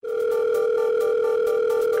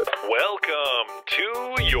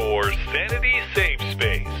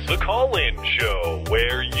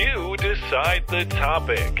Decide the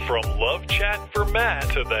topic. From love chat for Matt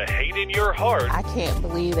to the hate in your heart. I can't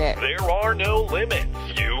believe it. There are no limits.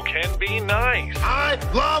 You can be nice. I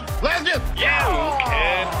love lesbians. You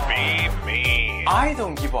can be mean. I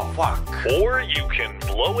don't give a fuck. Or you can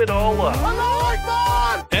blow it all up.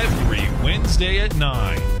 I'm Every Wednesday at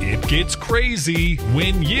 9, it gets crazy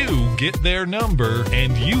when you get their number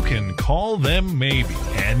and you can call them maybe.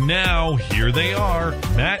 And now, here they are,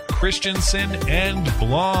 Matt Christensen and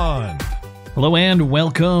Blonde. Hello and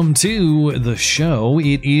welcome to the show.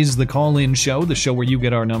 It is the call-in show, the show where you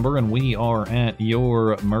get our number and we are at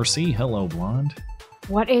your mercy. Hello, Blonde.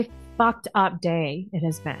 What a fucked up day it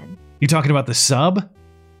has been. You talking about the sub?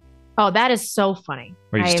 Oh, that is so funny.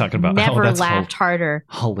 Or are you just talking about never that's laughed harder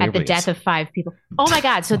hilarious. at the death of 5 people. Oh my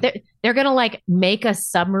God. So they're going to like make a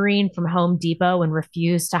submarine from Home Depot and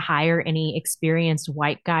refuse to hire any experienced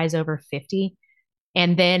white guys over 50.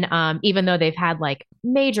 And then even though they've had like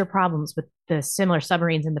major problems with the similar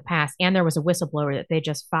submarines in the past, and there was a whistleblower that they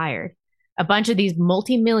just fired, a bunch of these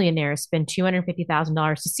multimillionaires spend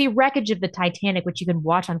 $250,000 to see wreckage of the Titanic, which you can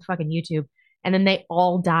watch on fucking YouTube. And then they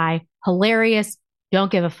all die. Hilarious.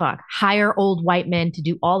 Don't give a fuck. Hire old white men to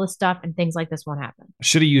do all the stuff and things like this won't happen.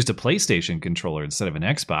 Should have used a PlayStation controller instead of an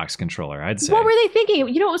Xbox controller, I'd say. What were they thinking?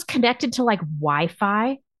 You know, it was connected to like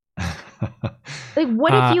Wi-Fi. Like,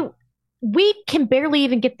 what if you... We can barely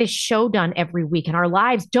even get this show done every week and our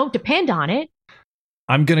lives don't depend on it.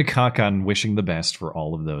 I'm going to cock on wishing the best for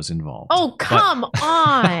all of those involved. Oh, come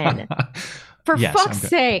on. For fuck's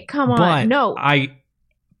sake, come on. No.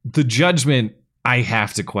 The judgment I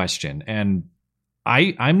have to question, and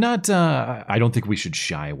I'm not, I don't think we should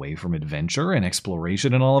shy away from adventure and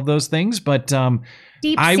exploration and all of those things, but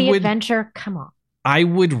deep sea adventure, come on. I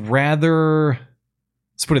would rather,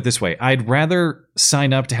 let's put it this way, I'd rather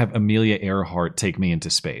sign up to have Amelia Earhart take me into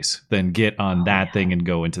space than get on thing and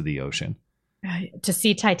go into the ocean. To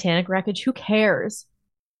see Titanic wreckage, who cares?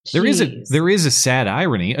 There is a sad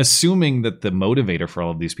irony, assuming that the motivator for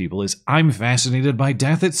all of these people is, I'm fascinated by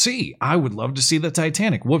death at sea. I would love to see the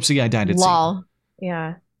Titanic. Whoopsie, I died at sea.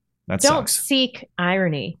 Yeah. That Don't sucks. seek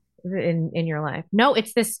irony in your life. No,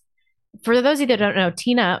 it's this. For those of you that don't know,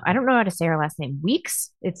 Tina, I don't know how to say her last name.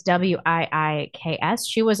 Weeks. It's Wiiks.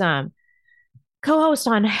 She was co-host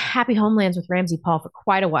on Happy Homelands with Ramsey Paul for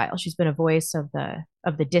quite a while. She's been a voice of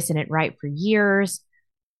the dissident right for years.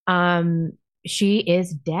 She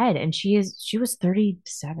is dead, and she was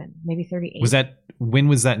 37, maybe 38. When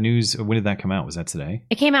was that news? When did that come out? Was that today?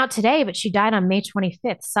 It came out today, but she died on May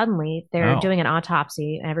 25th. Suddenly, they're doing an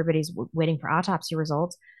autopsy, and everybody's waiting for autopsy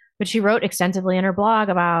results. But she wrote extensively in her blog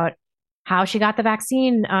about how she got the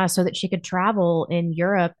vaccine so that she could travel in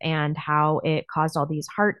Europe, and how it caused all these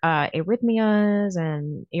heart arrhythmias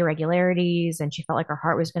and irregularities, and she felt like her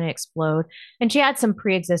heart was going to explode. And she had some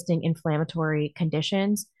pre-existing inflammatory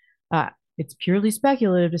conditions. It's purely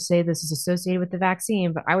speculative to say this is associated with the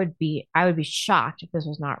vaccine, but I would be shocked if this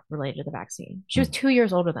was not related to the vaccine. She was 2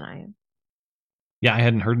 years older than I am. Yeah, I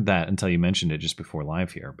hadn't heard that until you mentioned it just before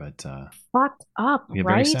live here, but fucked up, yeah,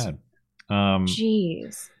 right? very sad.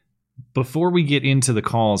 Jeez. Before we get into the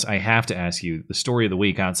calls, I have to ask you the story of the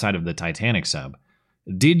week outside of the Titanic sub.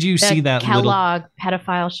 Did you see that Kellogg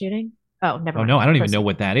pedophile shooting? Oh, never mind. Oh no, I don't even know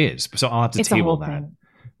what that is. So I'll have to table that. Thing.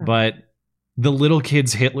 But the little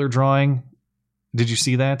kid's Hitler drawing, did you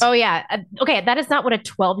see that? Oh yeah. Okay, that is not what a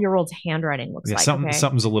 12-year-old's handwriting looks like.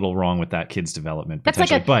 Something's a little wrong with that kid's development. That's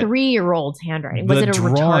like a 3-year-old's handwriting. Was it a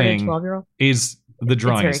retarded 12-year-old? The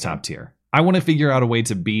drawing is top tier. I want to figure out a way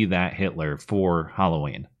to be that Hitler for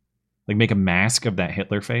Halloween. Like make a mask of that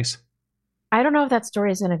Hitler face. I don't know if that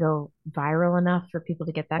story is going to go viral enough for people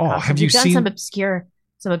to get that. Have you done seen some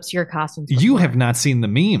obscure costumes? Before. You have not seen the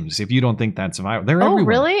memes if you don't think that's viral. They're everywhere.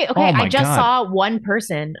 Really? Okay, I just saw one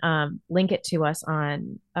person link it to us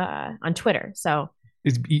on Twitter. So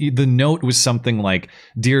the note was something like,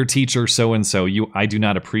 "Dear teacher so and so, I do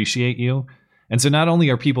not appreciate you." And so not only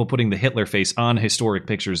are people putting the Hitler face on historic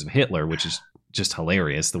pictures of Hitler, which is just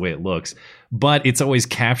hilarious the way it looks, but it's always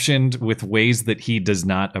captioned with ways that he does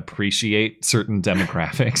not appreciate certain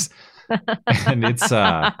demographics. And it's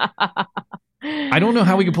I don't know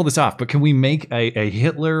how we can pull this off, but can we make a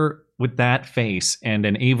Hitler with that face and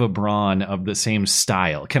an Ava Braun of the same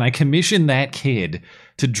style? Can I commission that kid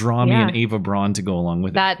to draw me an Ava Braun to go along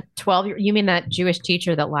with that 12-year? You mean that Jewish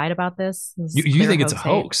teacher that lied about this? You think it's a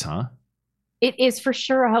hoax, huh? It is for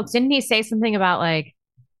sure a hoax. Didn't he say something about like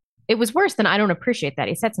it was worse than I don't appreciate that?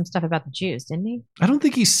 He said some stuff about the Jews, didn't he? I don't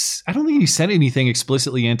think he said anything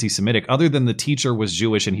explicitly anti-Semitic other than the teacher was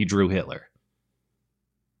Jewish and he drew Hitler.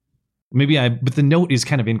 But the note is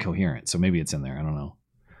kind of incoherent, so maybe it's in there. I don't know.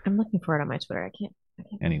 I'm looking for it on my Twitter. I can't.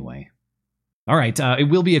 Anyway, All right. It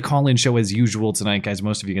will be a call-in show as usual tonight, guys.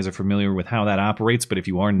 Most of you guys are familiar with how that operates, but if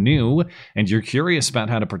you are new and you're curious about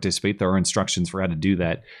how to participate, there are instructions for how to do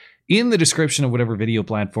that in the description of whatever video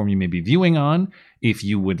platform you may be viewing on. If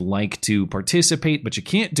you would like to participate, but you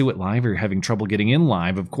can't do it live or you're having trouble getting in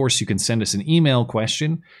live, of course, you can send us an email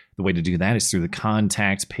question. The way to do that is through the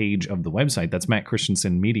contact page of the website. That's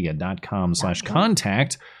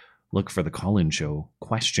mattchristiansenmedia.com/contact. Look for the call-in show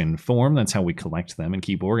question form. That's how we collect them and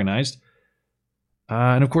keep organized.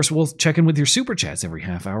 And of course, we'll check in with your super chats every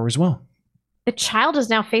half hour as well. The child is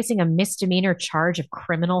now facing a misdemeanor charge of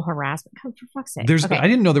criminal harassment. Oh, for fuck's sake. Okay. I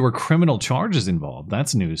didn't know there were criminal charges involved.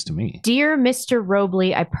 That's news to me. Dear Mr.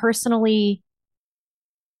 Robley, I personally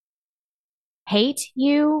hate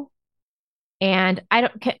you. And I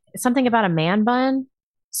don't something about a man bun.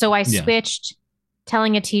 So I switched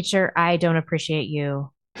telling a teacher, I don't appreciate you.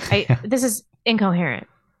 This is incoherent.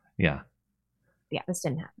 Yeah. Yeah, this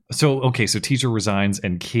didn't happen. So teacher resigns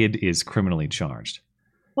and kid is criminally charged.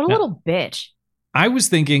 What a little bitch. I was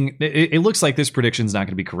thinking, it looks like this prediction is not going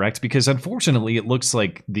to be correct because unfortunately it looks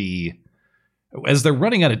like as they're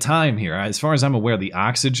running out of time here, as far as I'm aware, the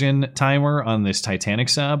oxygen timer on this Titanic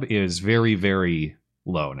sub is very, very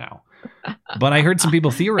low now. But I heard some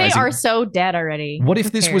people theorizing. They are so dead already. What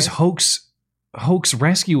if this was hoax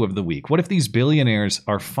rescue of the week? What if these billionaires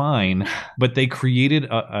are fine, but they created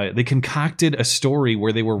they concocted a story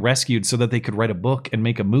where they were rescued so that they could write a book and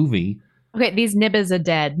make a movie? Okay, these nibbas are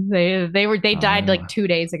dead. They died like 2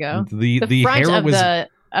 days ago. The front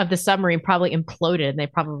of the submarine probably imploded and they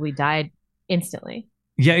probably died instantly.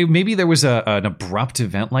 Yeah, maybe there was an abrupt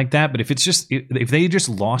event like that, but if they just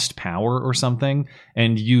lost power or something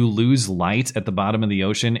and you lose light at the bottom of the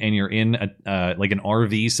ocean and you're in like an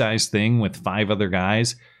RV sized thing with 5 other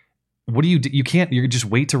guys, what do? You just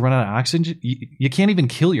wait to run out of oxygen. You can't even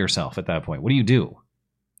kill yourself at that point. What do you do?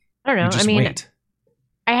 I don't know. Wait.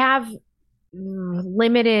 I have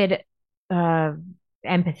limited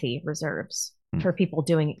empathy reserves for people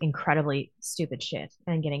doing incredibly stupid shit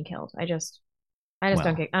and getting killed. I just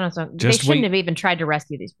don't get. They shouldn't have even tried to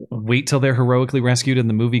rescue these people. Wait till they're heroically rescued and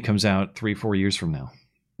the movie comes out 3-4 years from now.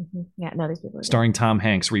 Mm-hmm. Yeah, no, these people are starring Tom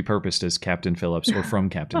Hanks, repurposed as Captain Phillips or from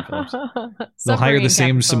Captain Phillips. They'll hire the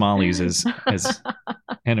same Somalis as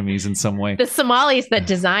enemies in some way. The Somalis that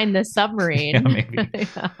designed the submarine. Yeah, maybe.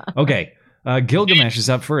 Yeah. Okay, Gilgamesh is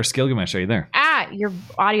up first. Gilgamesh, are you there? Your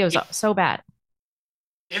audio's so bad.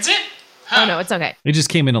 Is it? Huh. Oh no, it's okay. It just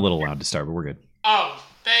came in a little loud to start, but we're good. Oh.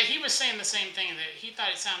 He was saying the same thing, that he thought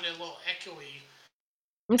it sounded a little echoey.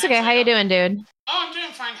 It's okay. How you doing, dude? Oh, I'm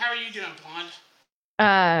doing fine. How are you doing, Blonde?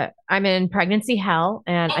 I'm in pregnancy hell,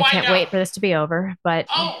 and I can't wait for this to be over. But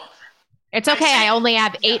it's okay. I only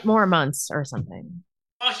have 8 more months or something.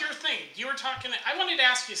 Well, here's the thing. You were talking. I wanted to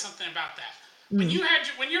ask you something about that. When you were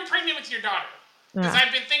pregnant with your daughter, because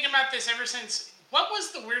I've been thinking about this ever since. What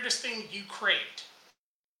was the weirdest thing you craved?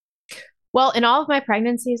 Well, in all of my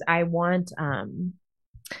pregnancies, I want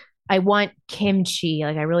kimchi.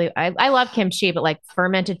 Like I love kimchi, but like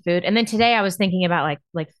fermented food. And then today I was thinking about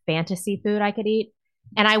like fantasy food I could eat.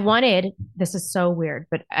 And I wanted, this is so weird,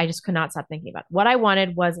 but I just could not stop thinking about it. What I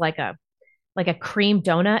wanted was like a cream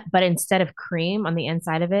donut, but instead of cream on the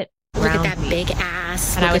inside of it, look at that big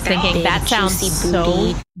ass. And I was thinking that sounds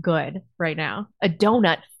so good right now. A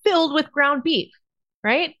donut filled with ground beef.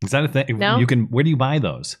 Right? Is that a thing? No? Where do you buy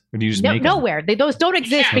those? Or do you just make them? Nowhere. Those don't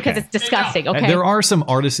exist because it's disgusting. Okay. There are some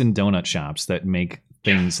artisan donut shops that make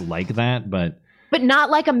things like that, but not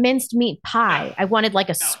like a minced meat pie. I wanted like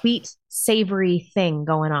a sweet, savory thing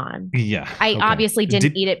going on. Yeah. I obviously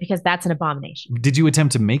didn't eat it because that's an abomination. Did you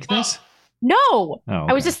attempt to make this? No. Oh, okay.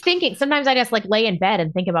 I was just thinking. Sometimes I just like lay in bed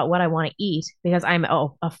and think about what I want to eat because I'm a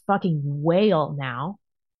fucking whale now.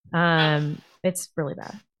 It's really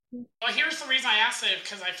bad. Well, here's the reason I asked that,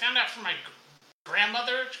 because I found out from my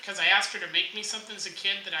grandmother, because I asked her to make me something as a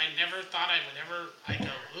kid that I never thought I would ever,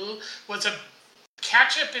 was a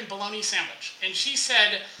ketchup and bologna sandwich. And she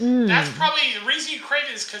said, that's probably, the reason you crave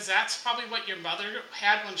it is because that's probably what your mother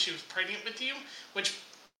had when she was pregnant with you, which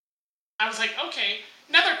I was like, okay.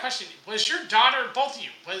 Another question, was your daughter, both of you,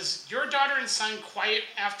 was your daughter and son quiet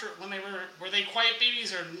after, when were they quiet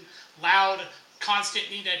babies or loud,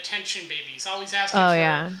 constant need attention babies? Always asking for...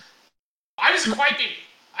 yeah. I was a quiet baby.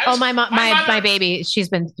 My baby, she's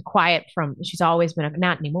been quiet she's always been,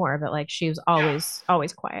 not anymore, but like she was always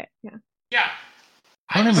quiet. Yeah. Yeah.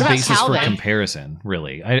 I don't have a basis for comparison,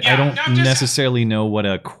 really. I don't necessarily know what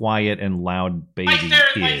a quiet and loud baby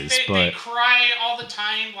is, but they cry all the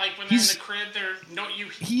time. Like when they're in the crib, they're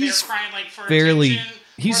crying like for attention.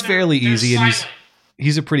 He's fairly easy, and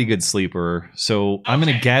he's a pretty good sleeper. So I'm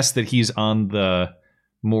going to guess that he's on the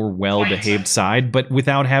more well-behaved side, but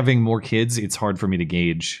without having more kids, it's hard for me to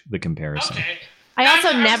gauge the comparison. Okay. I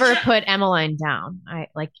also never put Emmeline down. I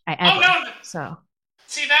ever. Oh, no. So.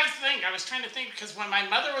 See, that's the thing. I was trying to think because when my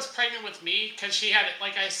mother was pregnant with me, because she had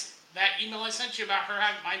that email I sent you about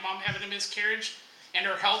my mom having a miscarriage and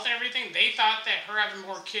her health and everything, they thought that her having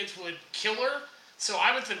more kids would kill her. So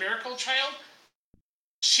I was the miracle child.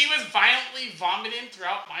 She was violently vomiting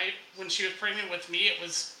when she was pregnant with me. It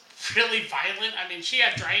was really violent. I mean, she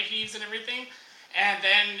had dry heaves and everything. And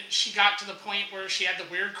then she got to the point where she had the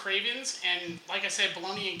weird cravings. And like I said,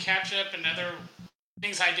 bologna and ketchup and other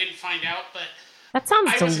things I didn't find out. But that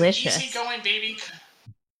sounds delicious. Was an easygoing baby.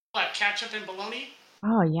 What, ketchup and bologna?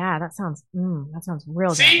 Oh yeah, that sounds real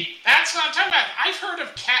good. See, that's what I'm talking about. I've heard of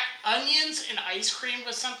onions and ice cream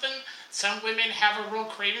was something some women have a real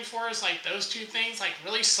craving for. Is like those two things, like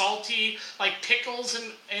really salty, like pickles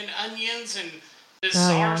and onions and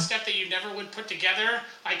bizarre stuff that you never would put together,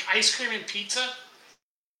 like ice cream and pizza.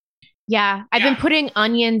 Yeah, I've been putting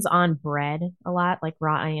onions on bread a lot, like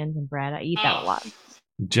raw onions and bread. I eat that a lot.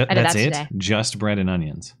 That's it? Today. Just bread and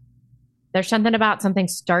onions. There's something about something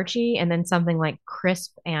starchy and then something like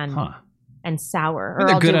crisp and sour. I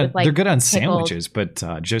mean, they're good on sandwiches, but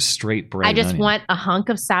just straight bread. I just want a hunk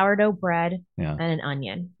of sourdough bread and an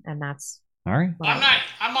onion, and that's all right.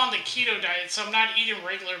 I'm on the keto diet, so I'm not eating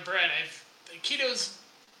regular bread. Keto's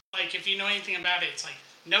like, if you know anything about it, it's like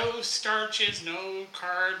no starches, no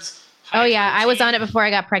carbs. Oh yeah, I was on it before I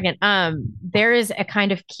got pregnant. There is a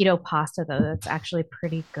kind of keto pasta though that's actually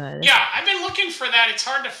pretty good. Yeah, I've been looking for that. It's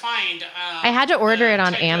hard to find. I had to order it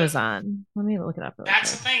on Amazon. Let me look it up.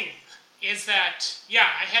 That's the thing, is that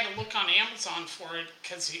I had to look on Amazon for it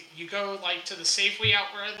because you go like to the Safeway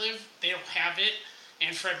out where I live, they don't have it,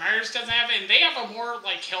 and Fred Meyer's doesn't have it, and they have a more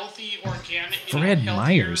like healthy, organic. Fred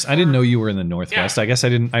Meyer's. I didn't know you were in the Northwest. I guess I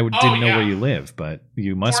didn't know where you live, but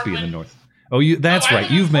you must be in the North. Oh, that's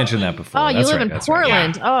right. You've mentioned that before. Oh, you live in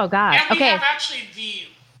Portland. Yeah. Oh, God. And we have actually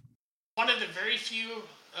one of the very few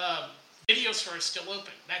video stores still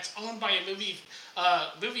open. That's owned by a movie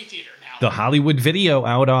theater now. The Hollywood Video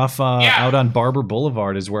out on Barber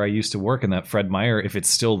Boulevard is where I used to work. And that Fred Meyer, if it's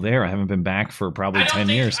still there, I haven't been back for probably 10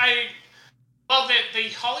 years. The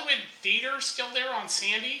Hollywood Theater is still there on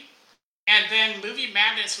Sandy. And then Movie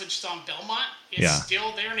Madness, which is on Belmont, is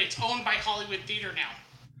still there. And it's owned by Hollywood Theater now.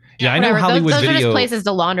 Yeah, I know Hollywood those Video. Those are just places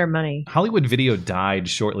to launder money. Hollywood Video died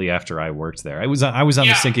shortly after I worked there. I was on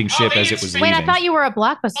the sinking ship as it was leaving. Wait, I thought you were a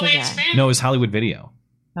Blockbuster guy. No, it was Hollywood Video.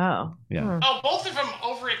 Oh. Yeah. Oh, both of them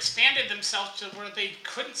overexpanded themselves to where they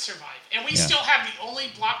couldn't survive. And we still have the only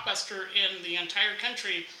Blockbuster in the entire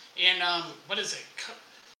country in, what is it?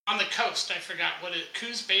 On the coast, I forgot what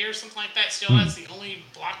Coos Bay or something like that still has the only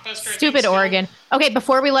Blockbuster. Stupid Oregon. Okay,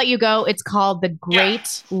 before we let you go, it's called the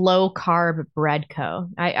Great Low Carb Bread Co.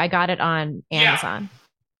 I got it on Amazon.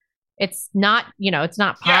 Yeah. It's not, it's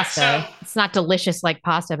not pasta. It's not delicious like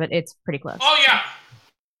pasta, but it's pretty close. Oh yeah.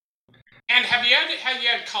 And have you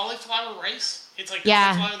had cauliflower rice? It's like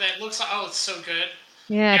cauliflower that looks like it's so good.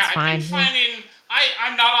 Yeah, it's fine. I've been finding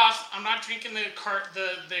I'm not drinking the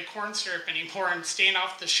corn syrup anymore. I'm staying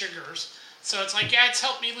off the sugars. So it's like, it's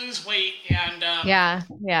helped me lose weight. And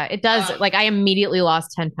it does. I immediately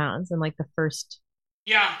lost 10 pounds in like the first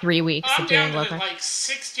 3 weeks. I'm down to like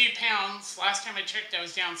 60 pounds. Last time I checked, I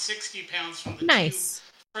was down 60 pounds from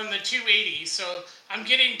the 280. So I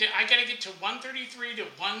got to get to 133 to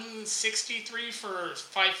 163 for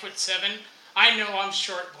 5'7". I know I'm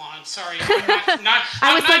short, blonde. Sorry, I'm not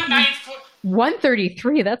 9 foot.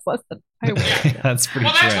 133. That's less than I was. That's pretty.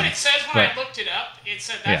 Well, that's what it says when I looked it up. It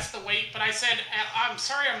said that's the weight, but I said I'm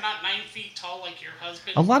sorry, I'm not 9 feet tall like your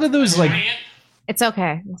husband. A lot of those it's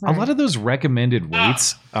okay. A lot of those recommended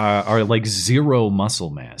weights are like zero muscle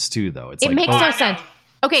mass too, though. It makes no sense.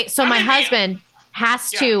 Okay, so my husband has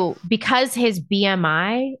to, because his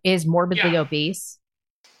BMI is morbidly obese.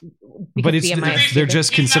 But they're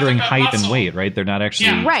just considering height and weight, right? They're not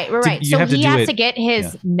actually right. So he has to get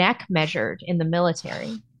his neck measured in the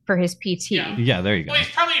military for his PT. Yeah, there you go. Well, it's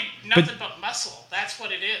probably nothing but muscle. That's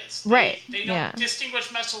what it is. They don't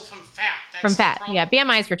distinguish muscle from fat. Yeah,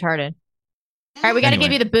 BMI is retarded. All right, we got to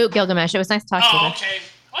give you the boot, Gilgamesh. It was nice to talk to you. Oh, okay.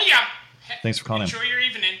 Oh, yeah. Thanks for calling. Enjoy your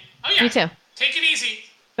evening. Oh, yeah. You too. Take it easy.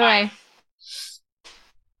 Bye.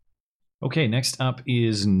 Okay, next up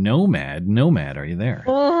is Nomad. Nomad, are you there?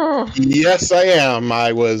 Yes, I am.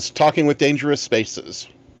 I was talking with Dangerous Spaces.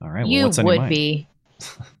 All right, well, what's on your mind? You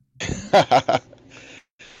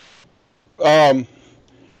would be.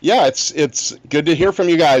 Yeah, it's good to hear from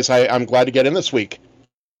you guys. I'm glad to get in this week.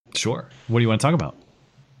 Sure. What do you want to talk about?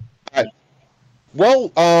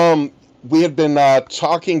 Well, we had been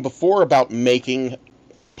talking before about making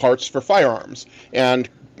parts for firearms and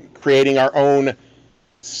creating our own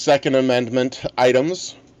Second Amendment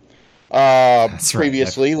items.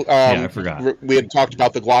 Previously, right. I forgot. We had talked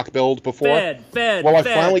about the Glock build before. I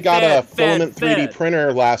finally got a filament 3D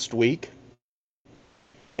printer last week,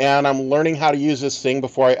 and I'm learning how to use this thing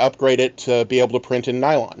before I upgrade it to be able to print in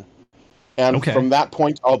nylon. And from that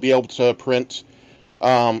point, I'll be able to print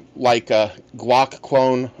Glock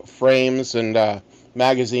clone frames and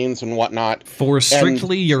magazines and whatnot. For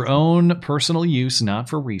strictly your own personal use, not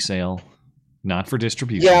for resale, not for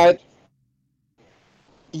distribution.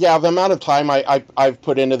 Yeah, the amount of time I've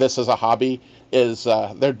put into this as a hobby is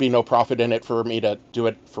there'd be no profit in it for me to do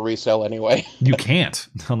it for resale anyway. You can't,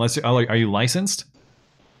 unless are you licensed?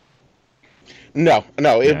 No,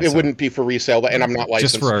 it wouldn't be for resale, and I'm not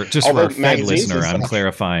licensed. Just for our Fed listener, I'm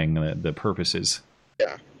clarifying the purposes.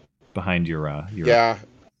 Behind your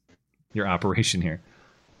operation here.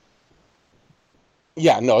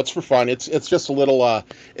 Yeah, no, it's for fun. It's just a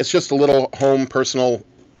little home personal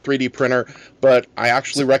 3D printer, but I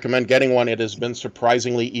actually recommend getting one. It has been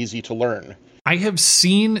surprisingly easy to learn. I have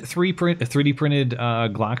seen 3D printed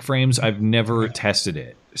Glock frames. I've never tested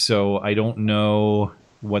it, so I don't know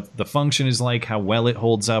what the function is like, how well it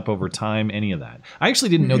holds up over time, any of that. I actually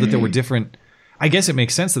didn't know that there were different... I guess it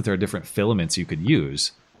makes sense that there are different filaments you could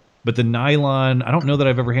use, but the nylon... I don't know that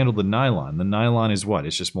I've ever handled the nylon. The nylon is what?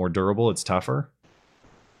 It's just more durable? It's tougher?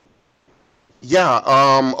 Yeah,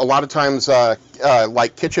 a lot of times,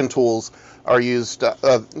 like kitchen tools are used, like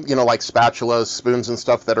spatulas, spoons, and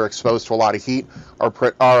stuff that are exposed to a lot of heat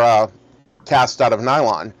are cast out of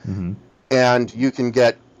nylon. Mm-hmm. And you can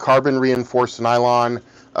get carbon reinforced nylon,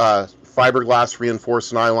 fiberglass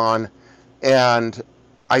reinforced nylon, and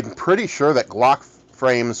I'm pretty sure that Glock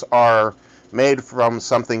frames are made from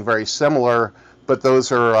something very similar, but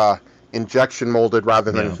those are injection molded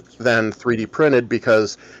rather than 3D printed,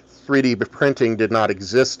 because 3D printing did not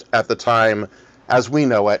exist at the time as we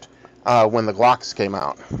know it when the Glocks came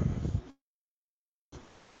out.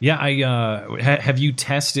 Yeah, have you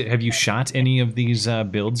shot any of these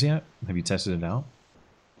builds yet? Have you tested it out?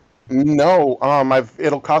 No,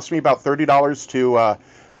 it'll cost me about $30 to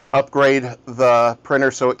upgrade the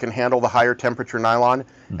printer so it can handle the higher temperature nylon,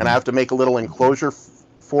 and I have to make a little enclosure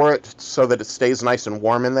for it so that it stays nice and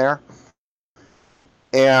warm in there.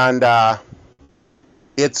 And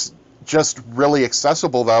it's just really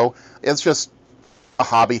accessible, though. It's just a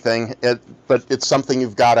hobby thing, but it's something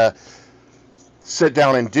you've got to sit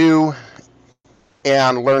down and do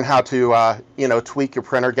and learn how to, tweak your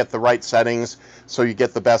printer, get the right settings so you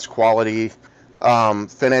get the best quality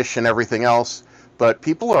finish and everything else. But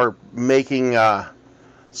people are making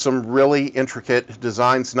some really intricate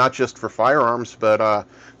designs, not just for firearms, but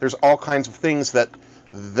there's all kinds of things that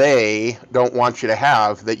they don't want you to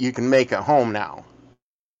have that you can make at home now.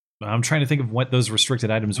 I'm trying to think of what those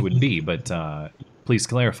restricted items would be, but please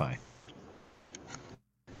clarify.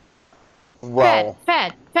 Well,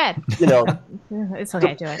 Fed. It's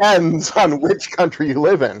okay. Do it. Depends on which country you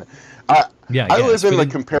live in. I live in the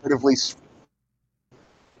comparatively.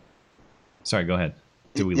 Sorry, go ahead.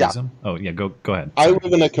 Did we lose him? Oh, yeah. Go ahead. Sorry. I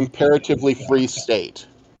live in a comparatively free state.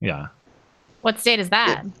 Yeah. What state is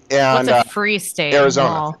that? And, what's a free state?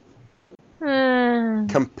 Arizona.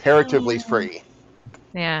 Comparatively free.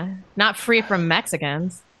 Yeah, not free from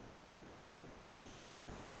Mexicans.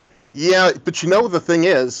 Yeah, but the thing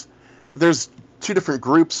is, there's two different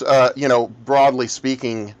groups, broadly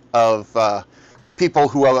speaking, of people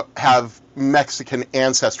who have Mexican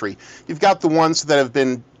ancestry. You've got the ones that have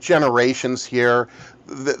been generations here,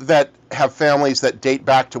 that have families that date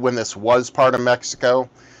back to when this was part of Mexico,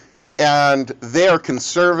 and they are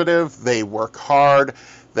conservative, they work hard,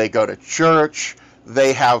 they go to church,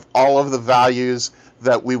 they have all of the values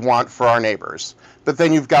that we want for our neighbors. But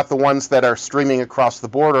then you've got the ones that are streaming across the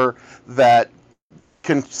border that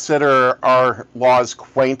consider our laws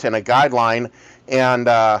quaint and a guideline, and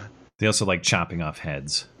they also like chopping off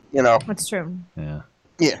heads. That's true. Yeah.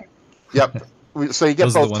 Yep. So you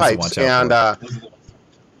get both types, and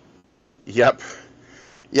yep.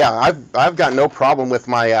 Yeah, I've got no problem with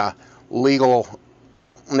my legal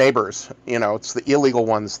neighbors. It's the illegal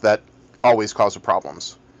ones that always cause the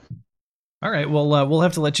problems. All right, well, we'll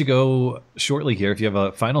have to let you go shortly here. If you have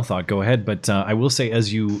a final thought, go ahead. But I will say,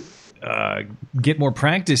 as you get more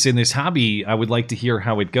practice in this hobby, I would like to hear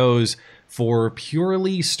how it goes for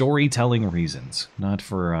purely storytelling reasons, not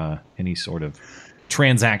for any sort of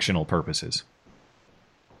transactional purposes.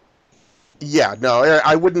 Yeah, no,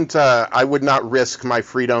 I wouldn't. I would not risk my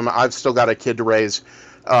freedom. I've still got a kid to raise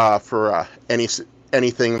for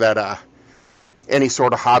anything that any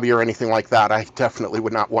sort of hobby or anything like that. I definitely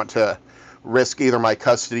would not want to risk either my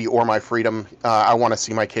custody or my freedom. I want to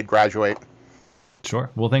see my kid graduate. Sure.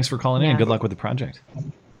 Well, thanks for calling in. Good luck with the project.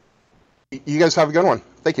 You guys have a good one.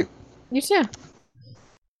 Thank you. You too.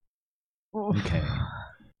 Okay.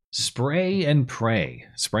 Spray and pray.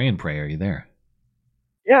 Spray and pray, are you there?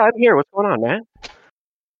 Yeah, I'm here. What's going on, man?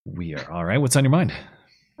 We are. All right. What's on your mind?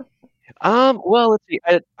 Well, let's see.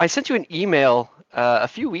 I sent you an email a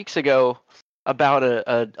few weeks ago about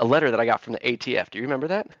a letter that I got from the ATF. Do you remember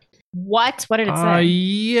that? What did it say?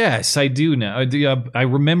 Yes, I do now. I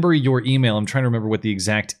remember your email. I'm trying to remember what the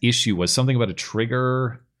exact issue was. Something about a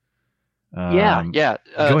trigger. Yeah.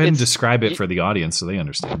 Go ahead and describe it for the audience so they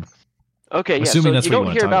understand. Okay, yeah. Assuming So that's you what don't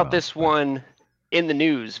want hear to talk about this one in the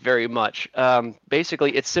news very much.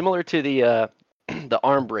 Basically, it's similar to the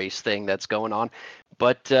arm brace thing that's going on,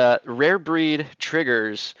 but Rare Breed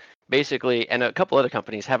triggers basically, and a couple other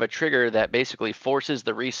companies have a trigger that basically forces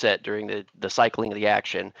the reset during the cycling of the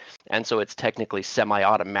action, and so it's technically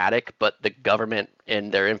semi-automatic. But the government,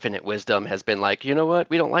 in their infinite wisdom, has been like, you know what,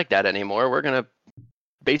 we don't like that anymore. We're gonna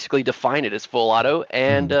basically define it as full auto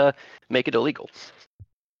and make it illegal.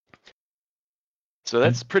 So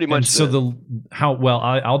that's pretty much. So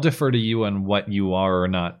I'll defer to you on what you are or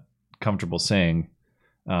not comfortable saying.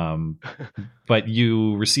 But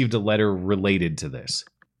you received a letter related to this.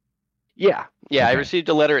 Yeah. Okay. I received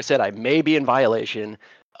a letter. It said I may be in violation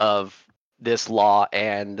of this law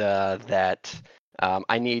and that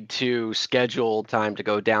I need to schedule time to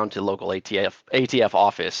go down to local ATF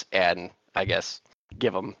office and I guess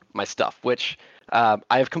give them my stuff, which I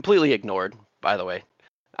have completely ignored, by the way.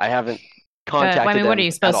 I haven't contacted them. What are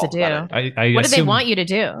you supposed to do? What did they want you to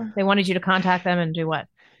do? They wanted you to contact them and do what?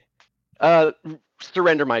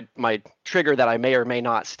 Surrender my trigger that I may or may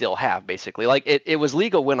not still have, basically. Like it was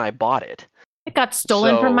legal when I bought it. It got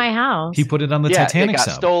stolen from my house. He put it on the Titanic sub. It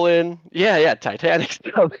got stolen. Yeah, Titanic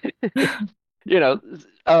sub.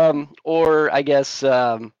 Or I guess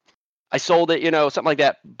I sold it, something like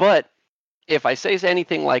that. But if I say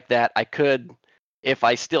anything like that, I could, if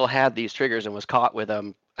I still had these triggers and was caught with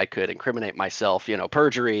them, I could incriminate myself,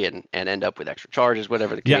 perjury and end up with extra charges,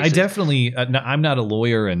 whatever the case is. Yeah, I definitely, I'm not a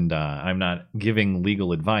lawyer and I'm not giving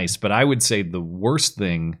legal advice, but I would say the worst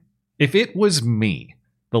thing, if it was me,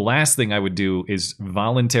 the last thing I would do is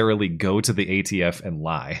voluntarily go to the ATF and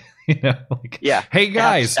lie. Hey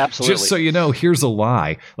guys, absolutely. Just so you know, here's a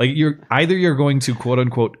lie. Like you're going to quote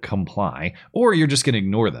unquote comply, or you're just going to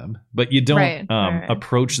ignore them. But you don't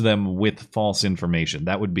approach them with false information.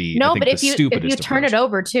 That would be but if you turn it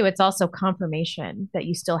over too, it's also confirmation that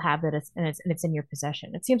you still have it and it's in your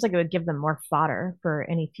possession. It seems like it would give them more fodder for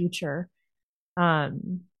any future.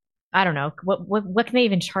 I don't know what can they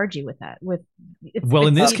even charge you with that?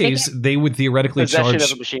 In this case, they would theoretically charge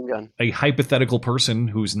of a machine gun. A hypothetical person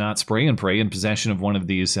who's not spray and pray in possession of one of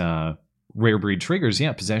these rare breed triggers.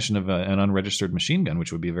 Yeah, possession of an unregistered machine gun,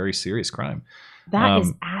 which would be a very serious crime. That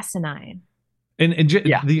is asinine.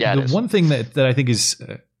 The one thing that I think is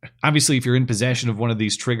obviously if you're in possession of one of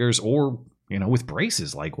these triggers, or with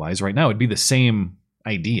braces, likewise, right now it'd be the same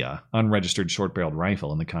idea, unregistered short-barreled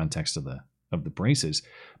rifle in the context of the braces.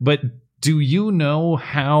 But do you know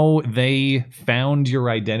how they found your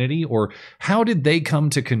identity, or how did they come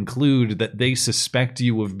to conclude that they suspect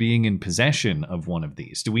you of being in possession of one of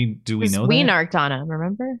these? Do we know we that? narked on him,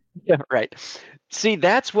 remember? Yeah, right. See,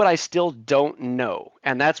 that's what I still don't know,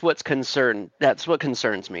 and that's what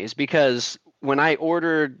concerns me, is because when I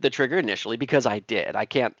ordered the trigger initially, because I did, I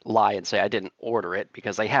can't lie and say I didn't order it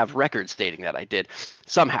because I have records stating that I did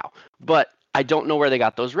somehow, but I don't know where they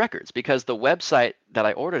got those records, because the website that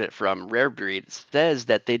I ordered it from, Rare Breed, says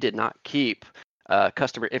that they did not keep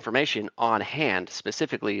customer information on hand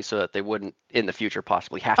specifically so that they wouldn't in the future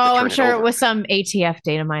possibly have to turn it over. I'm sure it was some ATF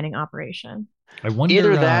data mining operation. I wonder,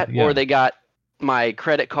 either that or they got my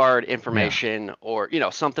credit card information or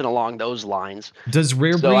something along those lines. Does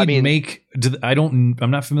Rare Breed make? I'm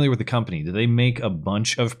not familiar with the company. Do they make a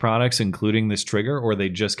bunch of products, including this trigger, or are they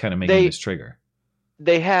just kind of making this trigger?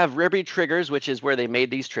 They have Rare Breed Triggers, which is where they made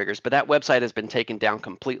these triggers, but that website has been taken down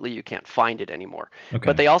completely. You can't find it anymore. Okay.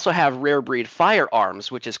 But they also have Rare Breed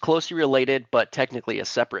Firearms, which is closely related, but technically a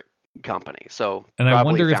separate company. So, and I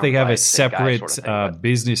wonder if they have a separate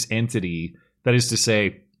business entity. That is to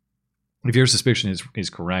say, if your suspicion is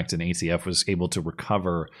correct, and ATF was able to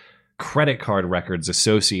recover credit card records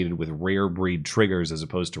associated with Rare Breed triggers as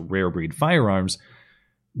opposed to Rare Breed firearms,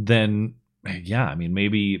 then yeah, I mean,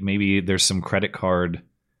 maybe there's some credit card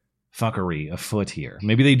fuckery afoot here.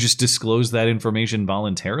 Maybe they just disclosed that information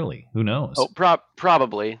voluntarily. Who knows? Oh,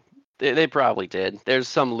 probably. They probably did. There's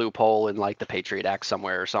some loophole in like the Patriot Act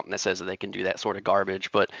somewhere or something that says that they can do that sort of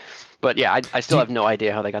garbage. But yeah, I still have no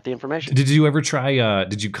idea how they got the information. Did you ever try?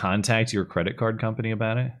 Did you contact your credit card company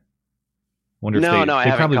about it? Wonder if No, they I probably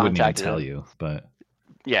haven't wouldn't even contacted tell them. you. But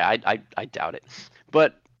Yeah, I doubt it.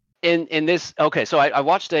 But in this, okay, so I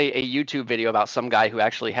watched a YouTube video about some guy who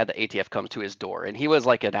actually had the ATF come to his door, and he was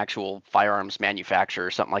like an actual firearms manufacturer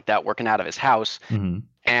or something like that, working out of his house. mm-hmm.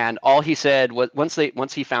 And all he said was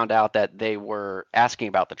once he found out that they were asking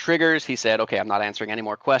about the triggers, he said, "Okay, I'm not answering any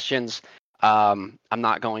more questions. I'm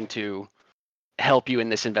not going to help you in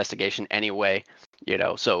this investigation anyway.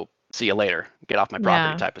 So see you later. Get off my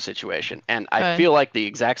property," type of situation. And I feel like the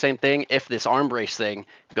exact same thing if this arm brace thing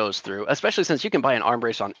goes through, especially since you can buy an arm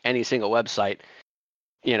brace on any single website,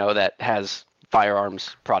 that has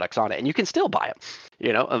firearms products on it, and you can still buy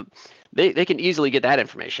them. They can easily get that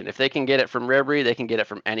information. If they can get it from Rare Breed, they can get it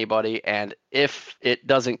from anybody. And if it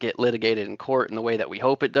doesn't get litigated in court in the way that we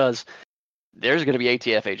hope it does, there's going to be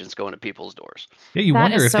ATF agents going to people's doors. Yeah, you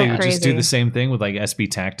wonder if they would crazy. just do the same thing with like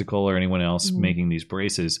SB Tactical or anyone else making these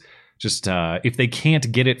braces. Just if they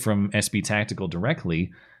can't get it from SB Tactical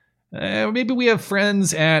directly, maybe we have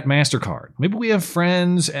friends at MasterCard. Maybe we have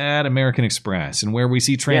friends at American Express. And where we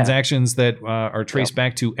see transactions that are traced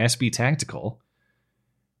back to SB Tactical,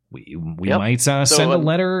 we might send a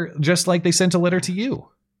letter just like they sent a letter to you.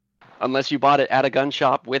 Unless you bought it at a gun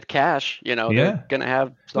shop with cash, they're going to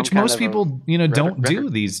have some which kind most of people, don't record. do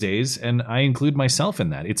these days, and I include myself in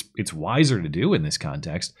that. It's wiser to do in this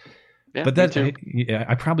context. Yeah, but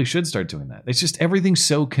I probably should start doing that. It's just everything's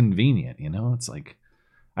so convenient, It's like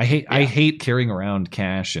I hate carrying around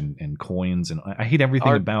cash and coins, and I hate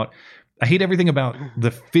everything about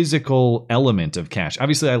the physical element of cash.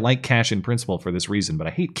 Obviously, I like cash in principle for this reason, but I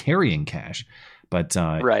hate carrying cash. But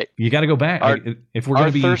you got to go back. If we're going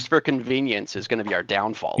to be, thirst for convenience is going to be our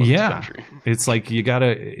downfall in this country. It's like you got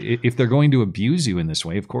to, if they're going to abuse you in this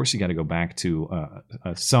way, of course you got to go back to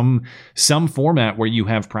some format where you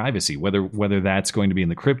have privacy, whether that's going to be in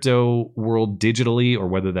the crypto world digitally or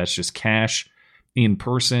whether that's just cash in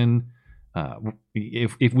person.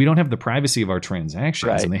 If we don't have the privacy of our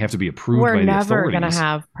transactions and they have to be approved by the authorities, we're never going to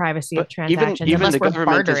have privacy of transactions. Even unless the we're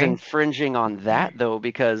government bartering. is infringing on that though,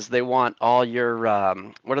 because they want all your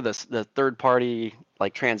what are the third party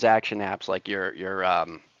like transaction apps, like your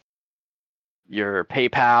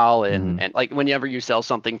PayPal and like whenever you sell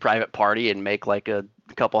something private party and make like a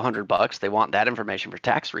couple $100, they want that information for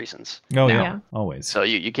tax reasons. Oh yeah, always. So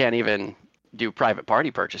you can't even do private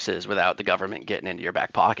party purchases without the government getting into your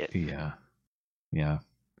back pocket. Yeah.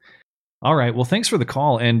 All right. Well, thanks for the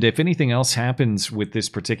call. And if anything else happens with this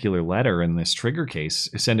particular letter and this trigger case,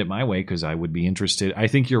 send it my way because I would be interested. I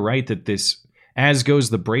think you're right that this, as goes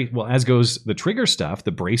the trigger stuff,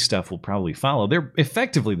 the brace stuff will probably follow. They're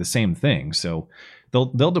effectively the same thing, so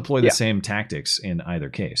they'll deploy the same tactics in either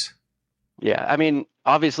case. Yeah, I mean,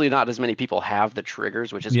 obviously not as many people have the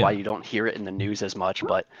triggers, which is why you don't hear it in the news as much.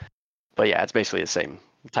 But yeah, it's basically the same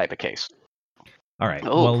type of case. All right.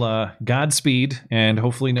 Oh. Well, Godspeed, and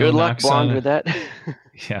hopefully no good luck, knocks Blonde, on with that.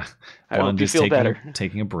 Yeah, I hope you feel better.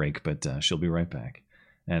 Taking a break, but she'll be right back.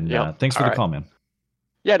 And thanks for the call, man.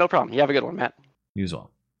 Yeah, no problem. You have a good one, Matt. You as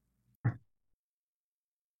well.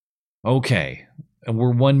 Okay, and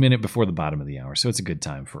we're 1 minute before the bottom of the hour, so it's a good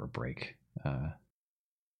time for a break.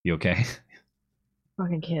 You okay?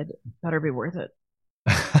 Fucking kid, better be worth it.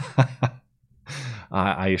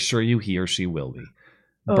 I assure you, he or she will be.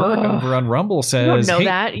 Bert over on Rumble says, "You don't know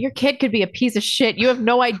that your kid could be a piece of shit. You have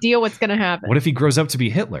no idea what's going to happen." What if he grows up to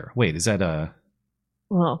be Hitler? Wait, is that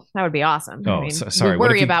Well, that would be awesome. Oh, sorry. We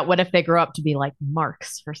worry about what if they grow up to be like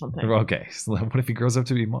Marx or something. Okay, so what if he grows up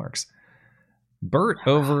to be Marx? Bert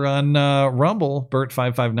over on Rumble,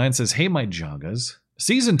 Bert559 says, "Hey, my Jagas.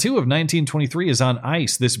 Season 2 of 1923 is on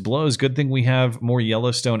ice. This blows. Good thing we have more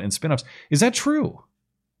Yellowstone and spinoffs." Is that true?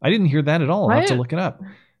 I didn't hear that at all. I'll have to look it up.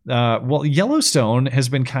 Well, Yellowstone has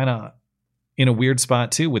been kind of in a weird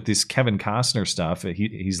spot too with this Kevin Costner stuff.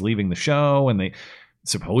 He's leaving the show, and they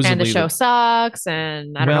supposedly the show sucks,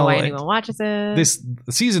 and I don't know why anyone watches it. This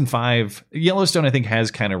season 5, Yellowstone, I think, has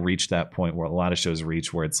kind of reached that point where a lot of shows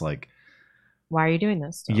reach where it's like, why are you doing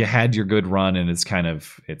this? You had your good run, and it's kind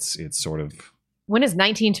of it's sort of. When is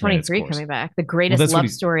 1923 coming back? The greatest love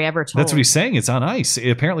story ever told. That's what he's saying. It's on ice.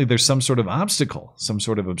 Apparently, there's some sort of obstacle, some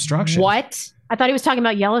sort of obstruction. What? I thought he was talking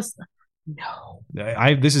about Yellowstone. No.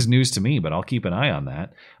 This is news to me, but I'll keep an eye on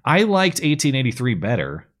that. I liked 1883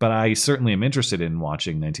 better, but I certainly am interested in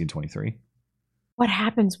watching 1923. What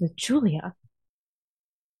happens with Julia?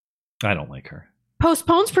 I don't like her.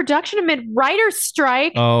 Postpones production amid writer's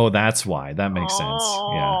strike. Oh, that's why. That makes sense.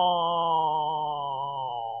 Yeah.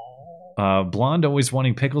 Blonde always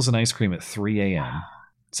wanting pickles and ice cream at 3 a.m.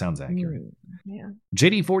 Sounds accurate. Yeah.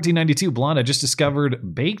 JD1492, Blonde, I just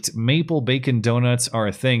discovered baked maple bacon donuts are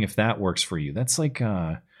a thing if that works for you. That's like,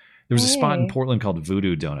 there was a spot in Portland called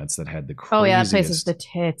Voodoo Donuts that had the craziest. Oh, yeah, that place is the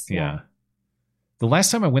tits. Yeah. The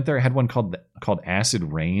last time I went there, I had one called Acid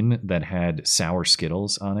Rain that had sour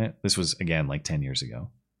Skittles on it. This was, again, like 10 years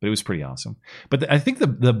ago. But it was pretty awesome. But I think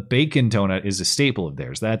the bacon donut is a staple of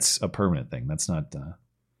theirs. That's a permanent thing. That's not...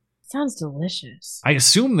 Sounds delicious. I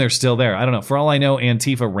assume they're still there. I don't know. For all I know,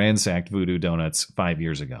 Antifa ransacked Voodoo Donuts 5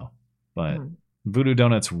 years ago. But Voodoo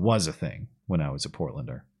Donuts was a thing when I was a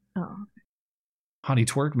Portlander. Oh. Hottie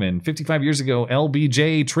Twerkman, 55 years ago,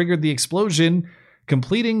 LBJ triggered the explosion,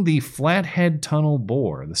 completing the Flathead Tunnel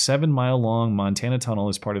bore. The 7-mile-long Montana Tunnel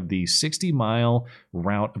is part of the 60-mile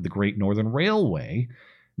route of the Great Northern Railway,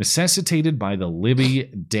 necessitated by the Libby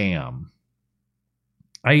Dam.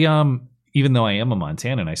 Even though I am a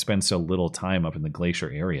Montanan, I spend so little time up in the glacier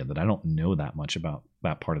area that I don't know that much about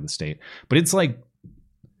that part of the state. But it's like,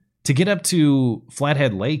 to get up to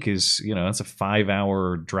Flathead Lake is, that's a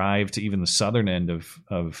 5-hour drive to even the southern end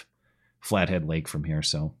of Flathead Lake from here.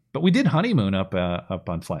 So, but we did honeymoon up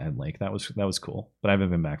on Flathead Lake. That was cool. But I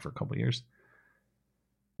haven't been back for a couple of years.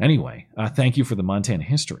 Anyway, thank you for the Montana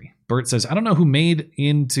history. Bert says, I don't know who moved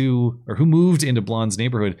into Blonde's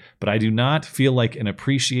neighborhood, but I do not feel like an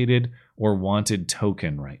appreciated or wanted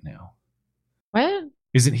token right now. What?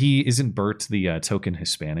 Isn't Bert the token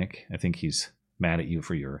Hispanic? I think he's mad at you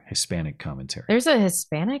for your Hispanic commentary. There's a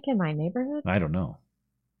Hispanic in my neighborhood? I don't know.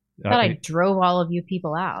 I thought I drove all of you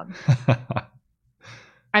people out.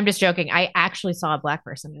 I'm just joking. I actually saw a black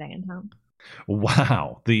person today in town.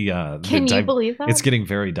 Wow. Can you believe that? It's getting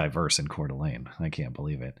very diverse in Coeur d'Alene. I can't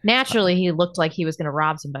believe it. Naturally, he looked like he was going to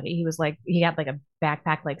rob somebody. He was like, he got like a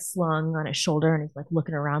backpack like slung on his shoulder and he's like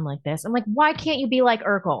looking around like this. I'm like, why can't you be like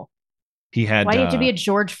Urkel? Why do you have to be a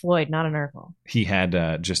George Floyd, not an Urkel? He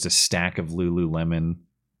had just a stack of Lululemon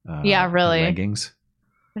really leggings.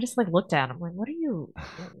 I just like looked at him like, what are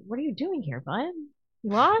you doing here, bud? You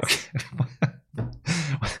lost?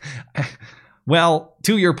 Well,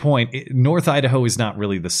 to your point, North Idaho is not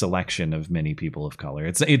really the selection of many people of color.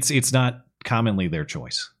 It's not commonly their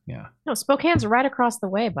choice. Yeah. No, Spokane's right across the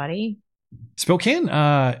way, buddy. Spokane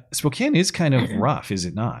is kind of rough, is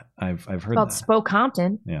it not? I've heard it's called that.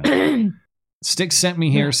 Spokompton. Yeah. Sticks sent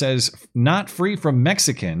me here says, not free from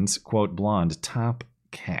Mexicans, quote, Blonde, top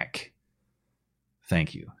cack.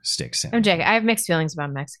 Thank you, Sticks sent. I'm joking. I have mixed feelings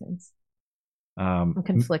about Mexicans. I'm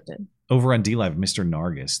conflicted. Over on DLive, Mr.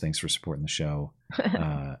 Nargis, thanks for supporting the show.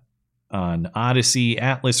 On Odyssey,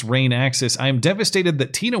 Atlas, Rain, Axis, I am devastated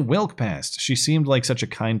that Tina Wilk passed. She seemed like such a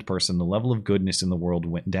kind person. The level of goodness in the world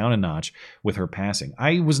went down a notch with her passing.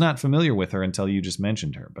 I was not familiar with her until you just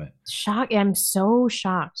mentioned her. But I'm so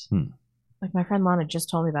shocked. Like my friend Lana just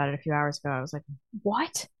told me about it a few hours ago. I was like,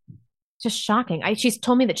 what? Just shocking. She's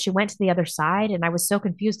told me that she went to the other side, and I was so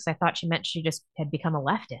confused because I thought she meant she just had become a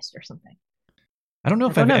leftist or something. I don't know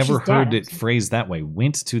if I've ever heard it phrased that way.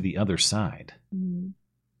 Went to the other side.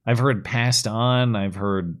 I've heard passed on. I've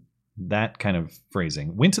heard that kind of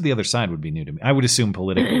phrasing. Went to the other side would be new to me. I would assume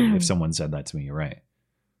politically if someone said that to me. You're right.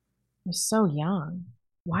 You're so young.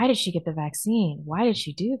 Why did she get the vaccine? Why did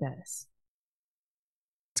she do this?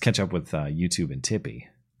 Let's catch up with YouTube and Tippy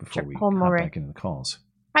before we hop back into the calls.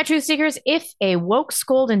 Hi, Truth Seekers. If a woke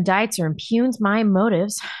scold indicts or impugns my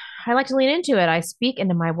motives, I like to lean into it. I speak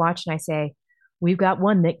into my watch and I say, we've got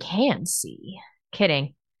one that can see.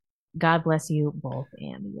 Kidding. God bless you both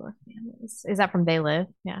and your families. Is that from They Live?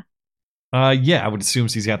 Yeah. Yeah, I would assume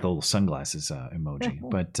he's got the little sunglasses emoji.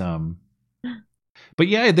 But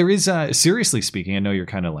yeah, there is, seriously speaking, I know you're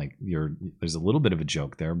kind of like, there's a little bit of a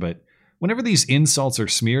joke there, but whenever these insults or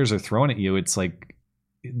smears are thrown at you, it's like,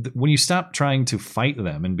 when you stop trying to fight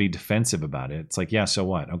them and be defensive about it, it's like, yeah, so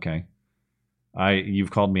what? Okay. You've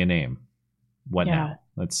called me a name. What now?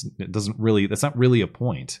 That's not really a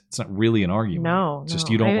point. It's not really an argument. No, it's just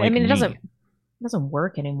you don't like me. It doesn't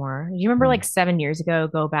work anymore. Do you remember like 7 years ago,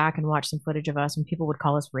 go back and watch some footage of us when people would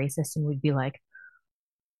call us racist and we'd be like,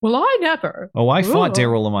 well, I never. Oh, I fought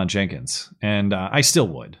Daryl Lamont Jenkins, and I still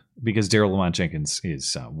would, because Daryl Lamont Jenkins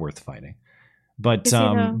is worth fighting. But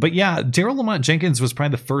yeah, Daryl Lamont Jenkins was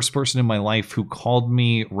probably the first person in my life who called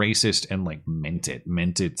me racist and like meant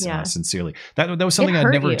it sincerely. That was something I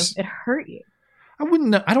never. It hurt you.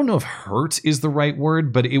 I don't know if hurt is the right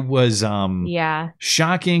word, but it was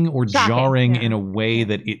shocking or jarring in a way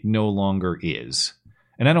that it no longer is.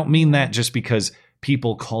 And I don't mean that just because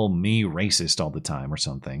people call me racist all the time or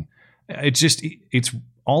something. It's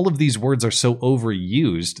all of these words are so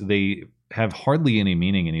overused. have hardly any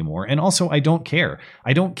meaning anymore. And also, I don't care.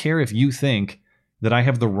 I don't care if you think that I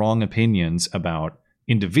have the wrong opinions about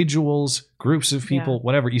individuals, groups of people,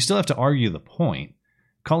 whatever. You still have to argue the point.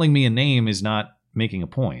 Calling me a name is not making a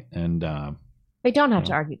point. And they don't have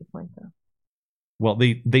to argue the point, though. Well,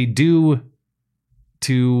 they do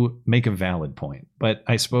to make a valid point. But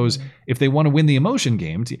I suppose if they want to win the emotion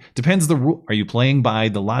game, depends the rule. Are you playing by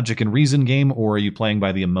the logic and reason game, or are you playing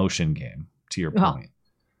by the emotion game, to your point?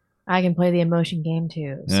 I can play the emotion game,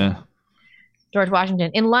 too. So. Yeah. George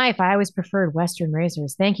Washington. In life, I always preferred Western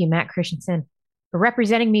razors. Thank you, Matt Christensen, for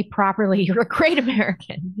representing me properly. You're a great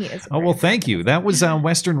American. He is. Well, thank you. That was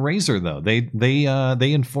Western Razor, though.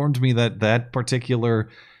 They informed me that particular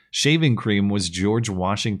shaving cream was George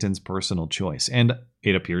Washington's personal choice, and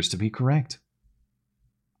it appears to be correct.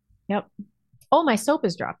 Yep. Oh, my soap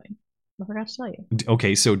is dropping. I forgot to tell you.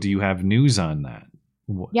 Okay, so do you have news on that?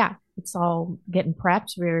 Yeah, it's all getting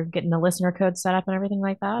prepped. We're getting the listener code set up and everything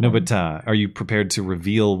like that. No, but are you prepared to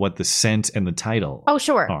reveal what the scent and the title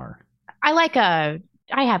are?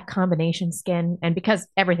 I have combination skin, and because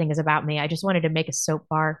everything is about me, I just wanted to make a soap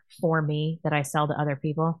bar for me that I sell to other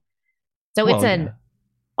people. So it's an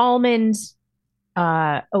almond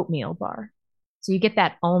oatmeal bar. So you get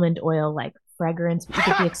that almond oil like fragrance, but you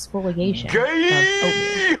get the exfoliation of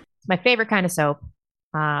oatmeal. It's my favorite kind of soap.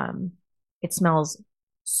 It smells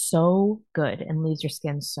so good and leaves your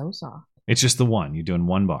skin so soft. It's just the one. You're doing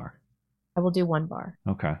one bar. I will do one bar.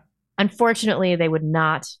 Okay. Unfortunately, they would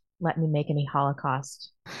not let me make any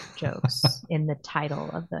Holocaust jokes in the title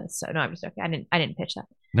of this. So no, I'm just joking. I didn't pitch that.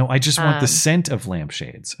 No, I just want the scent of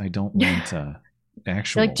lampshades. I don't want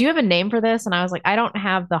actual. Like, do you have a name for this? And I was like, I don't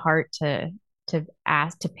have the heart to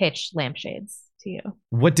pitch lampshades to you.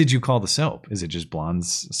 What did you call the soap? Is it just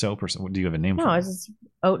Blonde's soap, or do you have a name for it? No, it's just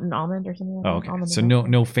oat and almond or something. Oh, okay. So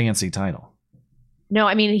no fancy title. No,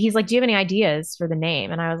 I mean, he's like, do you have any ideas for the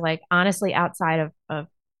name? And I was like, honestly, outside of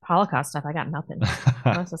Holocaust stuff, I got nothing.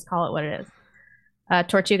 Let's just call it what it is.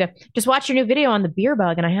 Tortuga, just watch your new video on the beer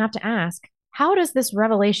bug, and I have to ask, how does this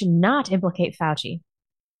revelation not implicate Fauci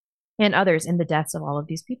and others in the deaths of all of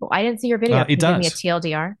these people? I didn't see your video. It does. Give me a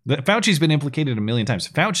TLDR. Fauci's been implicated a million times.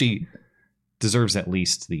 Fauci deserves at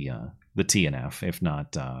least the TNF, if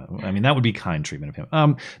not. I mean, that would be kind treatment of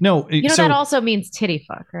him. No, that also means titty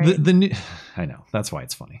fuck, right? I know, that's why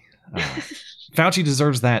it's funny. Fauci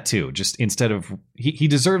deserves that too. Just instead of he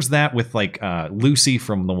deserves that with like Lucy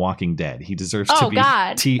from The Walking Dead. He deserves to be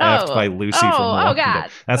TF'd by Lucy from The Walking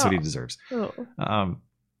Dead. That's what he deserves.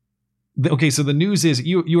 Okay, so the news is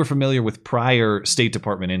you were familiar with prior State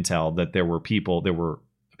Department intel that there were people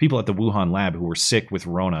at the Wuhan lab who were sick with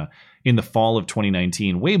Rona in the fall of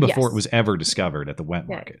 2019, way before it was ever discovered at the wet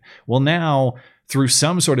market. Well, now through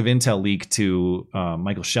some sort of intel leak to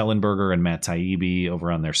Michael Schellenberger and Matt Taibbi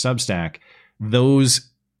over on their Substack,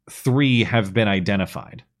 those three have been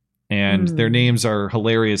identified. And their names are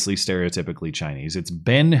hilariously stereotypically Chinese. It's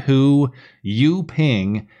Ben Hu, Yu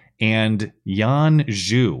Ping, and Yan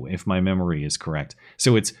Zhu, if my memory is correct.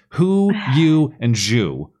 So it's Hu, Yu, and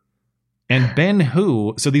Zhu. And Ben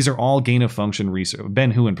Hu, so these are all gain of function research.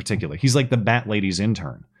 Ben Hu in particular, he's like the Bat Lady's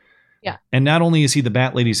intern. Yeah. And not only is he the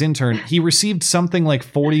Bat Lady's intern, he received something like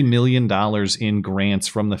 $40 million in grants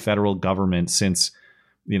from the federal government since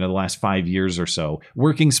the last 5 years or so,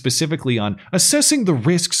 working specifically on assessing the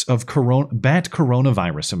risks of bat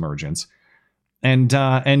coronavirus emergence. And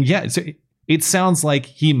yeah, it sounds like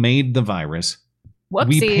he made the virus. Whoopsies.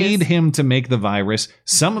 We paid him to make the virus.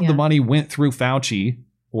 Some of the money went through Fauci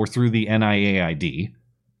or through the NIAID.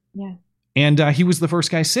 Yeah. And he was the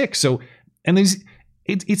first guy sick. So, and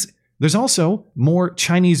there's also more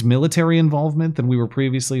Chinese military involvement than we were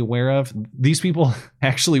previously aware of. These people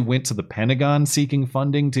actually went to the Pentagon seeking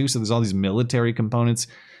funding too. So there's all these military components.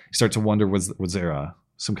 You start to wonder, was there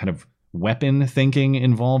some kind of weapon thinking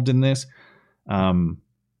involved in this?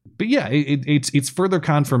 But yeah, it's further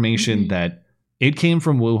confirmation that it came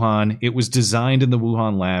from Wuhan. It was designed in the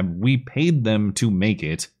Wuhan lab. We paid them to make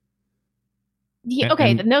it. Yeah,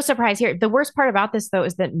 okay, no surprise here. The worst part about this, though,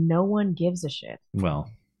 is that no one gives a shit. Well,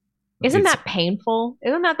 isn't that painful?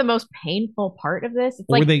 Isn't that the most painful part of this? It's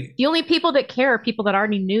like the only people that care are people that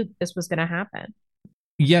already knew this was going to happen.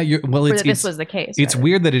 Yeah, this was the case. It's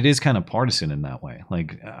weird that it is kind of partisan in that way.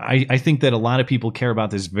 Like, I think that a lot of people care about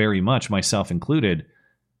this very much, myself included.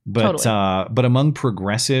 But totally. But among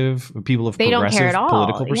progressive people of progressive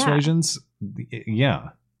political persuasions,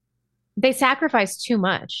 they sacrifice too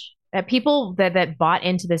much. People that bought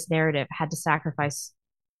into this narrative had to sacrifice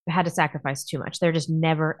too much. They're just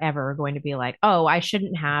never ever going to be like, oh, I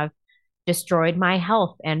shouldn't have destroyed my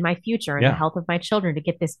health and my future and the health of my children to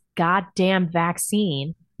get this goddamn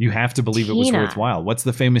vaccine. You have to believe it was Tina. worthwhile. What's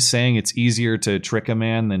the famous saying? It's easier to trick a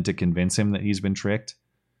man than to convince him that he's been tricked.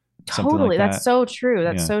 Something Totally. like that. That's so true.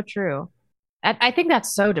 That's Yeah. so true. I think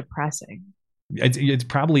that's so depressing. It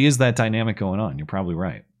probably is that dynamic going on. You're probably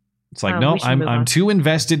right. It's like, no, we should I'm move on. too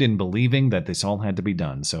invested in believing that this all had to be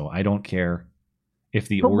done, so I don't care if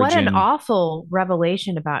the But what origin. an awful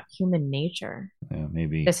revelation about human nature Yeah,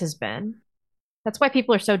 maybe. this has been. That's why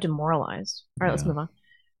people are so demoralized. All right, let's Yeah. move on.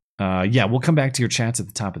 Yeah, we'll come back to your chats at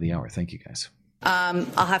the top of the hour. Thank you, guys.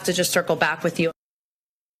 I'll have to just circle back with you.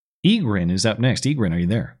 Egrin is up next. Egrin, are you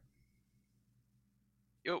there?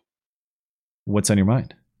 Yo. What's on your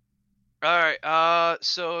mind? All right.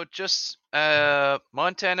 So just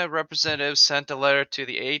Montana representatives sent a letter to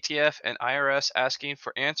the ATF and IRS asking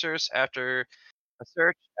for answers after a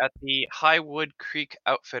search at the Highwood Creek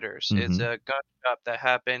Outfitters. It's a gun shop that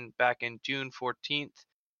happened back in June 14th.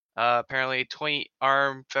 Apparently, 20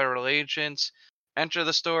 armed federal agents entered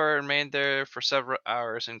the store and remained there for several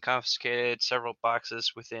hours and confiscated several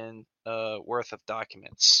boxes within worth of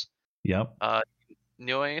documents. Yep.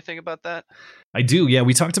 Know anything about that? I do. Yeah,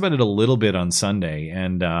 we talked about it a little bit on Sunday,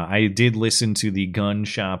 and I did listen to the gun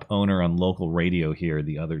shop owner on local radio here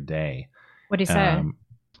the other day. What did he say?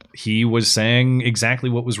 He was saying exactly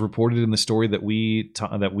what was reported in the story that we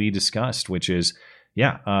discussed, which is,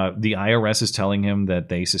 the IRS is telling him that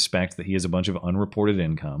they suspect that he has a bunch of unreported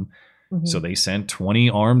income. Mm-hmm. So they sent 20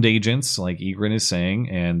 armed agents, like Egrin is saying,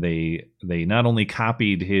 and they not only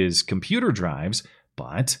copied his computer drives,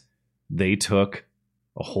 but they took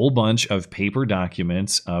a whole bunch of paper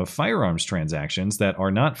documents of firearms transactions that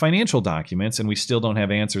are not financial documents, and we still don't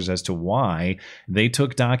have answers as to why they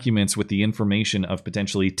took documents with the information of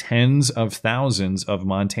potentially tens of thousands of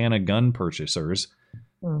Montana gun purchasers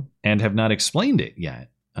and have not explained it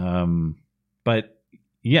yet. But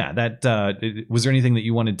yeah, that was there anything that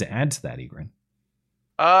you wanted to add to that, Egrin?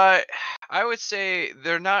 I would say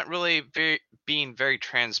they're not really being very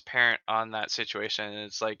transparent on that situation.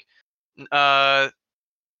 It's like,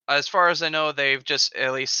 as far as I know, they've just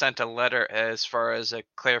at least sent a letter as far as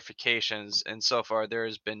clarifications, and so far there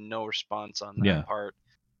has been no response on that part.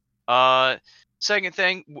 Second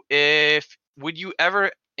thing, would you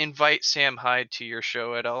ever invite Sam Hyde to your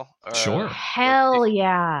show at all? Sure. Hell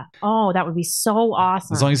yeah. Oh, that would be so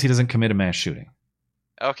awesome. As long as he doesn't commit a mass shooting.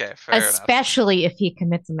 Okay, fair Especially if he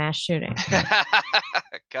commits a mass shooting.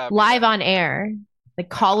 enough. Live on air. Like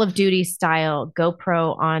Call of Duty style,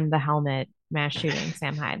 GoPro on the helmet, mass shooting,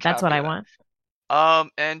 Sam Hyde. That's what I want.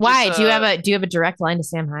 And why? just, do you have a direct line to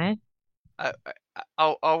Sam Hyde?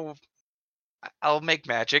 I'll make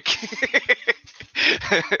magic.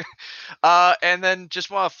 And then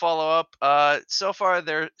just want to follow up. So far,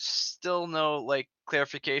 there's still no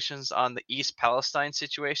clarifications on the East Palestine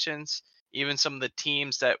situations. Even some of the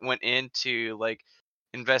teams that went in to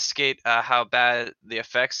investigate how bad the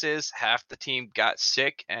effects is, half the team got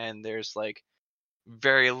sick, and there's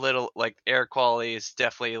very little air quality is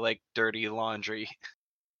definitely dirty laundry.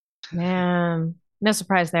 Man, no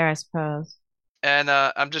surprise there, I suppose. And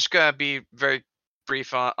I'm just gonna be very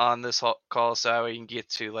brief on this call so we can get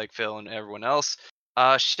to Phil and everyone else.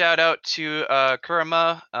 Shout out to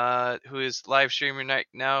Kurama, who is live streaming right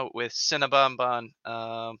now with Cinnabonbon,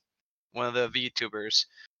 one of the VTubers.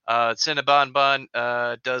 Cinnabonbon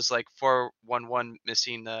does 411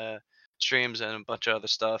 missing streams and a bunch of other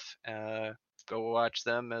stuff. Go watch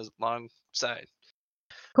them alongside.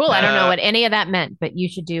 Cool. I don't know what any of that meant, but you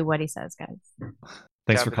should do what he says, guys.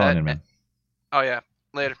 Thanks for calling in, man. Oh yeah,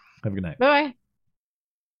 later. Have a good night. Bye.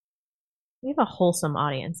 We have a wholesome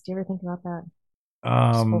audience. Do you ever think about that?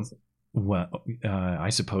 Well, I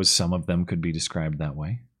suppose some of them could be described that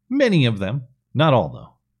way. Many of them, not all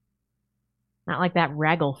though. Not like that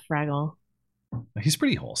Raggle Fraggle. He's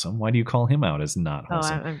pretty wholesome. Why do you call him out as not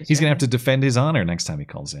wholesome? I'm just He's going to have to joking. defend his honor next time he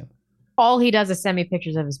calls in. All he does is send me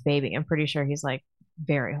pictures of his baby. I'm pretty sure he's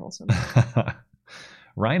very wholesome.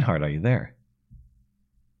 Reinhardt, are you there?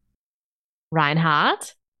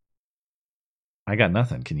 Reinhardt? I got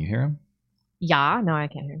nothing. Can you hear him? Yeah. No, I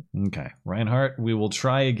can't hear him. Okay. Reinhardt, we will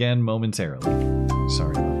try again momentarily.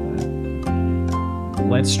 Sorry about that.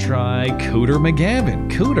 Let's try Cooter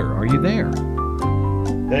McGavin. Cooter, are you there?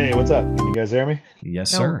 Hey, what's up? Can you guys hear me?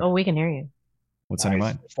 Yes, sir. Oh, we can hear you. What's on your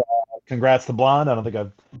mind? Congrats to Blonde. I don't think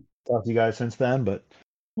I've talked to you guys since then, but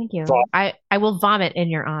Thank you. So- I will vomit in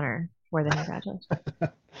your honor for the congratulations.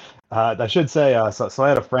 I should say, so I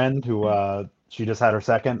had a friend who she just had her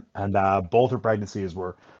second, and both her pregnancies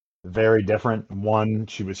were very different. One,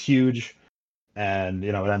 she was huge, and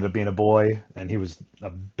it ended up being a boy, and he was a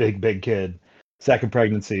big kid. second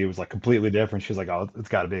pregnancy, it was like completely different. She was like, "Oh, it's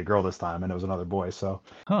got to be a girl this time," and it was another boy. So,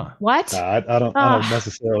 what? I don't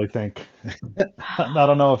necessarily think. I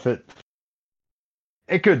don't know if it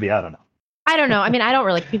could be. I don't know. I don't know. I mean, I don't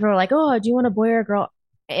really. People are like, "Oh, do you want a boy or a girl?"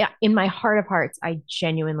 In my heart of hearts, I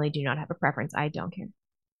genuinely do not have a preference. I don't care.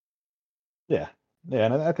 Yeah,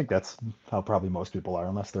 and I think that's how probably most people are,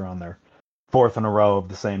 unless they're on their fourth in a row of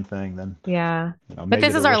the same thing. Then yeah. But maybe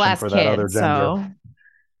this is our wishing last for that other kid, gender. so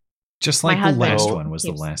Just My like the husband last one was the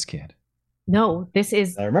keeps- last kid. no, this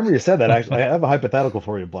is. I remember you said that. Actually, I have a hypothetical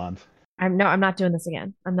for you, Blonde. I'm not doing this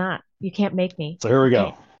again. I'm not. You can't make me. So here we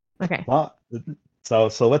go. Okay. Well, so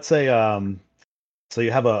let's say so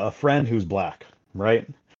you have a friend who's black, right?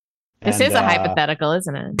 This And, is a hypothetical,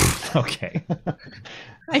 isn't it? Okay.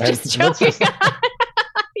 I'm just let's joking. just-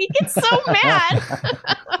 He gets so mad.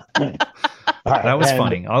 All right, That was and-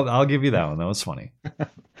 funny. I'll give you that one. That was funny.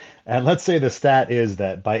 And let's say the stat is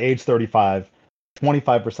that by age 35,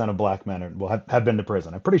 25% of black men will have been to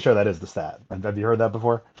prison. I'm pretty sure that is the stat. Have you heard that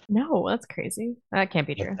before? No, that's crazy. That can't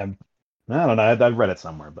be true. I don't know. I read it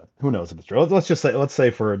somewhere, but who knows if it's true. Let's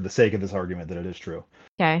say for the sake of this argument that it is true.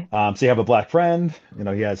 Okay. So you have a black friend.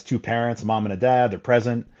 He has two parents, a mom and a dad. They're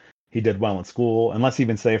present. He did well in school. And let's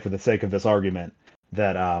even say, for the sake of this argument,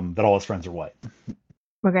 that all his friends are white.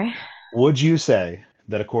 Okay. Would you say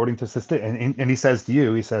that according to statistics, and he says to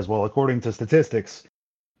you, he says, well, according to statistics,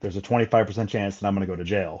 there's a 25% chance that I'm going to go to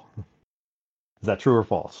jail. Is that true or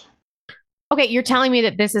false? Okay, you're telling me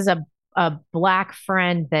that this is a black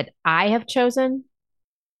friend that I have chosen?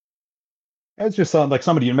 It's just like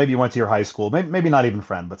somebody maybe you went to your high school, maybe not even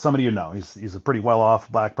friend, but somebody you know. He's a pretty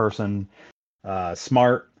well-off black person,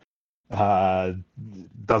 smart,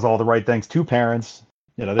 does all the right things. Two parents,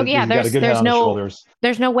 he's got a good head on his shoulders.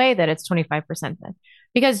 There's no way that it's 25% then,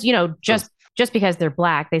 because just because they're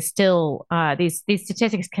black, they still these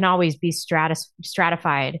statistics can always be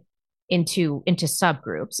stratified into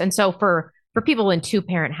subgroups. And so for people in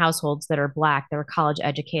two-parent households that are black, that are college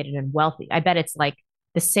educated and wealthy, I bet it's like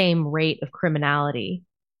the same rate of criminality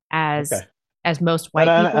as most white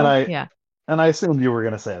people. And I assumed you were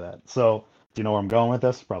going to say that. So do you know where I'm going with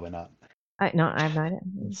this? Probably not. No, I have no idea.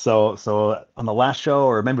 So on the last show,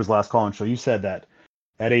 or maybe it was the last call-in show, you said that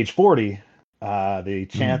at age 40, the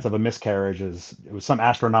chance of a miscarriage it was some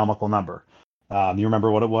astronomical number. You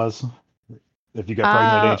remember what it was? If you got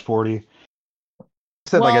pregnant at age 40? You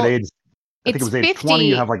said at age, I think it was age 50. 20,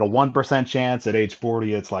 you have like a 1% chance. At age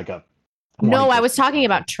 40, it's like a 20%. No, I was talking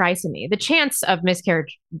about trisomy. The chance of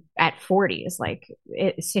miscarriage at 40 is like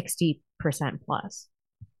 60% plus.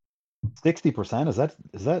 60%?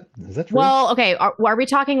 Is that true? Well, okay. Are we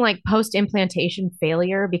talking like post-implantation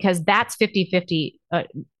failure? Because that's 50-50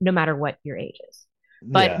 no matter what your age is.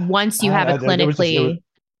 But once you have a clinically...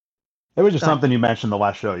 It was just something you mentioned the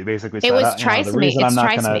last show. You basically said... It was trisomy. It's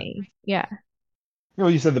trisomy. Yeah.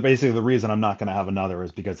 You said that basically the reason I'm not going to have another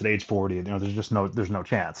is because at age 40, there's no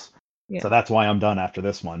chance. Yeah. So that's why I'm done after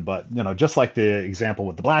this one. But, just like the example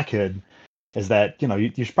with the black kid, is that,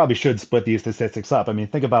 you probably should split these statistics up. I mean,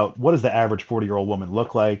 think about what does the average 40-year-old woman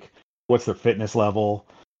look like? What's their fitness level?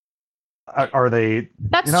 Are they...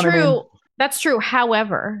 That's true. I mean? That's true.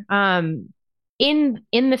 However, in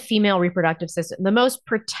the female reproductive system, the most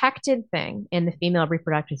protected thing in the female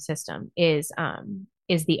reproductive system is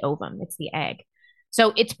the ovum. It's the egg.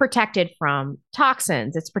 So it's protected from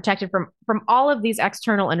toxins. It's protected from all of these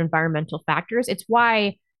external and environmental factors. It's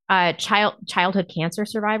why childhood cancer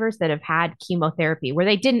survivors that have had chemotherapy where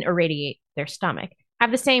they didn't irradiate their stomach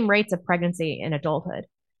have the same rates of pregnancy in adulthood,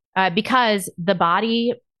 because the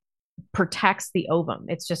body protects the ovum.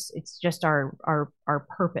 It's just our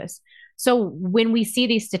purpose. So when we see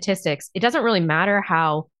these statistics, it doesn't really matter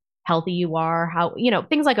how healthy you are, how,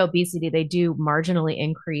 things like obesity, they do marginally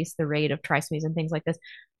increase the rate of trisomies and things like this,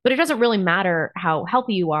 but it doesn't really matter how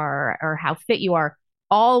healthy you are or how fit you are.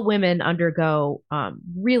 All women undergo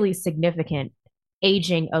really significant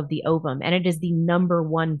aging of the ovum, and it is the number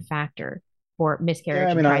one factor for miscarriage.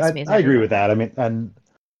 Yeah, I mean, I agree with that. I mean, and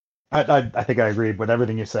I think I agree with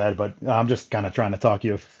everything you said, but I'm just kind of trying to talk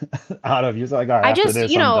you out of you. Like, all right, after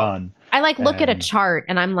this, I'm done. I look at a chart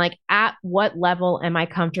and I'm like, at what level am I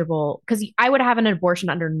comfortable? Because I would have an abortion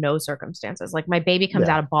under no circumstances. Like, my baby comes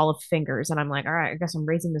out a ball of fingers, and I'm like, all right, I guess I'm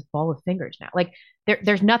raising this ball of fingers now. Like,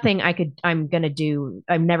 there's nothing I'm gonna do.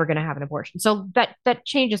 I'm never gonna have an abortion. So that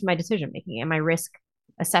changes my decision making and my risk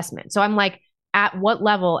assessment. So I'm like, at what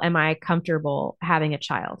level am I comfortable having a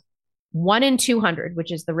child? 1 in 200,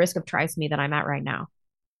 which is the risk of trisomy that I'm at right now.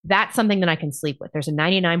 That's something that I can sleep with. There's a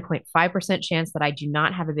 99.5% chance that I do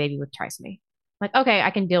not have a baby with trisomy. Like, okay,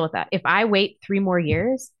 I can deal with that. If I wait 3 more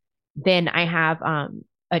years, then I have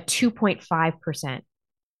a 2.5%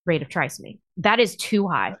 rate of trisomy. That is too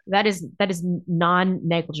high. That is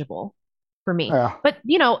non-negligible for me. Yeah. But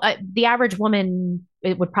the average woman,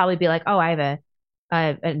 it would probably be like, oh, I have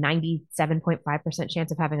a 97.5%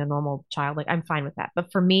 chance of having a normal child. Like, I'm fine with that.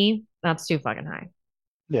 But for me, that's too fucking high.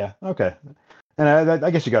 Yeah. Okay. And I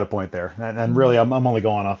guess you got a point there. And really, I'm only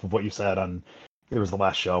going off of what you said on it was the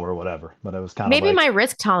last show or whatever. But it was kind of maybe like, my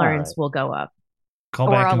risk tolerance will go up. Call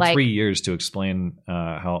back in 3 years to explain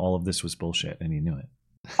how all of this was bullshit, and you knew it.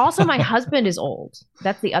 Also, my husband is old.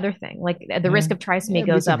 That's the other thing. Like the risk of trisomy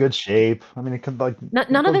goes up. He's in good shape. I mean, it could like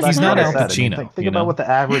none of this. He's not Al matters. Pacino. Think about what the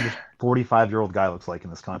average 45-year-old guy looks like in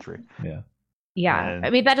this country. Yeah. Yeah. And, I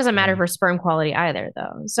mean, that doesn't matter for sperm quality either,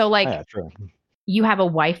 though. So, like, yeah, true. You have a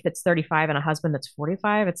wife that's 35 and a husband that's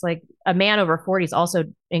 45. It's like a man over 40 is also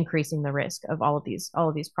increasing the risk of all of these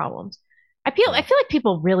problems. I feel like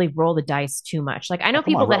people really roll the dice too much. Like, I know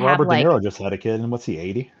people that have Robert De Niro just had a kid, and what's he,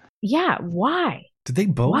 80? Yeah, why? Did they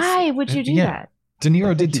both? Why would you do that? De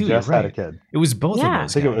Niro did too. Just right. had a kid. It was both of those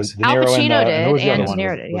I think guys. it was De Al Niro Pacino did, and De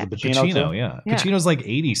Niro did. Was Yeah, it Pacino, yeah. Yeah. Pacino's like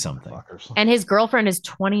 80 something. And his girlfriend is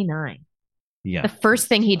 29. Yeah. The first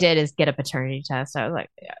thing he did is get a paternity test. I was like,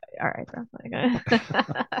 yeah, all right, bro.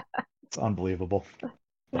 It's unbelievable.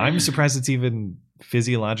 I'm surprised it's even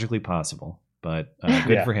physiologically possible, but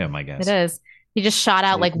good for him, I guess. It is. He just shot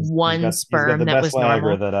out like one sperm that was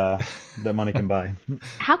normal. That money can buy.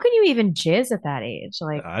 How can you even jizz at that age?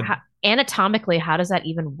 Like anatomically, how does that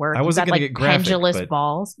even work? I wasn't going to get graphic, pendulous but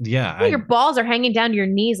balls. Yeah, your balls are hanging down to your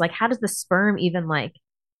knees. Like, how does the sperm even like?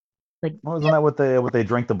 Well, isn't that what they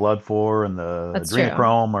drink the blood for and the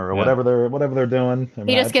adrenochrome or whatever they're doing? I mean,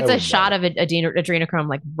 he just gets a shot of adrenochrome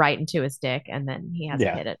like right into his dick, and then he has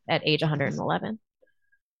to hit it at age 111.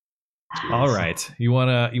 All right, you want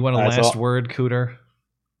a last word, Cooter?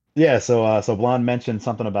 Yeah. So Blonde mentioned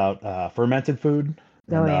something about fermented food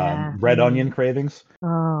and red onion cravings.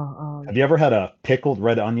 Oh. Have you ever had a pickled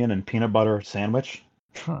red onion and peanut butter sandwich?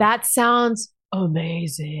 That sounds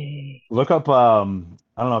amazing. Look up.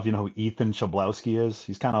 I don't know if you know who Ethan Chablowski is.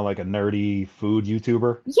 He's kind of like a nerdy food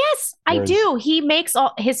YouTuber. Yes, I do. He makes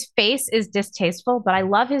his face is distasteful, but I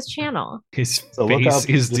love his channel. His so face look up, is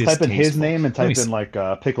just distasteful. type in his name and type in like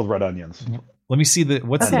pickled red onions. Let me see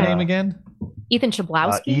what's the name again? Ethan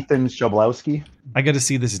Chablowski. Ethan Chablowski. I got to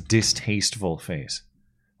see this distasteful face.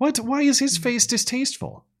 What? Why is his face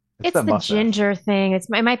distasteful? It's the mustache. Ginger thing. It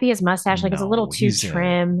might be his mustache. Like it's a little too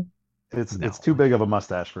trim. It's too big of a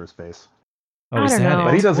mustache for his face. Oh, is that it?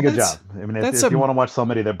 But he does a good job. I mean, if you want to watch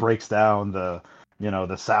somebody that breaks down the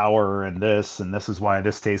sour and this is why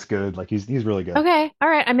this tastes good, like he's really good. Okay, all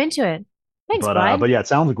right, I'm into it. Thanks, bud. But yeah, it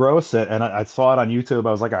sounds gross, and I saw it on YouTube.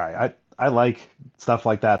 I was like, all right, I like stuff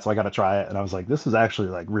like that, so I got to try it. And I was like, this is actually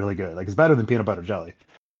like really good. Like it's better than peanut butter jelly.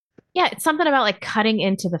 Yeah, it's something about like cutting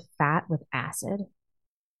into the fat with acid.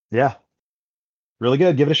 Yeah, really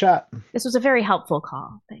good. Give it a shot. This was a very helpful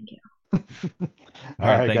call. Thank you. All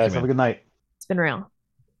right, guys, have a good night. It's been real.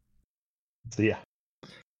 See ya.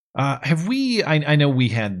 Have we? I know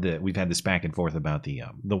we've had this back and forth about the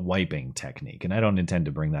wiping technique, and I don't intend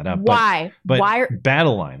to bring that up. Why? But Why?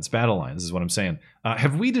 Battle lines is what I'm saying.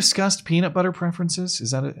 Have we discussed peanut butter preferences?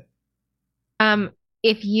 Is that it?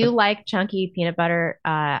 If you like chunky peanut butter,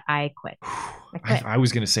 I quit. I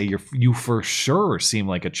was going to say you for sure seem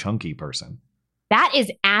like a chunky person. That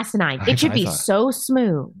is asinine. It should be so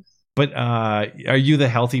smooth. But are you the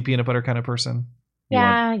healthy peanut butter kind of person?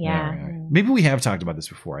 Yeah. Maybe we have talked about this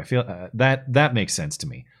before. I feel that makes sense to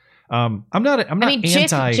me. I'm not I mean,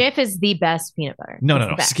 anti. Jif is the best peanut butter.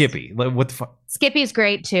 No. Skippy. What the fuck? Skippy's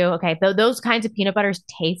great too. Okay, those kinds of peanut butters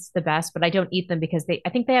taste the best, but I don't eat them because I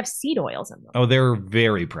think they have seed oils in them. Oh, they're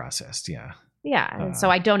very processed. Yeah. Yeah, so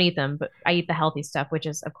I don't eat them, but I eat the healthy stuff, which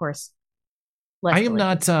is of course. I am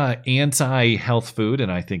not anti-health food,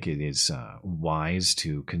 and I think it is wise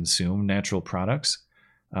to consume natural products.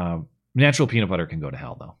 Natural peanut butter can go to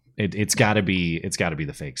hell, though. It's got to be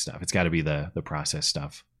the fake stuff. It's got to be the processed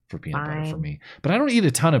stuff for peanut butter for me. But I don't eat a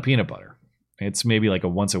ton of peanut butter. It's maybe like a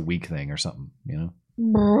once a week thing or something, you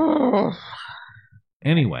know.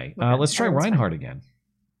 Anyway, let's try Reinhardt again.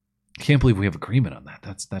 Can't believe we have agreement on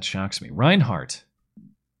that. That shocks me. Reinhardt,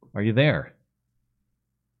 are you there?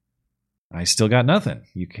 I still got nothing.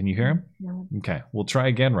 Can you hear him? No. Okay, we'll try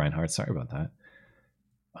again, Reinhardt. Sorry about that.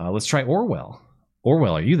 Let's try Orwell.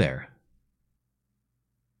 Orwell, are you there?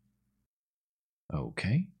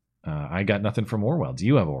 Okay. I got nothing from Orwell. Do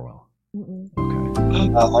you have Orwell?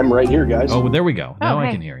 Okay. I'm right here, guys. Oh, there we go. Now I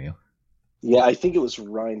can hear you. Yeah, I think it was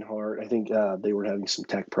Reinhardt. I think they were having some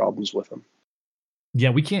tech problems with him.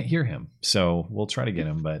 Yeah, we can't hear him, so we'll try to get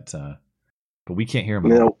him, but we can't hear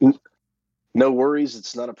him. No worries.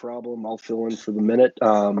 It's not a problem. I'll fill in for the minute.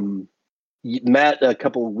 Matt, a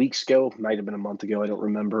couple of weeks ago, might have been a month ago, I don't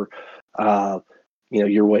remember.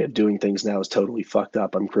 Your way of doing things now is totally fucked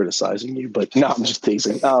up. I'm criticizing you, but no, I'm just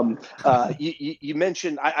teasing. You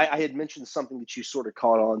mentioned, I had mentioned something that you sort of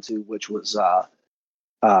caught on to, which was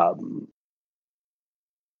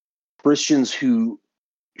Christians who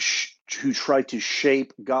try to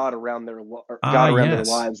shape God around their their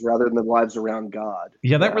lives rather than the lives around God.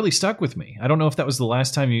 Yeah, that really stuck with me. I don't know if that was the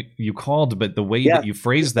last time you called, but the way that you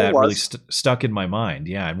phrased that really stuck in my mind.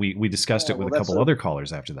 Yeah, and we discussed it with a couple other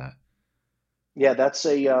callers after that. Yeah, that's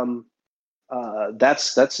a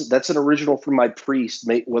that's an original from my priest,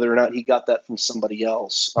 whether or not he got that from somebody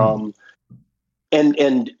else.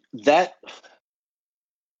 And that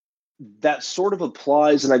sort of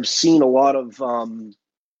applies, and I've seen a lot of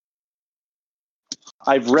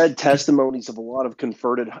I've read testimonies of a lot of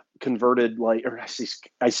converted,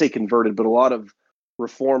 I say converted, but a lot of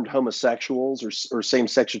reformed homosexuals or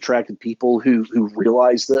same-sex attracted people who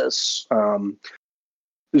realize this. Can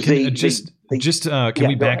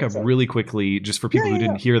we back up really quickly, just for people who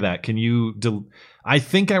didn't hear that? Can you? I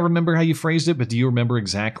think I remember how you phrased it, but do you remember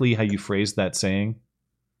exactly how you phrased that saying?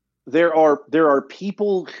 There are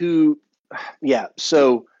people who,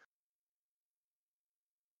 so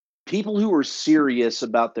people who are serious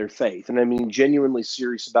about their faith, and I mean genuinely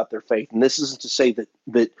serious about their faith. And this isn't to say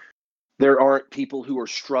that there aren't people who are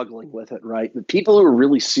struggling with it, right? But people who are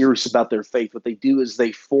really serious about their faith, what they do is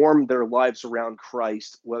they form their lives around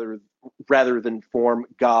Christ, rather than form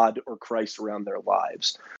God or Christ around their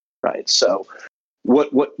lives, right? So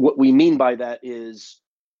what we mean by that is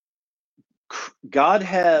God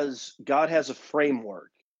has a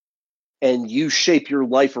framework, and you shape your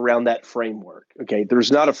life around that framework. Okay,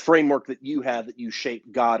 there's not a framework that you have that you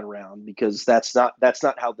shape God around, because that's not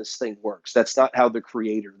how this thing works. That's not how the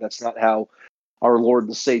Creator. That's not how our Lord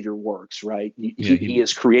and Savior works, right? He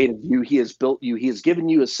has created you. He has built you. He has given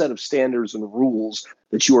you a set of standards and rules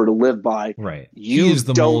that you are to live by. Right. He is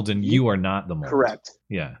the mold, and you are not the mold. Correct.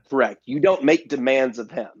 Yeah. Correct. You don't make demands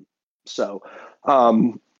of Him. So,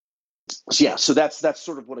 so that's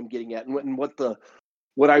sort of what I'm getting at, and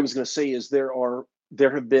what I was going to say is there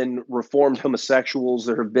have been reformed homosexuals.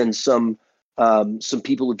 There have been some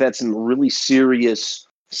people who've had some really serious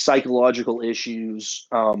psychological issues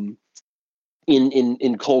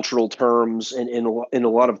in cultural terms, and in a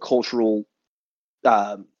lot of cultural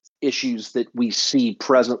issues that we see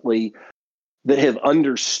presently, that have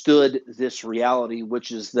understood this reality,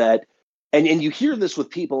 which is that, and you hear this with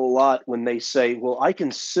people a lot when they say, well, I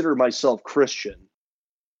consider myself Christian.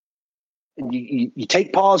 And you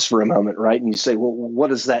take pause for a moment, right? And you say, well, what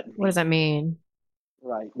does that mean? What does that mean?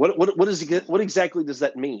 Right. What exactly does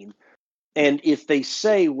that mean? And if they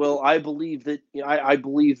say, well, I believe that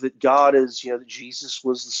God is, that Jesus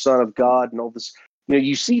was the Son of God and all this,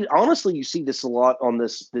 you see this a lot on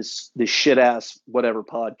this shit ass whatever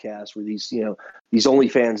podcast where these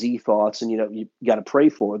OnlyFans e-thoughts, and you got to pray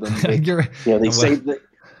for them. They say that.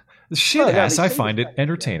 Shit ass, I find it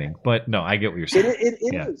entertaining, but no, I get what you're saying. It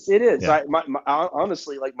is. Yeah.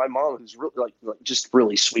 Honestly, like my mom, who's really like just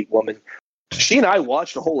really sweet woman, she and I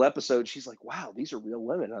watched a whole episode. She's like, "Wow, these are real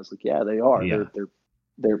women." I was like, "Yeah, they are. Yeah.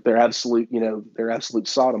 They're absolute, they're absolute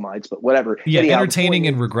sodomites." But whatever. Yeah, anyhow, entertaining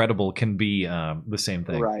and regrettable can be the same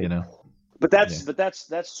thing, right? But that's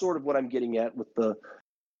sort of what I'm getting at with the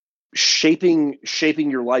shaping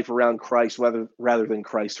your life around Christ rather than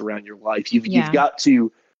Christ around your life. You've got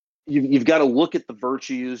to. You've got to look at the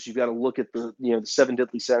virtues. You've got to look at the the 7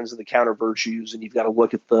 deadly sins and the counter virtues, and you've got to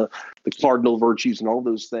look at the cardinal virtues and all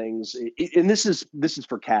those things. And this is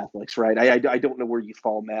for Catholics, right? I don't know where you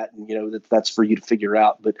fall, Matt, and that's for you to figure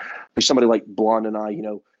out. But for somebody like Blonde and I,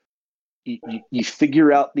 you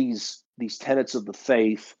figure out these tenets of the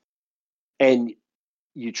faith, and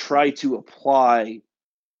you try to apply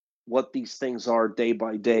what these things are day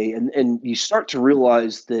by day, and you start to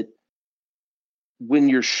realize that when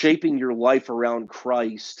you're shaping your life around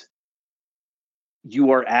Christ,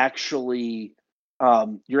 you are actually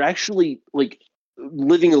like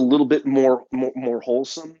living a little bit more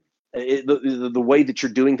wholesome. The way that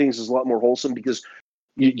you're doing things is a lot more wholesome, because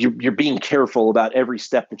you're being careful about every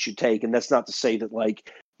step that you take. And that's not to say that like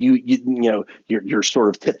you're sort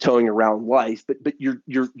of tiptoeing around life, but you're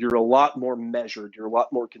a lot more measured. You're a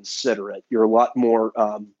lot more considerate. You're a lot more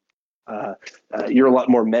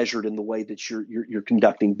measured in the way that you're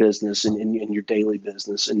conducting business and in your daily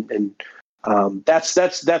business, and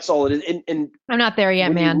that's all it is. And I'm not there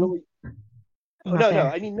yet, man. No.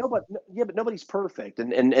 I mean, nobody. Yeah, but nobody's perfect,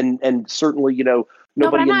 and certainly, nobody.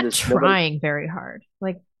 No, but I'm not in this. Trying very hard.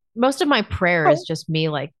 Like most of my prayer is just me,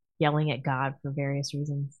 like yelling at God for various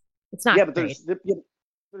reasons. It's not. Yeah, but great.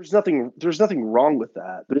 there's nothing wrong with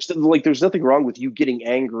that. There's nothing wrong with you getting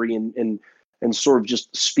angry and sort of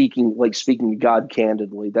just speaking to God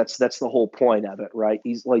candidly. That's the whole point of it, right?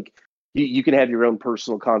 He's like, you can have your own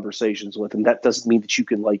personal conversations with him. That doesn't mean that you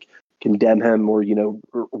can like condemn him or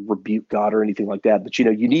or rebuke God or anything like that. But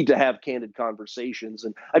you need to have candid conversations.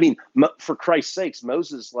 And I mean, for Christ's sakes,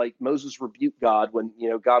 Moses rebuked God when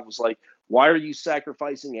God was like, "Why are you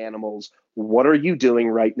sacrificing animals? What are you doing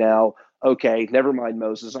right now?" Okay, never mind,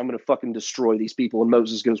 Moses. I'm going to fucking destroy these people. And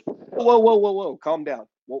Moses goes, whoa, calm down.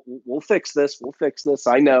 We'll fix this. We'll fix this.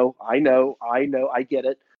 I know. I get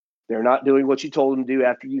it. They're not doing what you told them to do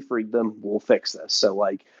after you freed them. We'll fix this. So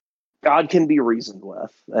like, God can be reasoned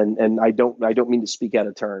with, and I don't mean to speak out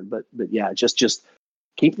of turn, but yeah, just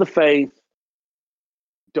keep the faith.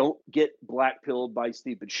 Don't get black-pilled by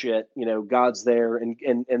stupid shit. God's there,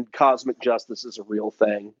 and cosmic justice is a real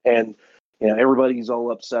thing. And everybody's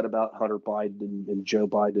all upset about Hunter Biden and Joe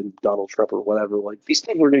Biden, Donald Trump, or whatever. Like, these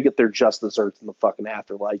people are going to get their just desserts in the fucking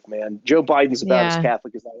afterlife, man. Joe Biden's about as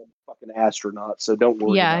Catholic as I am a fucking astronaut, so don't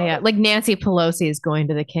worry about it. Like Nancy Pelosi is going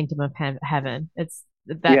to the kingdom of heaven.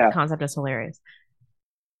 That concept is hilarious.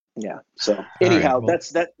 Yeah. So anyhow, right, well, that's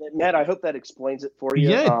that. Matt, I hope that explains it for you.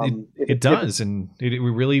 Yeah, it does, and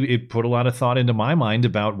it put a lot of thought into my mind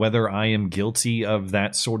about whether I am guilty of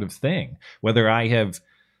that sort of thing, whether I have.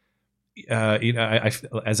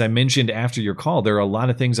 As I mentioned after your call, there are a lot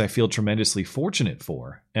of things I feel tremendously fortunate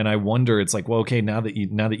for, and I wonder. It's like, well, okay, now that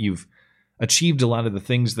you've achieved a lot of the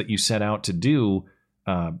things that you set out to do,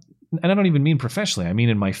 and I don't even mean professionally. I mean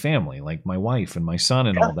in my family, like my wife and my son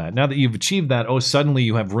and all that. Now that you've achieved that, suddenly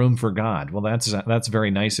you have room for God. Well, that's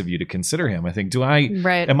very nice of you to consider him. I think.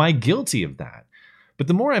 Am I guilty of that? But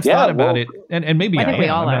the more I've thought about it, and maybe I am.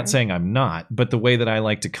 I'm not saying I'm not, but the way that I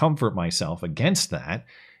like to comfort myself against that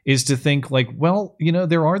is to think like, well,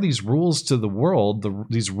 there are these rules to the world,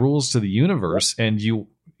 these rules to the universe, and you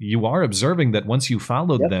are observing that once you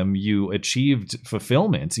followed them, you achieved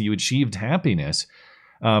fulfillment, you achieved happiness.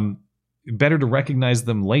 Better to recognize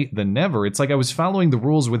them late than never. It's like I was following the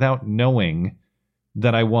rules without knowing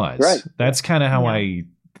that I was. Right. That's kind of how I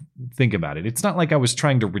think about it. It's not like I was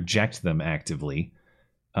trying to reject them actively.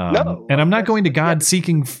 And I'm not going to God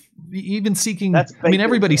seeking. I mean,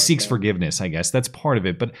 everybody seeks forgiveness, I guess. That's part of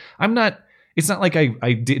it. But I'm not. It's not like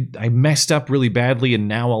I messed up really badly and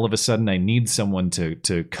now all of a sudden I need someone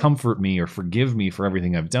to comfort me or forgive me for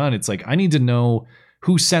everything I've done. It's like I need to know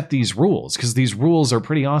who set these rules, because these rules are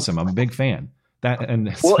pretty awesome. I'm a big fan. That's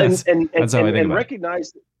how I think about it.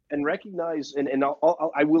 Recognize, and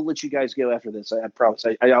I will let you guys go after this. I promise.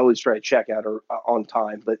 I always try to check out on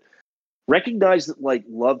time, but recognize that like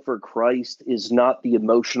love for Christ is not the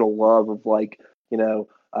emotional love of like, I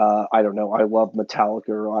don't know, I love Metallica,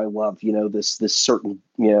 or I love, this certain,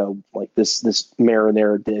 like this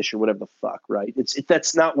marinara dish or whatever the fuck, right?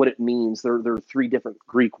 That's not what it means. There are three different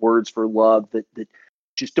Greek words for love that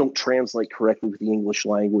just don't translate correctly with the English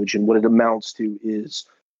language. And what it amounts to is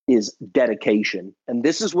dedication. And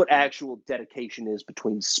this is what actual dedication is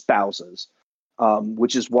between spouses.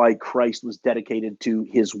 Which is why Christ was dedicated to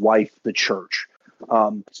his wife, the church.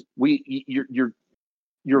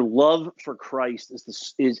 Your love for Christ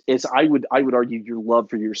is I would argue your love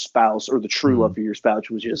for your spouse, or the true love for your spouse,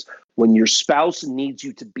 which is when your spouse needs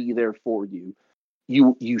you to be there for you,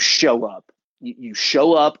 you show up. You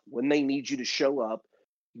show up when they need you to show up.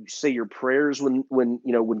 You say your prayers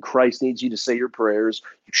when Christ needs you to say your prayers.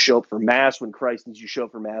 You show up for Mass when Christ needs you to show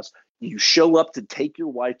up for Mass. You show up to take your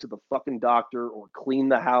wife to the fucking doctor or clean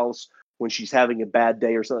the house when she's having a bad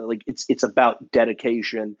day or something. Like it's about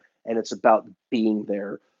dedication, and it's about being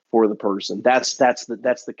there for the person. That's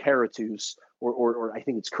the caritus, or I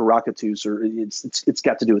think it's caracatus, or it's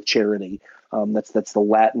got to do with charity. That's the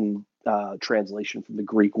Latin translation from the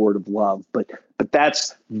Greek word of love, but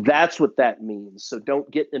that's what that means. So don't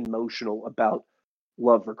get emotional about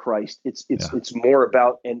love for Christ. It's more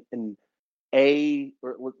about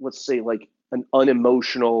let's say like an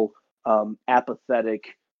unemotional,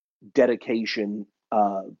 apathetic dedication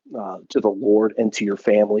to the Lord and to your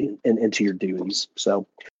family and to your duties. So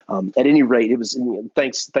at any rate, it was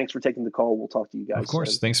thanks for taking the call. We'll talk to you guys. Of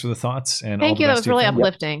course. Thanks for the thoughts, and thank all the you. best That was really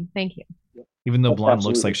uplifting. Thank you. Even though Blonde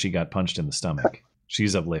looks like she got punched in the stomach,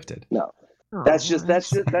 she's uplifted. No, that's just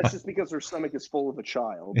because her stomach is full of a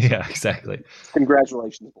child. Yeah, exactly.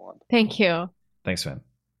 Congratulations, Blonde. Thank you. Thanks, man.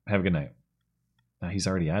 Have a good night. He's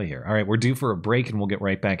already out of here. All right, we're due for a break, and we'll get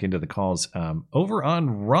right back into the calls. Over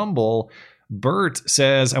on Rumble, Bert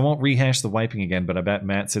says, I won't rehash the wiping again, but I bet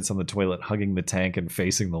Matt sits on the toilet hugging the tank and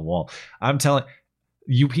facing the wall. I'm telling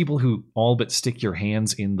you people who all but stick your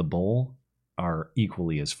hands in the bowl are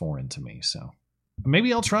equally as foreign to me. So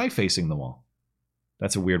maybe I'll try facing the wall.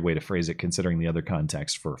 That's a weird way to phrase it, considering the other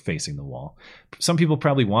context for facing the wall. Some people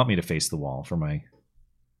probably want me to face the wall for my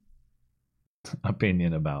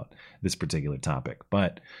opinion about this particular topic.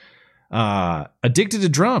 But Addicted to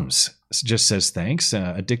Drums just says thanks.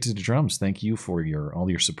 Addicted to Drums, thank you for all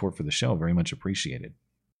your support for the show. Very much appreciated.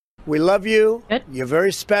 We love you. Good. You're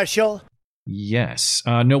very special. Yes.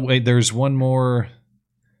 No, wait, there's one more.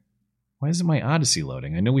 Why isn't my Odyssey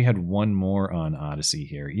loading? I know we had one more on Odyssey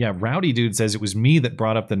here. Yeah, Rowdy Dude says it was me that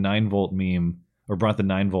brought up the 9-volt meme, or brought the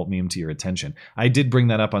 9-volt meme to your attention. I did bring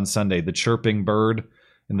that up on Sunday. The chirping bird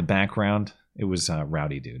in the background. It was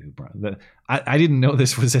Rowdy Dude who brought that. I didn't know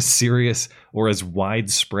this was as serious or as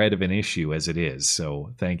widespread of an issue as it is.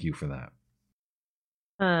 So thank you for that.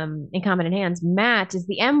 In Common Hands, Matt, is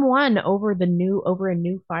the M1 over a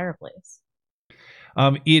new fireplace?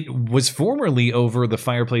 It was formerly over the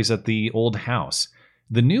fireplace at the old house.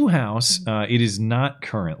 The new house, it is not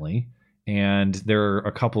currently, and there are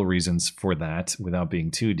a couple of reasons for that without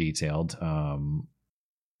being too detailed.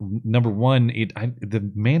 Number one,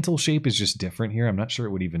 the mantle shape is just different here. I'm not sure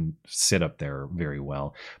it would even sit up there very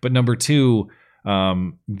well. But number two,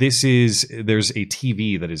 there's a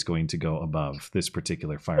TV that is going to go above this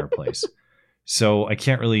particular fireplace. So I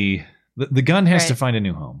can't really... The gun has to find a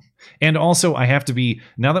new home. And also, I have to be,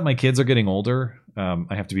 now that my kids are getting older, I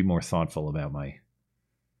have to be more thoughtful about my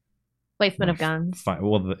placement of guns.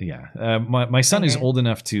 My son is old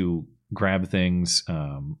enough to grab things,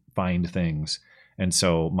 find things. And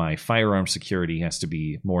so my firearm security has to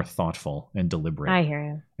be more thoughtful and deliberate. I hear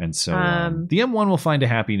you. And so the M1 will find a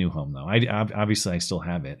happy new home, though. Obviously, I still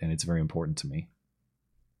have it, and it's very important to me.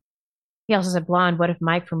 He also said, Blonde, what if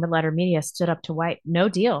Mike from Red Letter Media stood up to White? No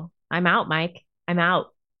deal. I'm out, Mike. I'm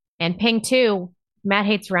out. And Ping 2, Matt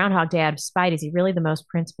hates Groundhog Day out of spite. Is he really the most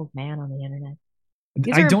principled man on the internet?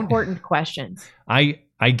 These are important questions. I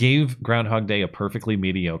gave Groundhog Day a perfectly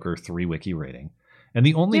mediocre 3 wiki rating. And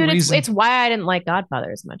the only reason... It's why I didn't like Godfather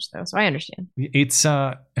as much, though, so I understand. It's...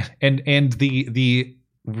 And the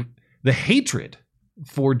hatred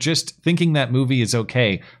for just thinking that movie is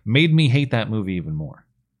okay made me hate that movie even more.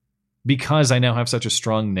 Because I now have such a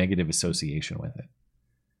strong negative association with it.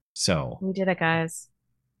 So we did it, guys.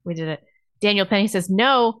 We did it. Daniel Penny says,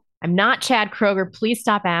 no, I'm not Chad Kroger. Please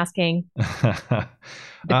stop asking. The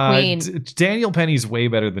Queen. Daniel Penny's way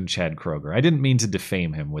better than Chad Kroger. I didn't mean to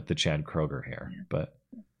defame him with the Chad Kroger hair, but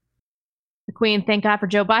the Queen, thank God for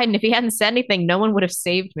Joe Biden. If he hadn't said anything, no one would have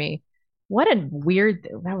saved me. What a weird,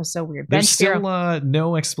 that was so weird. There's still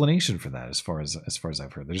no explanation for that as far as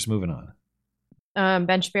I've heard. They're just moving on.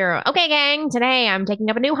 Ben Shapiro. Okay, gang. Today I'm taking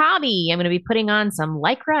up a new hobby. I'm going to be putting on some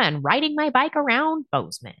Lycra and riding my bike around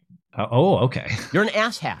Bozeman. Okay. You're an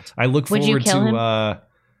asshat. I look Would forward you kill to. him?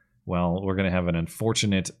 Well, we're going to have an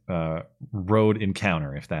unfortunate road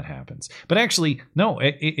encounter if that happens. But actually, no.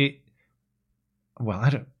 Well, I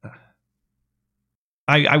don't.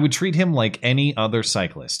 I would treat him like any other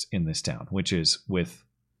cyclist in this town, which is with.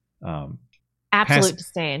 Absolute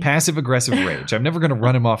disdain. Passive-aggressive rage. I'm never going to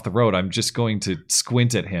run him off the road. I'm just going to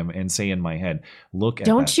squint at him and say in my head, look at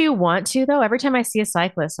Don't you want to, though? Every time I see a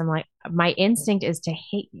cyclist, I'm like, my instinct is to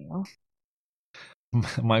hate you.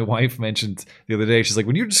 My wife mentioned the other day, she's like,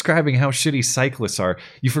 when you're describing how shitty cyclists are,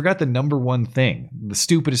 you forgot the number one thing, the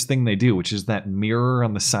stupidest thing they do, which is that mirror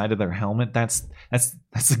on the side of their helmet. That's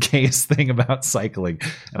the gayest thing about cycling.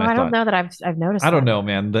 And I don't know that I've noticed I don't know,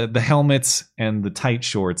 man. The helmets and the tight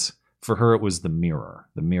shorts. For her, it was the mirror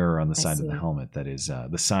on the side of the helmet that is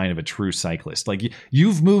the sign of a true cyclist. Like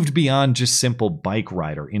you've moved beyond just simple bike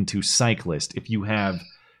rider into cyclist if you have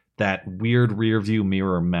that weird rear view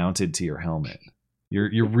mirror mounted to your helmet.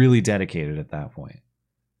 You're really dedicated at that point.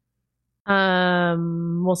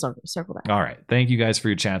 We'll circle back. All right. Thank you guys for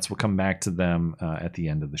your chats. We'll come back to them at the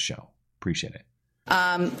end of the show. Appreciate it.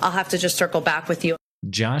 I'll have to just circle back with you.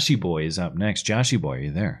 Joshy Boy is up next. Joshy Boy, are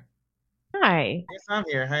you there? Hi. Yes, I'm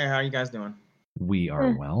here. Hey, how are you guys doing? We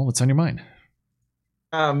are well. What's on your mind?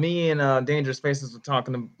 Me and Dangerous Spaces were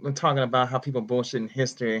talking about how people bullshit in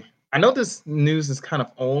history. I know this news is kind of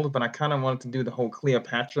old, but I kind of wanted to do the whole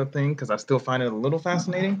Cleopatra thing because I still find it a little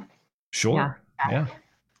fascinating. Sure. Yeah.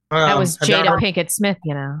 That was Jada Pinkett Smith,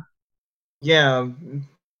 you know. Yeah.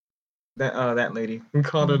 That lady. We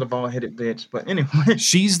called her the bald-headed bitch, but anyway.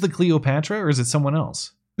 She's the Cleopatra, or is it someone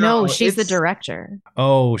else? No, she's the director.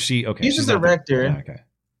 Oh, okay. She's the director. Okay.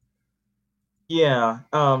 Yeah.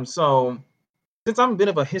 So since I'm a bit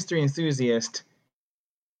of a history enthusiast,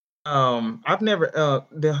 I've never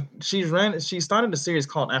she started a series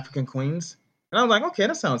called African Queens, And I was like, okay,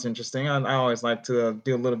 that sounds interesting. I always like to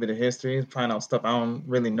do a little bit of history, find out stuff I don't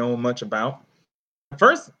really know much about.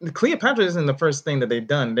 First, Cleopatra isn't the first thing that they've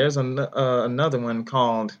done. There's another one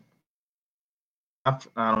called, I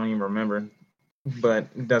don't even remember, but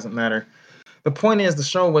it doesn't matter. The point is, the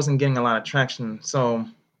show wasn't getting a lot of traction. So,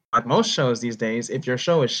 like most shows these days, if your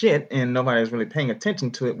show is shit and nobody's really paying attention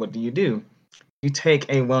to it, what do? You take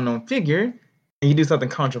a well-known figure and you do something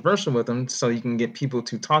controversial with them so you can get people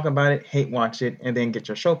to talk about it, hate watch it, and then get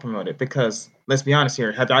your show promoted. Because, let's be honest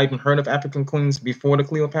here, have I even heard of African Queens before the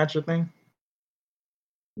Cleopatra thing?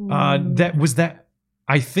 I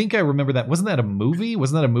think I remember that. Wasn't that a movie?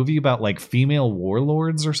 Wasn't that a movie about like female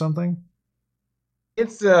warlords or something?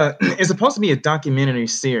 It's supposed to be a documentary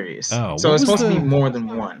series. Oh, so it's supposed to be more than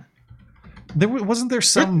one. Wasn't there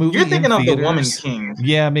some movie? You're thinking of theaters? The Woman King.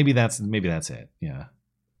 Yeah, maybe that's it. Yeah.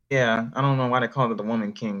 Yeah, I don't know why they called it The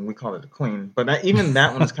Woman King. We call it The Queen. But even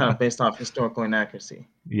that one is kind of based off historical inaccuracy.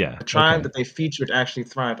 Yeah. The tribe that they featured actually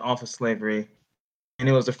thrived off of slavery. And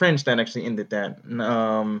it was the French that actually ended that,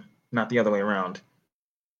 not the other way around.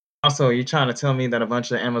 Also, you're trying to tell me that a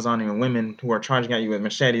bunch of Amazonian women who are charging at you with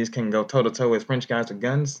machetes can go toe-to-toe with French guys with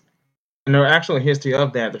guns? In the actual history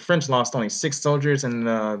of that, the French lost only 6 soldiers, and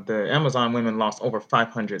the Amazon women lost over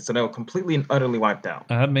 500. So they were completely and utterly wiped out.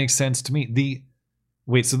 That makes sense to me.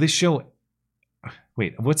 What's this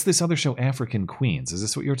other show, African Queens? Is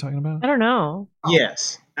this what you were talking about? I don't know.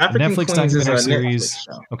 Yes. African Netflix Queens is a documentary Netflix series.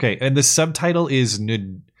 show. Okay, and the subtitle is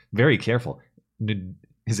very careful.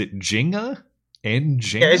 Is it Jenga?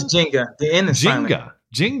 Jenga? Yeah, it's Jenga. The N is silent.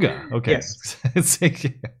 Jenga. Okay. Yes.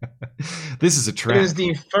 This is a trap. It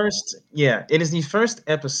is the first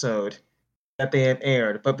episode that they have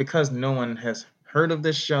aired, but because no one has heard of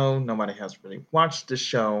this show, nobody has really watched the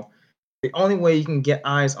show. The only way you can get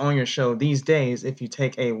eyes on your show these days if you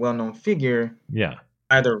take a well-known figure,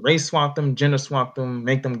 either race swap them, gender swap them,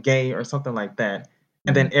 make them gay or something like that.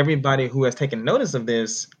 And then everybody who has taken notice of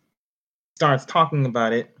this starts talking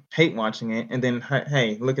about it, hate watching it, and then,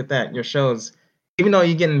 hey, look at that. Your show's, even though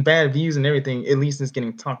you're getting bad views and everything, at least it's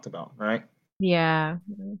getting talked about, right? Yeah.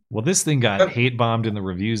 Well, this thing got hate bombed in the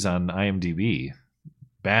reviews on IMDb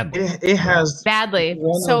badly. It has badly,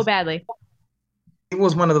 badly. It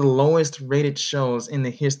was one of the lowest rated shows in the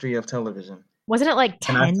history of television. Wasn't it like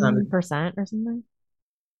 10% or something?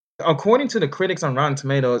 According to the critics on Rotten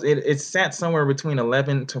Tomatoes, it sat somewhere between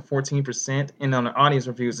 11 to 14%, and on the audience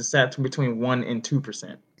reviews, it sat between 1 and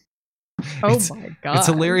 2%. My God. It's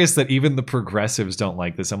hilarious that even the progressives don't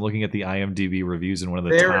like this. I'm looking at the IMDb reviews, and one of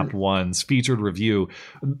the top ones, featured review.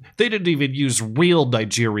 They didn't even use real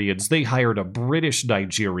Nigerians. They hired a British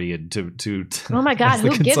Nigerian to oh my God,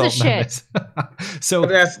 who gives a shit? So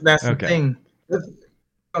that's the thing.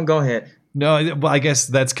 Go ahead. No, well, I guess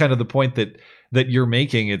that's kind of the point that you're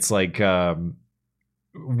making. It's like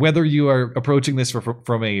whether you are approaching this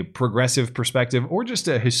from a progressive perspective or just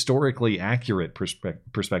a historically accurate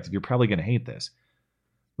perspective, you're probably going to hate this.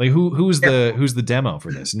 Like who's the demo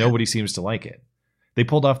for this? Nobody seems to like it. They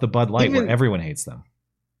pulled off the Bud Light where everyone hates them.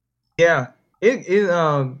 Yeah.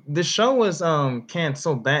 The show was canned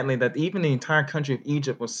so badly that even the entire country of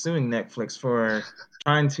Egypt was suing Netflix for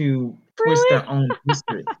trying to twist their own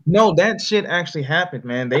history. No, that shit actually happened,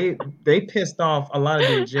 man. They pissed off a lot of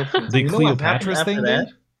the Egyptians. The Cleopatra's thing did?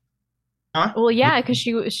 Huh? Well, yeah, because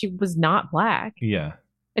she was not black. Yeah.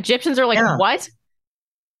 Egyptians are like, what?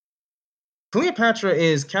 Cleopatra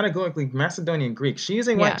is categorically Macedonian Greek. She is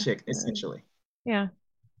a white chick, essentially. Yeah.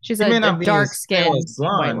 She's a dark-skinned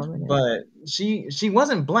blonde, white woman, but she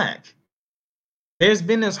wasn't black. There's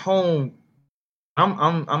been this whole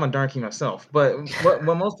I'm a darkie myself, but what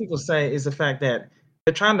most people say is the fact that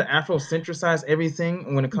they're trying to Afrocentricize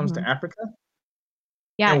everything when it comes to Africa.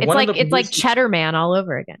 Yeah, and it's like Cheddar Man all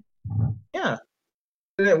over again. Yeah.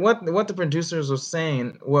 What the producers were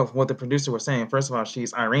saying, what the producer was saying, first of all,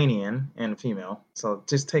 she's Iranian and female, so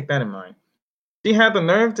just take that in mind. She had the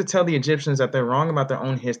nerve to tell the Egyptians that they're wrong about their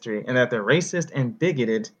own history and that they're racist and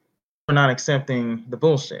bigoted for not accepting the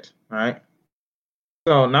bullshit, right?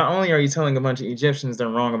 So not only are you telling a bunch of Egyptians they're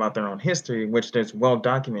wrong about their own history, which is well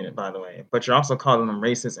documented, by the way, but you're also calling them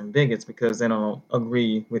racists and bigots because they don't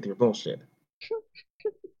agree with your bullshit.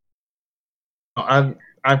 I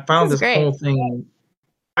found this whole thing.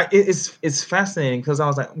 It's fascinating because I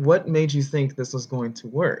was like, what made you think this was going to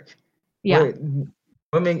work? Yeah.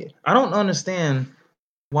 I don't understand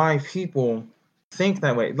why people think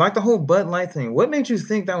that way. Like the whole Bud Light thing. What made you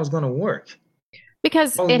think that was going to work?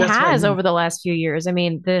 Because it has over the last few years. I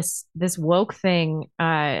mean, this woke thing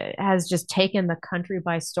has just taken the country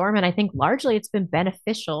by storm, and I think largely it's been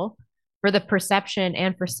beneficial for the perception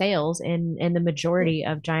and for sales in the majority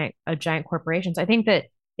of giant corporations. I think that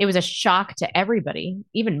it was a shock to everybody,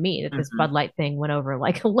 even me, that this Bud Light thing went over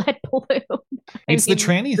like a lead balloon. It's the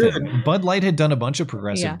tranny thing. Bud Light had done a bunch of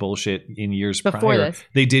progressive bullshit in years before prior. This.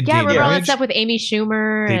 They did gay remember marriage. all that stuff with Amy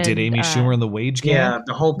Schumer. They did Amy Schumer and the wage gap. Yeah,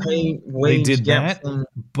 the whole wage They did gap that, thing.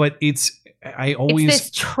 but it's this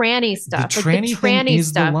tranny stuff. The tranny thing is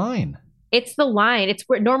stuff. the line. It's the line. It's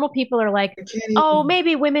where normal people are like, oh,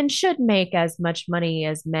 maybe women should make as much money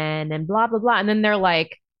as men and blah, blah, blah. And then they're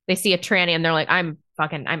like, they see a tranny and they're like, I'm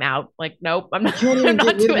out. Like, nope, I'm not, I'm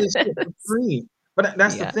not doing this. For free. But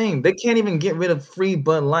that's the thing. They can't even get rid of free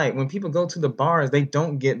Bud Light. When people go to the bars, they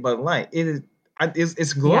don't get Bud Light.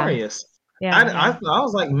 It's glorious. I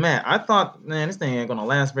was like, man, I thought, man, this thing ain't going to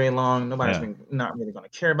last very long. Nobody's not really going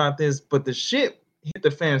to care about this. But the shit hit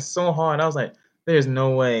the fan so hard. I was like, there's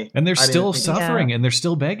no way. And they're still suffering and they're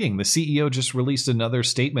still begging. The CEO just released another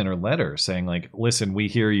statement or letter saying like, listen, we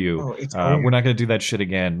hear you. We're not going to do that shit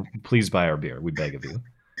again. Please buy our beer. We beg of you.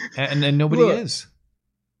 And nobody is.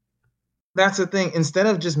 That's the thing. Instead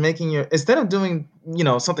of doing,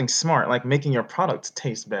 something smart, like making your product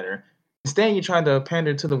taste better, instead you try to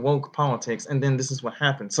pander to the woke politics. And then this is what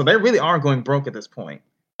happens. So they really are going broke at this point.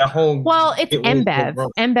 Well, it's InBev.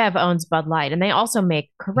 InBev owns Bud Light, and they also make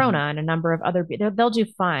Corona and a number of other. They'll do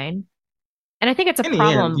fine. And I think it's a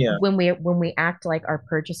problem when we act like our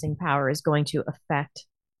purchasing power is going to affect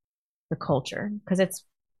the culture, because it's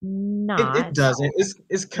not. It doesn't.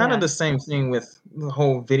 It's kind of the same thing with the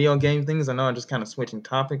whole video game things. I know I'm just kind of switching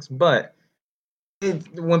topics, but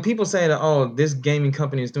when people say that, oh, this gaming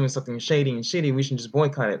company is doing something shady and shitty, we should just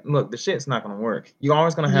boycott it. Look, the shit's not going to work. You're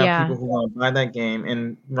always going to have people who want to buy that game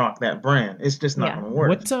and rock that brand. It's just not going to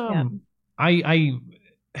work. I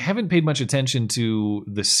haven't paid much attention to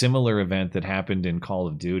the similar event that happened in Call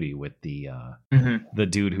of Duty with the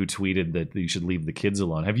dude who tweeted that you should leave the kids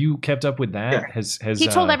alone. Have you kept up with that? Yeah. He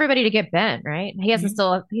told everybody to get bent, right? He hasn't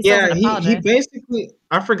still. He basically,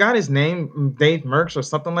 I forgot his name, Dave Merckx or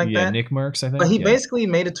something like that. Yeah, Nick Merckx, I think. But he basically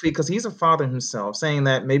made a tweet because he's a father himself, saying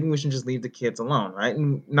that maybe we should just leave the kids alone, right?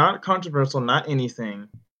 And not controversial, not anything.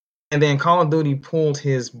 And then Call of Duty pulled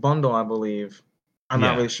his bundle, I believe. I'm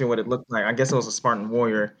not really sure what it looked like. I guess it was a Spartan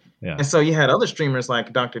Warrior. Yeah. And so you had other streamers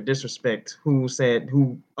like Dr. Disrespect who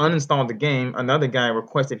uninstalled the game. Another guy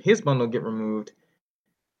requested his bundle get removed.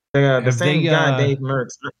 The same guy, Dave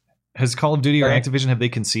Merckx. Has Call of Duty or Activision, have they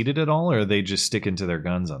conceded at all, or are they just sticking to their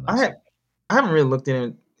guns on this? I haven't really looked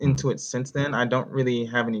into it since then. I don't really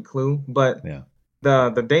have any clue. But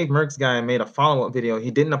the Dave Merckx guy made a follow-up video.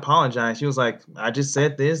 He didn't apologize. He was like, I just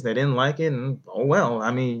said this. They didn't like it. And oh, well,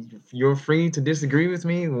 I mean, if you're free to disagree with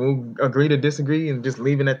me. We'll agree to disagree and just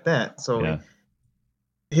leave it at that. So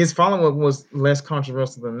his follow-up was less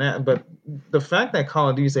controversial than that. But the fact that Call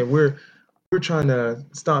of Duty said we're trying to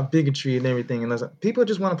stop bigotry and everything, and people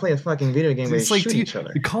just want to play a fucking video game where they shoot each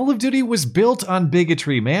other. Call of Duty was built on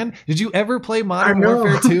bigotry, man. Did you ever play Modern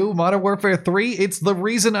Warfare 2, Modern Warfare 3? It's the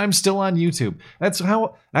reason I'm still on YouTube. That's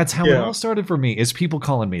how it all started for me, is people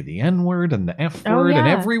calling me the N-word and the F-word and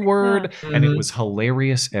every word, and it was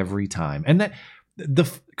hilarious every time. And that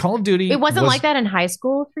the Call of Duty, it wasn't like that in high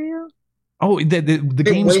school for you? Oh, the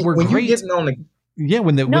games were great.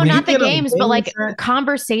 When not the games, but like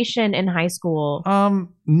conversation in high school.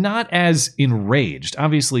 Not as enraged.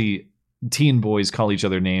 Obviously, teen boys call each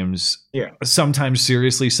other names. Yeah. Sometimes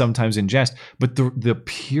seriously, sometimes in jest. But the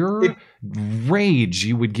pure rage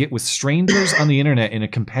you would get with strangers on the internet in a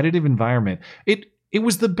competitive environment, it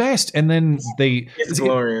was the best. And then it's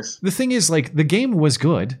glorious. The thing is, like, the game was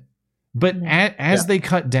good, but as they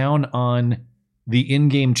cut down on the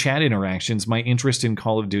in-game chat interactions, my interest in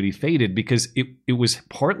Call of Duty faded, because it was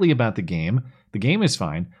partly about the game. The game is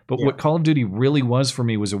fine, but what Call of Duty really was for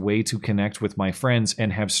me was a way to connect with my friends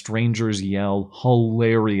and have strangers yell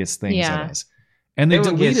hilarious things at us. And they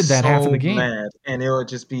deleted that half of the game. And it would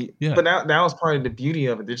just be... Yeah. But that was part of the beauty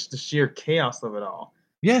of it, just the sheer chaos of it all.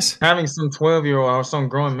 Yes. Having some 12-year-old or some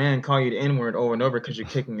grown man call you the N-word over and over because you're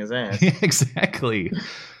kicking his ass. Yeah, exactly.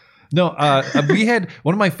 No, we had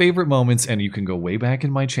one of my favorite moments, and you can go way back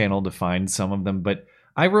in my channel to find some of them, but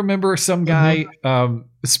I remember some guy,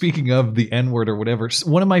 speaking of the N-word or whatever,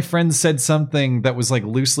 one of my friends said something that was like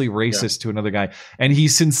loosely racist to another guy, and he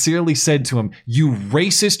sincerely said to him, "You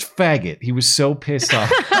racist faggot." He was so pissed off.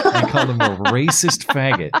 I called him a racist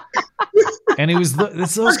faggot. And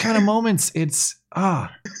it's those kind of moments. It's,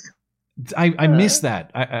 I miss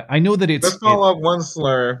that. I know that it's... Let's follow up one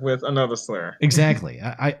slur with another slur. Exactly.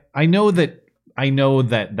 I know that I know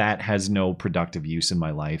that has no productive use in my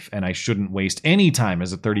life, and I shouldn't waste any time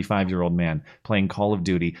as a 35-year-old man playing Call of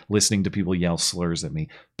Duty, listening to people yell slurs at me.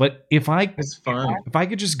 But if I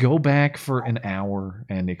could just go back for an hour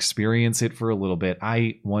and experience it for a little bit,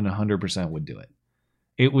 I 100% would do it.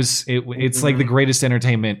 It's like the greatest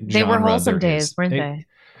entertainment genre. They were wholesome days, is. weren't they?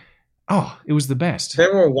 Oh, it was the best.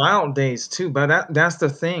 There were wild days too, but that's the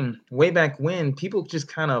thing. Way back when, people just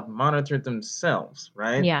kind of monitored themselves,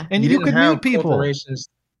 right? Yeah. And you could mute people.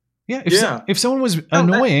 Yeah, if someone was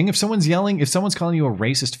annoying, if someone's yelling, if someone's calling you a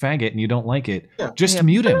racist faggot and you don't like it, just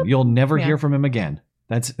mute him. You'll never hear from him again.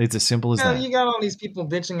 It's as simple as that. You got all these people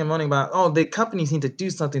bitching and moaning about, the companies need to do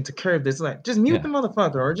something to curb this. Like, just mute the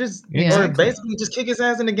motherfucker, or or basically just kick his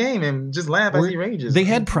ass in the game and just laugh as he rages. They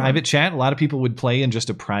had private chat. A lot of people would play in just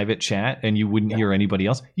a private chat, and you wouldn't hear anybody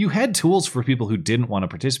else. You had tools for people who didn't want to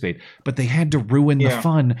participate, but they had to ruin the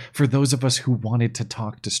fun for those of us who wanted to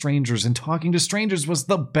talk to strangers. And talking to strangers was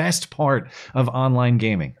the best part of online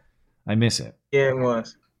gaming. I miss it. Yeah, it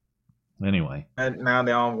was. Anyway, now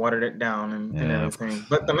they all watered it down and everything.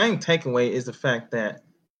 But the main takeaway is the fact that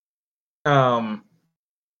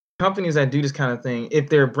companies that do this kind of thing, if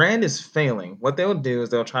their brand is failing, what they'll do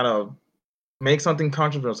is they'll try to make something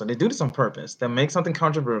controversial. They do this on purpose. They'll make something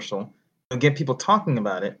controversial. They'll get people talking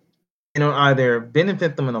about it. It'll either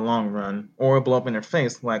benefit them in the long run or blow up in their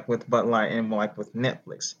face, like with Bud Light and like with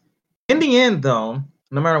Netflix. In the end, though,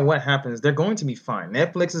 no matter what happens, they're going to be fine.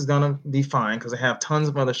 Netflix is going to be fine because they have tons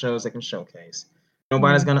of other shows they can showcase.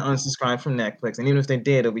 Nobody's going to unsubscribe from Netflix, and even if they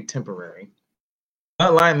did, it'll be temporary. Bud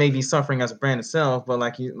Light may be suffering as a brand itself, but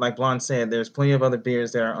like Blonde said, there's plenty of other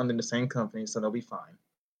beers that are under the same company, so they'll be fine.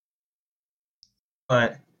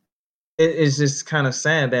 But it's just kind of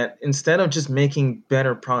sad that instead of just making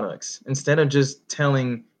better products, instead of just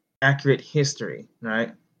telling accurate history,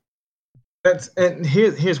 right?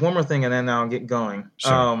 Here's one more thing, and then I'll get going.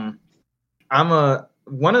 Sure.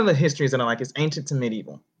 One of the histories that I like is ancient to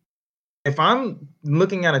medieval. If I'm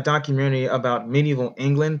looking at a documentary about medieval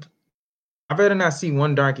England, I better not see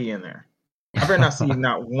one darkie in there. I better not see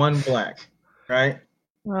not one black, right?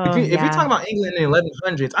 If we talk about England in the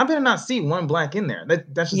 1100s, I better not see one black in there.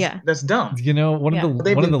 That's dumb. You know, one of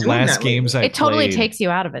the last games I played, totally takes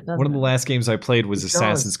you out of it. One of the last games I played was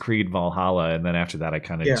Assassin's Creed Valhalla, and then after that, I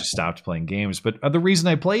kind of just stopped playing games. But the reason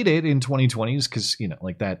I played it in 2020 is because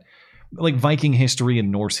like Viking history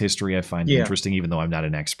and Norse history, I find interesting, even though I'm not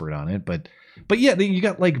an expert on it. But yeah, you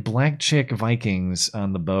got like black chick Vikings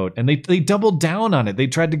on the boat, and they doubled down on it. They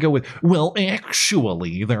tried to go with, well,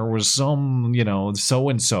 actually, there was some, so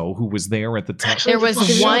and so who was there at the time. There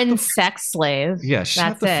was one sex slave. Yeah,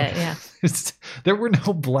 that's it. Yeah, there were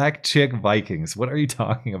no black chick Vikings. What are you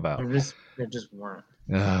talking about? There just weren't.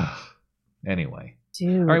 Anyway,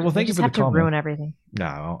 dude. All right. Well, thank you for the comment. Ruin everything.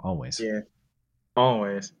 No, always. Yeah,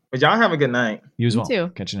 always. But y'all have a good night. You as well. You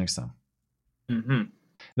too. Catch you next time. Mm-hmm.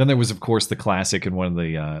 Then there was, of course, the classic in one of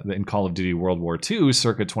the in Call of Duty World War II,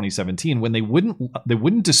 circa 2017, when they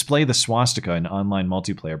wouldn't display the swastika in online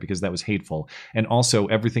multiplayer because that was hateful, and also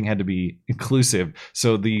everything had to be inclusive.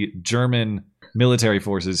 So the German military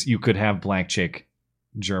forces, you could have black chick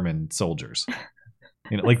German soldiers,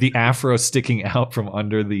 like the afro sticking out from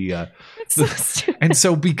under the. And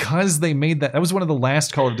so because they made that was one of the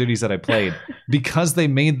last Call of Duties that I played. Because they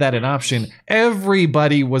made that an option,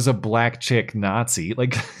 everybody was a black chick Nazi.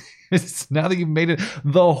 Like, now that you've made it,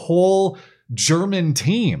 the whole German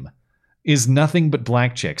team is nothing but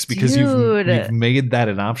black chicks because you've made that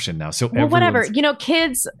an option now. So whatever,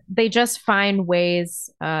 kids, they just find ways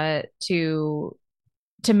to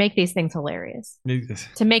make these things hilarious,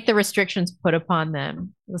 to make the restrictions put upon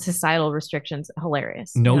them, the societal restrictions,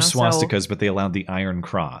 hilarious. No swastikas, but they allowed the Iron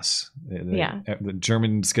Cross. The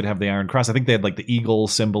Germans could have the Iron Cross. I think they had like the eagle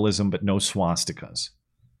symbolism, but no swastikas.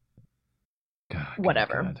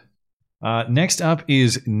 Whatever. God. Next up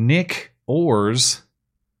is Nick Ors.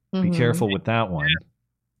 Be careful with that one.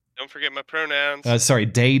 Don't forget my pronouns. Sorry,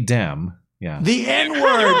 Day Dem. Yeah. The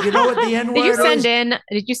N-word. You know what the N-word is?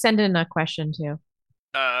 Did you send in a question too?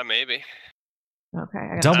 Maybe.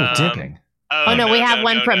 Okay. Double dipping. We have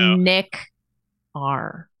one from Nick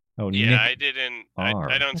R. Oh, yeah, Nick I didn't.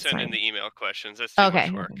 I don't send in the email questions. That's too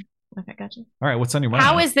much work. Okay, gotcha. All right, what's on your mind?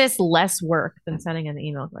 How is this less work than sending in the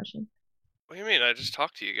email question? What do you mean? I just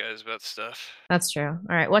talk to you guys about stuff. That's true.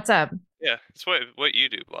 All right, what's up? Yeah, it's what you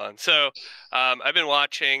do, Blonde. So, I've been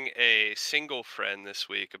watching a single friend this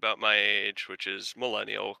week about my age, which is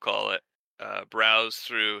millennial, we'll call it, browse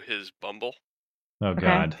through his Bumble. Oh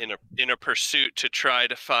God! In a pursuit to try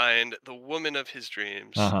to find the woman of his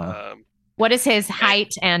dreams. Uh-huh. What is his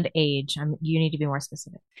height and age? You need to be more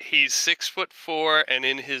specific. He's 6'4" and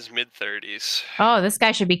in his mid-30s. Oh, this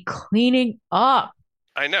guy should be cleaning up.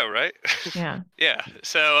 I know, right? Yeah. Yeah.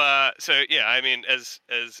 So yeah. I mean, as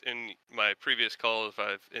in my previous calls,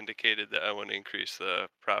 I've indicated that I want to increase the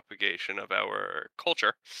propagation of our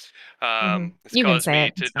culture. It's You caused can say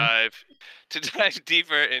me to dive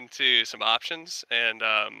deeper into some options, and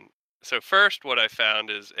so first, what I found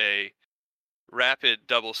is a rapid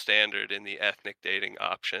double standard in the ethnic dating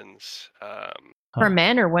options. For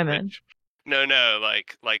men or women? No,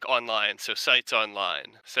 like online. So sites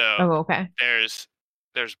online. So okay.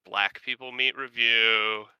 There's Black People Meet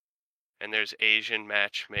review, and there's Asian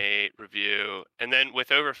Matchmate review, and then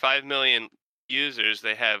with over 5 million users,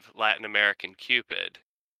 they have Latin American Cupid.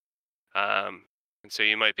 And so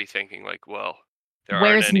you might be thinking like, well,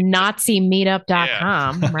 where's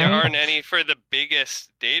NaziMeetup.com? Right? There aren't any for the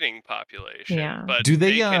biggest dating population. Yeah. But do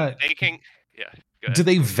they can do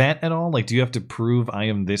they vet at all? Like, do you have to prove I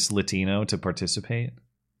am this Latino to participate?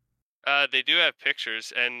 They do have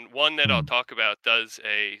pictures, and one that I'll talk about does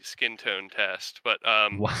a skin tone test. But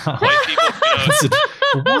white people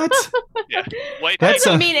what? Yeah, white that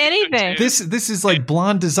people doesn't mean anything. This is like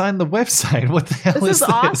Blonde designed the website. What the hell this is this?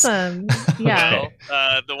 Awesome. Yeah.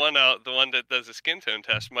 Well, the one that does a skin tone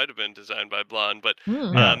test might have been designed by Blonde, but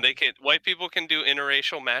white people can do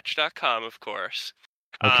interracialmatch.com, of course.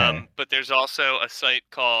 Okay. But there's also a site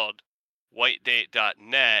called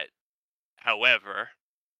whitedate.net. However,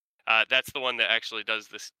 that's the one that actually does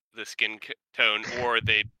the skin tone, or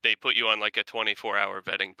they put you on like a 24-hour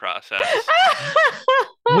vetting process.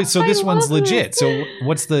 Wait, so this one's legit. So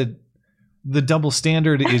what's the double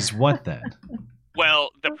standard is what then?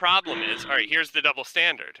 Well, the problem is, all right, here's the double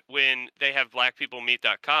standard. When they have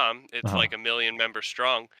blackpeoplemeet.com, it's like 1 million members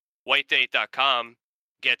strong. Whitedate.com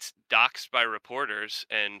gets doxxed by reporters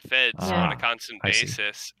and feds on a constant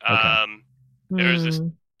basis. There's this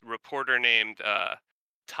reporter named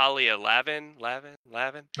Talia Lavin.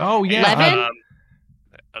 Oh yeah.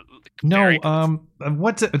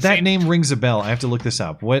 That name rings a bell. I have to look this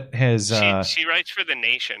up. What has she writes for The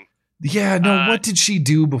Nation. Yeah, no, what did she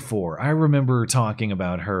do before? I remember talking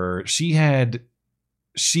about her. She had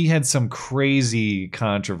some crazy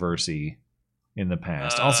controversy in the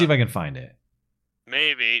past. I'll see if I can find it.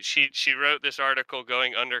 Maybe she wrote this article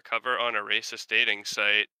going undercover on a racist dating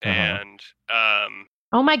site, and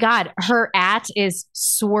oh my God, her is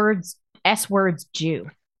S-words Jew.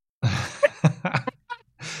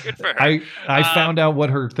 Good for her. I found out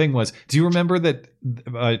what her thing was. Do you remember that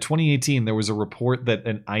 2018 there was a report that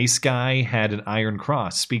an ICE guy had an Iron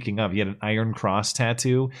Cross? Speaking of, he had an Iron Cross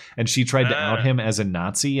tattoo, and she tried to out him as a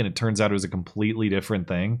Nazi, and it turns out it was a completely different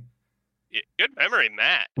thing. Good memory,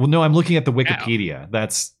 Matt. Well, no, I'm looking at the Wikipedia.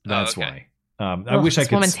 That's why. I wish I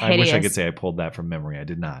could say I pulled that from memory. I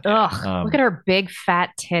did not. Ugh, look at her big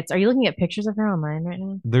fat tits. Are you looking at pictures of her online right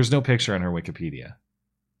now? There's no picture on her Wikipedia.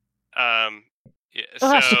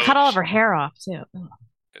 Yeah, she cut all of her hair off too.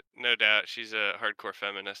 No doubt, she's a hardcore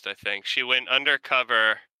feminist. I think she went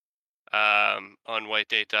undercover on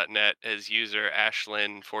whitedate.net as user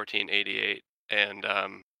Ashlyn1488, and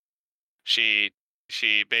she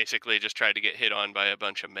basically just tried to get hit on by a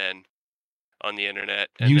bunch of men on the internet.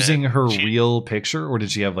 Using her real picture, or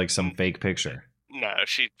did she have like some fake picture? No,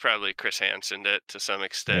 she probably Chris Hansen'd it to some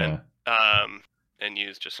extent, and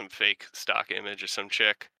used just some fake stock image of some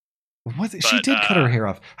chick. She did cut her hair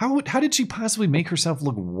off. How did she possibly make herself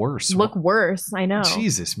look worse? I know.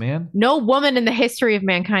 Jesus, man. No woman in the history of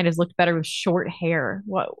mankind has looked better with short hair.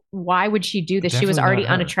 Why would she do this? Definitely she was already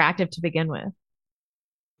unattractive to begin with.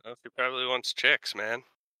 Well, she probably wants chicks, man.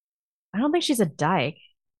 I don't think she's a dyke.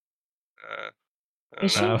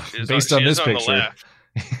 Is she? Based on this picture.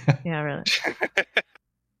 Yeah, really.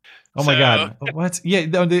 Oh my God! What?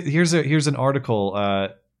 Yeah, here's an article.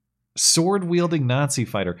 Sword-wielding Nazi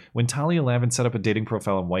fighter. When Talia Lavin set up a dating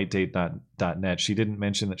profile on whitedate.net, she didn't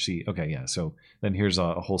mention that she... Okay, yeah, so then here's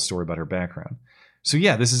a whole story about her background. So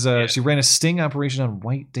yeah, this is... She ran a sting operation on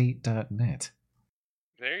whitedate.net.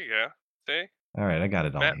 There you go. See? All right, I got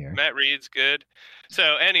it all here. Matt Reed's good.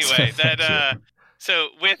 So anyway,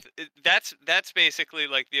 that's basically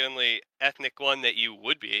like the only ethnic one that you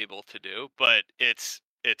would be able to do, but it's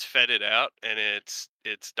feted out and it's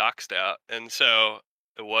doxed out. And so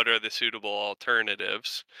what are the suitable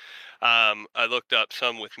alternatives? I looked up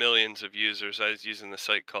some with millions of users. I was using the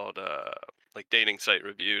site called like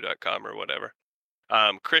datingsitereview.com or whatever.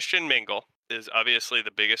 Christian Mingle is obviously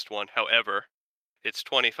the biggest one. However, it's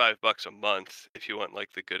 $25 a month if you want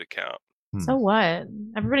like the good account. So what?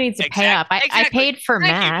 Everybody needs to pay up. I paid for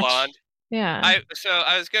Match. Yeah.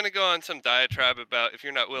 I was gonna go on some diatribe about if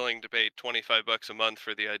you're not willing to pay $25 a month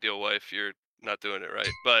for the ideal wife, you're not doing it right.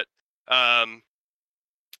 But I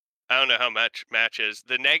don't know how match is.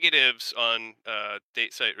 The negatives on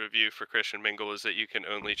date site review for Christian Mingle is that you can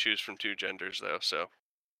only choose from 2 genders, though. So.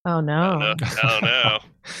 Oh no! I don't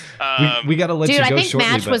know. We got to let Dude, you go I think shortly,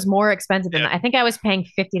 Match but... was more expensive than that. I think I was paying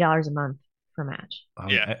 $50 a month for Match.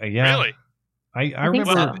 Yeah. Really? I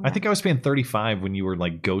remember. So. I think I was paying $35 when you were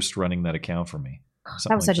like ghost running that account for me.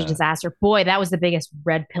 That was such a disaster. Boy, that was the biggest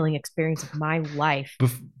red pilling experience of my life.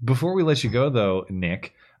 Before we let you go, though,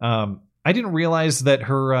 Nick, I didn't realize that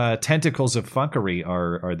her tentacles of fuckery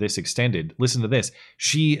are this extended. Listen to this.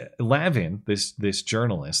 Lavin, this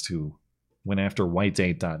journalist who went after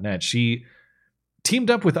whitedate.net, she teamed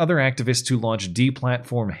up with other activists to launch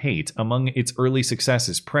Deplatform Hate. Among its early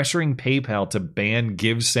successes, pressuring PayPal to ban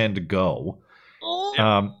GiveSendGo.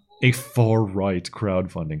 A far-right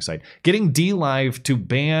crowdfunding site. Getting DLive to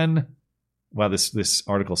ban... Wow, this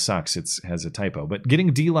article sucks. It has a typo. But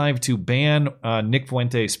getting DLive to ban Nick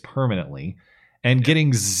Fuentes permanently. And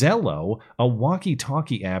getting Zello, a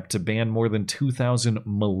walkie-talkie app, to ban more than 2,000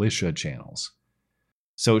 militia channels.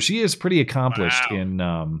 So she is pretty accomplished in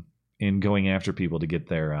going after people to get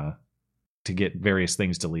to get various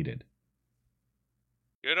things deleted.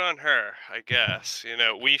 Good on her, I guess.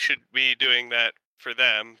 We should be doing that for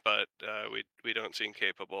them, but we don't seem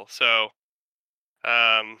capable. So,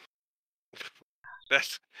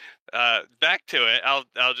 that's back to it.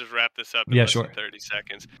 I'll just wrap this up in less than 30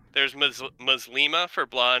 seconds. There's Muslima for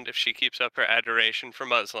blonde if she keeps up her adoration for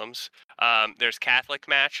Muslims. There's Catholic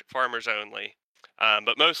Match, farmers only.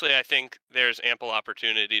 But mostly, I think there's ample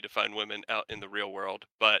opportunity to find women out in the real world.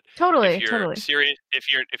 But if you're serious,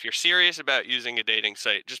 if you're serious about using a dating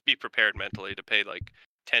site, just be prepared mentally to pay like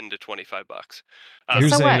 $10 to $25.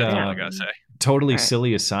 Here's all I gotta say. Totally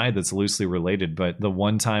silly aside that's loosely related, but the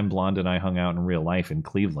one time Blonde and I hung out in real life in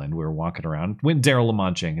Cleveland, we were walking around when Daryl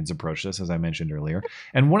Lamont Jenkins approached us, as I mentioned earlier.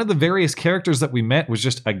 And one of the various characters that we met was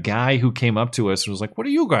just a guy who came up to us and was like, "What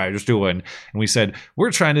are you guys doing?" And we said,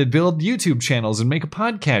 "We're trying to build YouTube channels and make a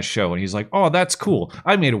podcast show." And he's like, "Oh, that's cool.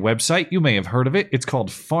 I made a website. You may have heard of it. It's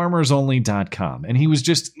called farmersonly.com." And he was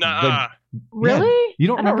just Really? Yeah, you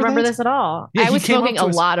don't I don't remember that? this at all. Yeah, I was smoking a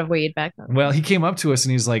lot of weed back then. Well, he came up to us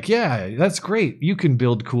and he's like, "Yeah, that's great. You can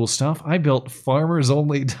build cool stuff. I built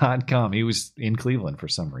farmersonly.com." He was in Cleveland for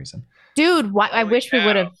some reason. Dude, I wish we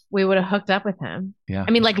would have hooked up with him. Yeah.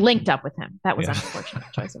 I mean, like linked up with him. That was an unfortunate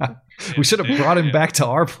choice. We should have brought him back to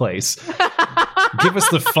our place. Give us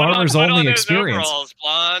the farmers only experience. Overalls,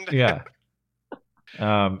 blonde. Yeah.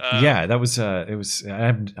 Yeah, that was it was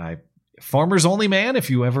Farmers Only Man,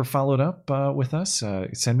 if you ever followed up with us,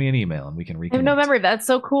 send me an email and we can reconnect. I have no memory. That's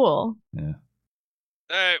so cool. Yeah.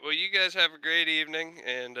 All right. Well, you guys have a great evening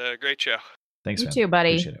and great show. Thanks, you man. too,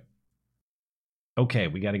 buddy. Appreciate it. Okay,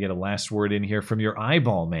 we got to get a last word in here from your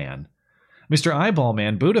eyeball man. Mr. Eyeball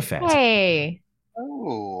Man, Budafet. Hey.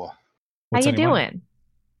 Oh. How you doing?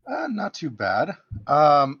 Not too bad.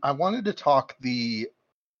 I wanted to talk the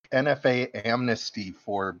NFA amnesty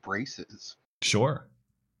for braces. Sure.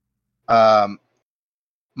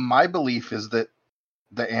 My belief is that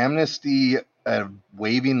the amnesty of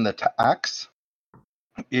waiving the tax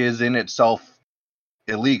is in itself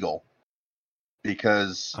illegal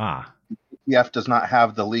because ETF does not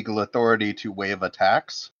have the legal authority to waive a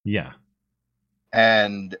tax. Yeah.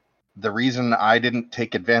 And the reason I didn't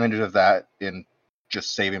take advantage of that in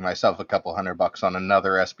just saving myself a couple $100 on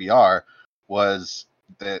another SBR was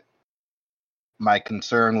that my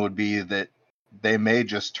concern would be that they may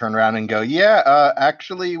just turn around and go,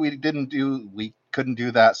 actually, we couldn't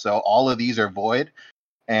do that. So all of these are void.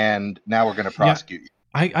 And now we're going to prosecute you.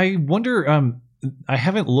 I wonder, I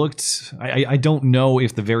haven't looked, I don't know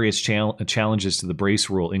if the various challenges to the brace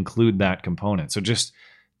rule include that component. So just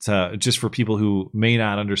for people who may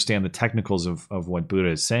not understand the technicals of what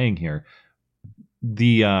Buddha is saying here,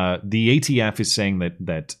 the ATF is saying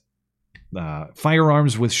that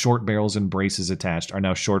firearms with short barrels and braces attached are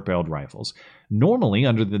now short-barreled rifles. Normally,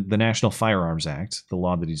 under the National Firearms Act, the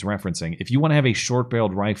law that he's referencing, if you want to have a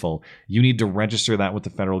short-barreled rifle, you need to register that with the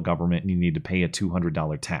federal government and you need to pay a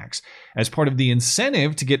 $200 tax. As part of the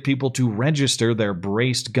incentive to get people to register their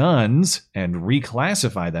braced guns and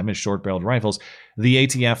reclassify them as short-barreled rifles, the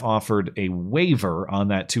ATF offered a waiver on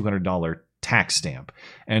that $200 tax stamp.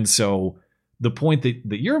 And so the point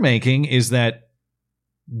that you're making is that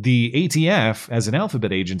the ATF, as an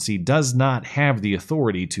alphabet agency, does not have the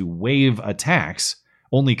authority to waive a tax.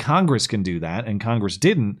 Only Congress can do that, and Congress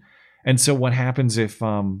didn't. And so what happens if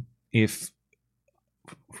that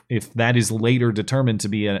is later determined to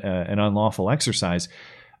be an unlawful exercise?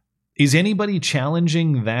 Is anybody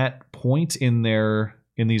challenging that point in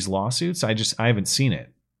these lawsuits? I haven't seen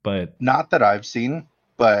it, but not that I've seen,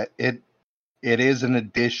 but it is an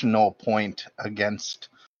additional point against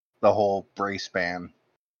the whole brace ban.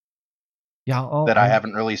 Yeah, I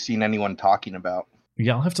haven't really seen anyone talking about.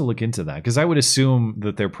 Yeah, I'll have to look into that because I would assume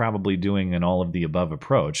that they're probably doing an all of the above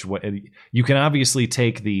approach. You can obviously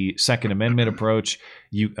take the Second Amendment approach,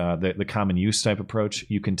 the common use type approach.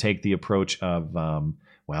 You can take the approach of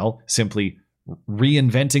simply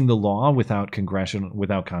reinventing the law without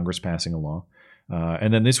Congress passing a law,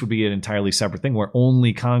 and then this would be an entirely separate thing where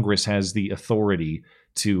only Congress has the authority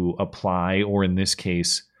to apply, or in this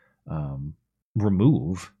case,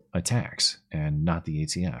 remove a tax, and not the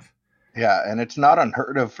ATF. Yeah, and it's not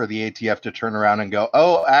unheard of for the ATF to turn around and go,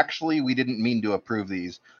 "Oh, actually, we didn't mean to approve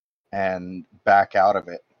these," and back out of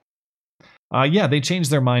it. Yeah, they change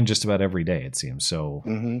their mind just about every day, it seems. So,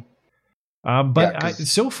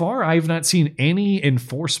 so far, I've not seen any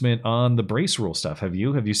enforcement on the brace rule stuff. Have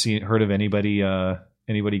you? Have you heard of anybody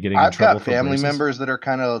getting in trouble? I've got family members that are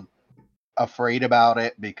kind of afraid about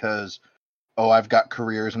it because, I've got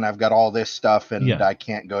careers and I've got all this stuff and I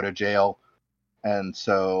can't go to jail. And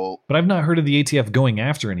so, but I've not heard of the ATF going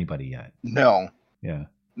after anybody yet. No. Yeah.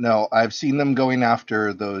 No, I've seen them going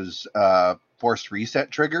after those forced reset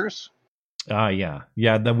triggers. Yeah.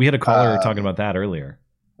 We had a caller talking about that earlier.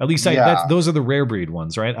 At least those are the rare breed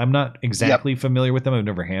ones, right? I'm not exactly familiar with them. I've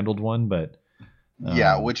never handled one, but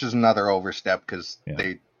which is another overstep because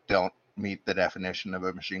they don't meet the definition of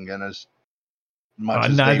a machine gun as much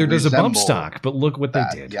as neither does a bump resemble stock. But look what they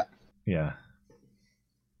did. Yeah.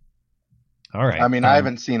 All right. I mean, I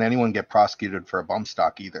haven't seen anyone get prosecuted for a bump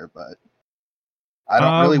stock either, but I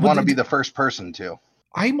don't really want to be the first person to.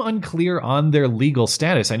 I'm unclear on their legal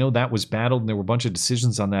status. I know that was battled and there were a bunch of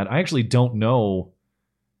decisions on that. I actually don't know.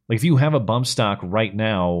 Like, if you have a bump stock right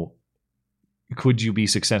now, could you be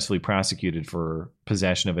successfully prosecuted for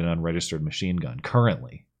possession of an unregistered machine gun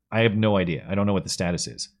currently? I have no idea. I don't know what the status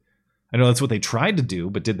is. I know that's what they tried to do,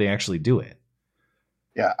 but did they actually do it?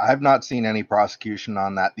 Yeah, I've not seen any prosecution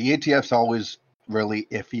on that. The ATF's always really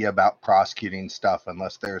iffy about prosecuting stuff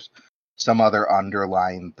unless there's some other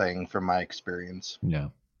underlying thing from my experience. Yeah.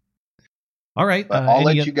 All right. But I'll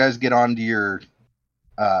let you guys get on to your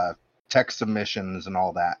text submissions and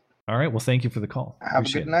all that. All right. Well, thank you for the call. Have a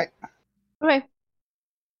good night. Okay.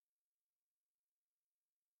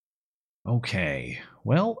 Okay.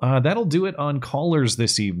 Well, that'll do it on callers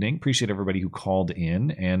this evening. Appreciate everybody who called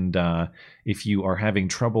in. And if you are having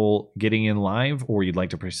trouble getting in live or you'd like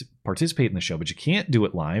to participate in the show, but you can't do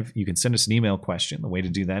it live, you can send us an email question. The way to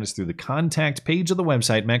do that is through the contact page of the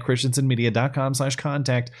website,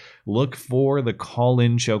 mattchristiansenmedia.com/contact. Look for the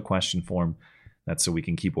call-in show question form. That's so we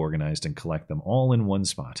can keep organized and collect them all in one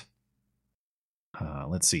spot.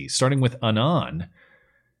 Let's see. Starting with Anon.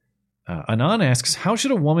 Anon asks, how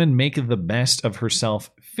should a woman make the best of herself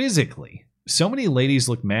physically? So many ladies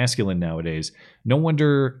look masculine nowadays. No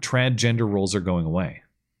wonder trad gender roles are going away.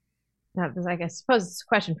 I suppose it's a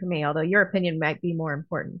question for me, although your opinion might be more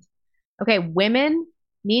important. Okay, women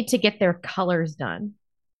need to get their colors done.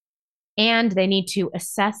 And they need to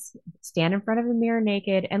assess, stand in front of a mirror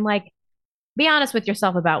naked, and be honest with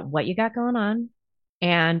yourself about what you got going on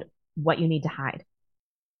and what you need to hide.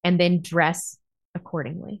 And then dress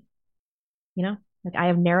accordingly. You know, I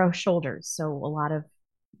have narrow shoulders, so a lot of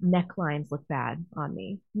necklines look bad on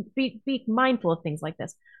me. Be mindful of things like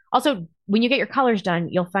this. Also, when you get your colors done,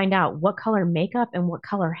 you'll find out what color makeup and what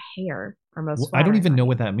color hair are most. I don't even know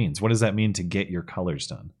what that means. What does that mean to get your colors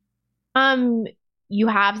done?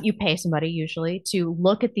 You pay somebody usually to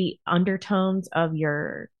look at the undertones of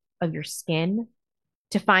your skin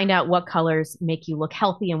to find out what colors make you look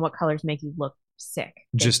healthy and what colors make you look sick.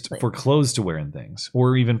 Just for clothes to wear and things,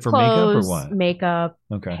 or even for clothes, makeup or what? Makeup,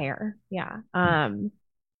 okay. Hair. Yeah.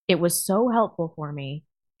 It was so helpful for me.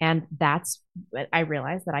 And I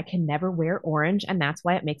realized that I can never wear orange, and that's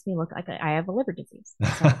why it makes me look like I have a liver disease.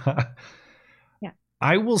 So, yeah.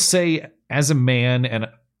 I will say, as a man, and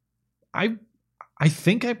I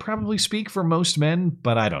think I probably speak for most men,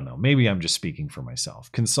 but I don't know. Maybe I'm just speaking for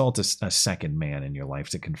myself. Consult a second man in your life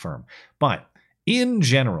to confirm. But in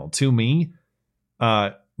general, to me,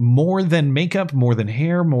 more than makeup, more than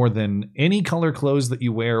hair, more than any color clothes that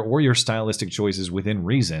you wear or your stylistic choices within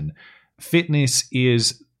reason, fitness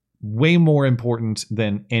is way more important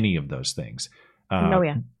than any of those things.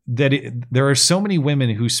 There are so many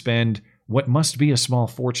women who spend what must be a small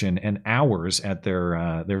fortune and hours at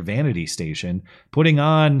their vanity station putting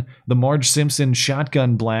on the Marge Simpson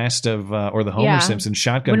shotgun blast or the Homer Simpson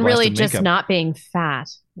shotgun blast when really of just makeup. Not being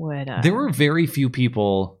fat would. There are very few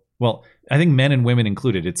people Well, I think men and women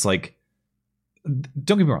included. It's like,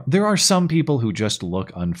 don't get me wrong. There are some people who just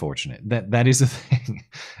look unfortunate. That is a thing,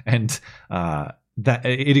 and that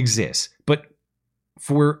it exists. But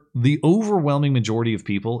for the overwhelming majority of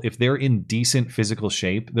people, if they're in decent physical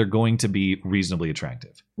shape, they're going to be reasonably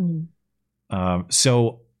attractive.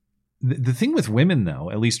 So the thing with women,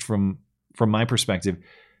 though, at least from my perspective,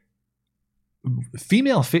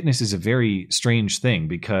 female fitness is a very strange thing,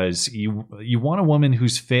 because you want a woman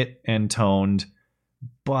who's fit and toned,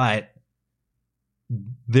 but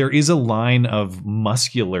there is a line of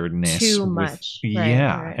muscularness. Too much.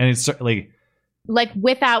 Right. And it's like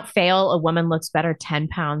without fail, a woman looks better 10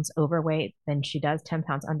 pounds overweight than she does 10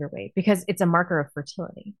 pounds underweight, because it's a marker of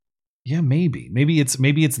fertility. Yeah, maybe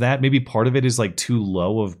it's that. Maybe part of it is like too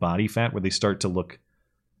low of body fat, where they start to look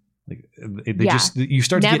like you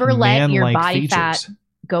start never to get let your man-like body features. fat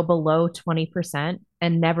go below 20%,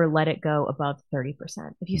 and never let it go above 30%.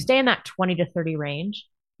 If you stay in that 20 to 30 range,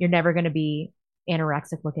 you're never going to be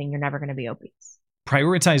anorexic looking. You're never going to be obese.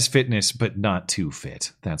 Prioritize fitness, but not too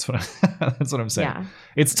fit. That's what I'm saying. Yeah.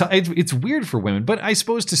 It's weird for women, but I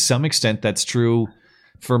suppose to some extent that's true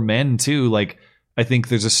for men too. Like, I think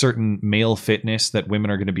there's a certain male fitness that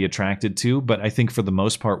women are going to be attracted to, but I think for the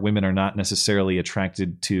most part, women are not necessarily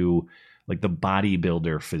attracted to like the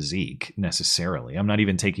bodybuilder physique necessarily. I'm not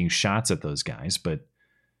even taking shots at those guys, but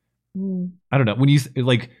I don't know.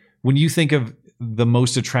 When you think of the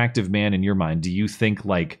most attractive man in your mind, do you think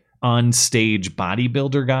like on stage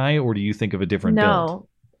bodybuilder guy, or do you think of a different build?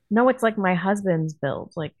 No, it's like my husband's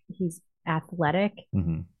build. Like, he's athletic.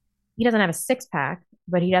 Mm-hmm. He doesn't have a six pack,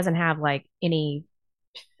 but he doesn't have like any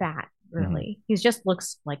fat really. He just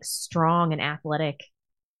looks like strong and athletic.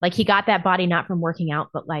 Like, he got that body not from working out,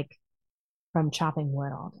 but like from chopping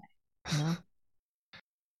wood all day. You know?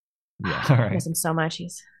 Yeah, all right. I miss him so much.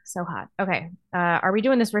 He's so hot. Okay. Are we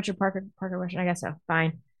doing this Richard Parker question? I guess so.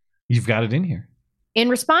 Fine. You've got it in here. In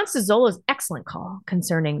response to Zola's excellent call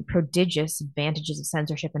concerning prodigious advantages of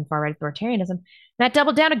censorship and far-right authoritarianism, Matt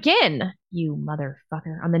doubled down again, you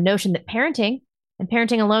motherfucker, on the notion that parenting and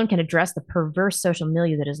parenting alone can address the perverse social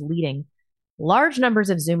milieu that is leading large numbers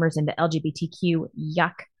of Zoomers into LGBTQ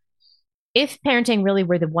yuck. If parenting really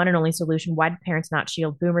were the one and only solution, why did parents not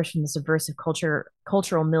shield boomers from the subversive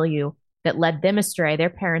cultural milieu that led them astray? Their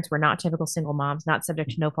parents were not typical single moms, not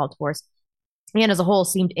subject to no-fault divorce, and as a whole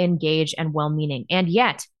seemed engaged and well-meaning. And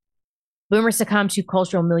yet, boomers succumb to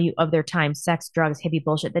cultural milieu of their time, sex, drugs, hippie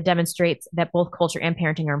bullshit that demonstrates that both culture and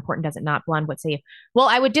parenting are important, does it not? Blonde, what say you? Well,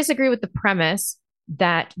 I would disagree with the premise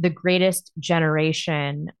that the greatest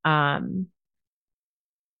generation,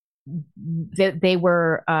 they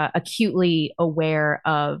were acutely aware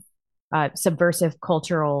of subversive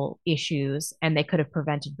cultural issues, and they could have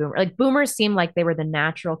prevented boomers. Like, boomers seem like they were the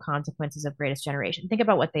natural consequences of greatest generation. Think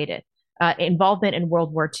about what they did. Involvement in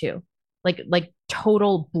World War II, like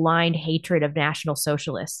total blind hatred of National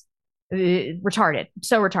Socialists, retarded,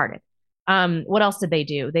 so retarded. What else did they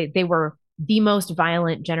do? They were the most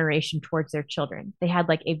violent generation towards their children. They had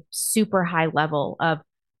like a super high level of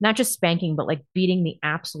not just spanking, but like beating the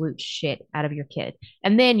absolute shit out of your kid.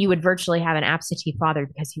 And then you would virtually have an absentee father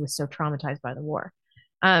because he was so traumatized by the war.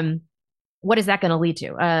 What is that going to lead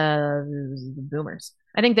to? Boomers.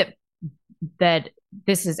 I think that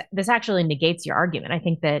this actually negates your argument. I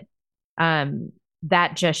think that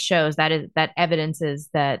that just shows that evidence is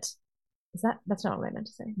that's not what I meant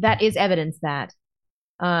to say. That is evidence that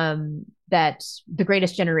that the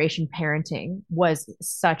greatest generation parenting was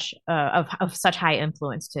such of such high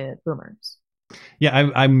influence to boomers.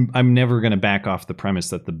 Yeah, I'm never going to back off the premise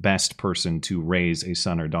that the best person to raise a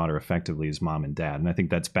son or daughter effectively is mom and dad. And I think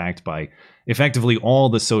that's backed by effectively all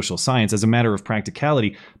the social science as a matter of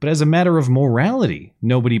practicality, but as a matter of morality.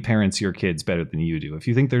 Nobody parents your kids better than you do. If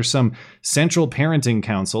you think there's some central parenting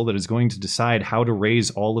council that is going to decide how to raise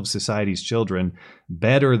all of society's children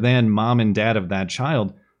better than mom and dad of that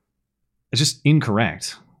child, it's just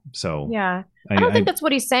incorrect. So yeah, I don't think that's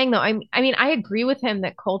what he's saying, though. I mean, I agree with him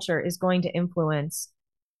that culture is going to influence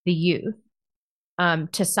the youth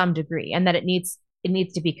to some degree, and that it needs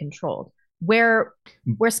to be controlled. Where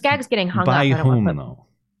Skag's getting hung by up, whom though?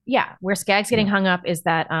 Yeah, where Skag's getting hung up is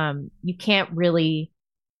that you can't really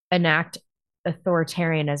enact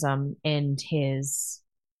authoritarianism in his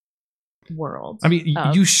world. I mean,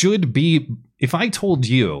 you should be. If I told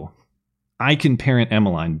you I can parent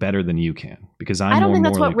Emmeline better than you can because I don't think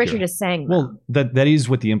that's what Richard is saying. Well, that is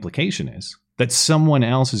what the implication is, that someone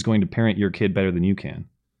else is going to parent your kid better than you can.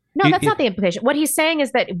 No, that's not the implication. What he's saying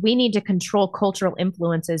is that we need to control cultural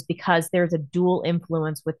influences because there's a dual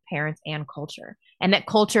influence with parents and culture, and that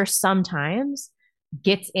culture sometimes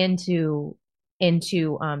gets into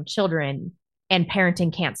into children, and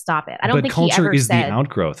parenting can't stop it. I don't think culture he ever is said, the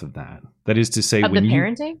outgrowth of that. That is to say, of the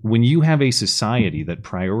parenting? when you have a society that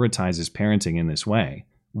prioritizes parenting in this way,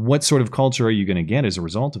 what sort of culture are you going to get as a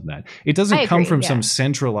result of that? It doesn't come from some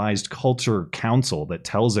centralized culture council that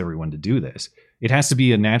tells everyone to do this. It has to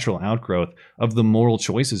be a natural outgrowth of the moral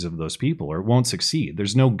choices of those people, or it won't succeed.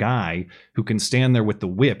 There's no guy who can stand there with the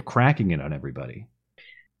whip cracking it on everybody.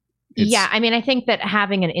 I mean, I think that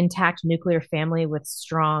having an intact nuclear family with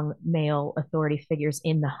strong male authority figures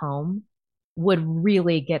in the home would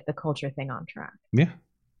really get the culture thing on track. Yeah.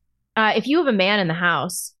 If you have a man in the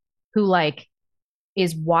house who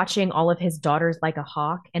is watching all of his daughters like a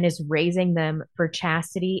hawk and is raising them for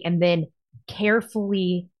chastity and then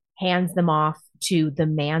carefully hands them off to the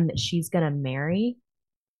man that she's going to marry,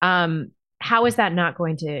 how is that not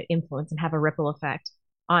going to influence and have a ripple effect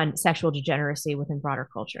on sexual degeneracy within broader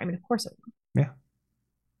culture? I mean, of course it will. Yeah.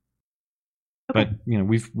 Okay.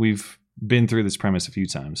 But we've been through this premise a few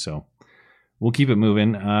times, so we'll keep it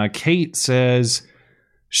moving. Kate says,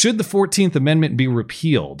 should the 14th Amendment be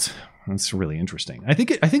repealed? That's really interesting. I think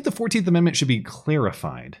the 14th Amendment should be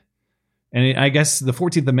clarified. And I guess the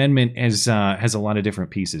 14th Amendment has a lot of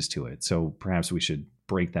different pieces to it. So perhaps we should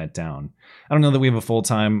break that down. I don't know that we have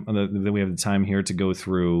that we have the time here to go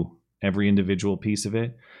through every individual piece of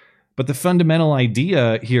it. But the fundamental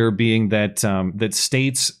idea here being that that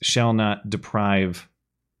states shall not deprive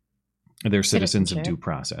their citizens of due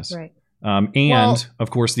process. Right. Of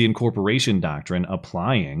course, the incorporation doctrine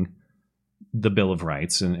applying the Bill of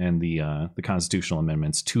Rights and the constitutional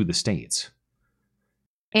amendments to the states.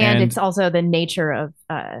 And it's also the nature of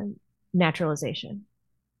naturalization.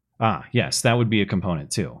 Yes, that would be a component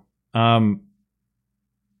too.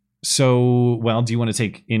 So, do you want to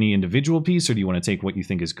take any individual piece, or do you want to take what you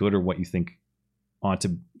think is good, or what you think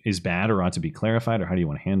is bad, or ought to be clarified, or how do you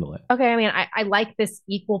want to handle it? Okay, I mean, I like this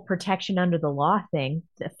equal protection under the law thing.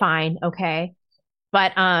 Fine, okay,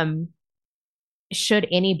 but should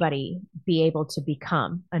anybody be able to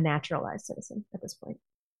become a naturalized citizen at this point?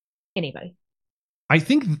 Anybody? I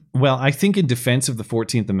think in defense of the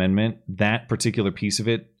 14th Amendment, that particular piece of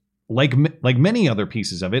it, like many other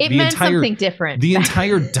pieces of it, meant something different. The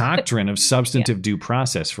entire doctrine of substantive due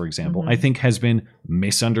process, for example, I think has been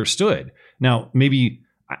misunderstood. Now, maybe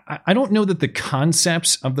I don't know that the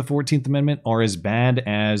concepts of the 14th Amendment are as bad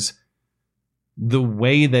as the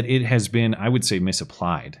way that it has been, I would say,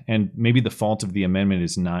 misapplied. And maybe the fault of the amendment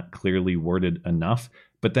is not clearly worded enough.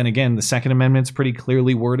 But then again, the Second Amendment's pretty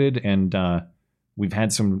clearly worded, and we've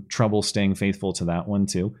had some trouble staying faithful to that one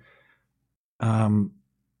too.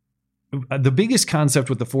 The biggest concept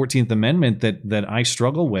with the 14th Amendment that I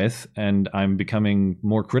struggle with, and I'm becoming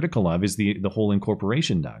more critical of, is the whole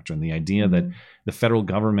incorporation doctrine. The idea that the federal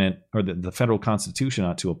government, or the federal constitution,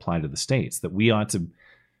 ought to apply to the states. That we ought to,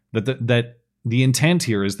 that the intent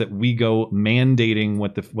here is that we go mandating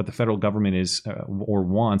what the federal government is or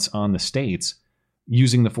wants on the states,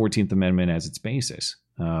 using the 14th Amendment as its basis.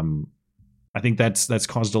 I think that's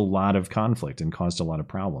caused a lot of conflict and caused a lot of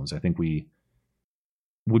problems. I think we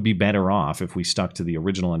would be better off if we stuck to the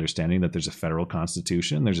original understanding that there's a federal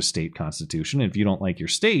constitution, there's a state constitution. And if you don't like your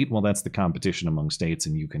state, well, that's the competition among states,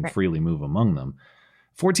 and you can freely move among them.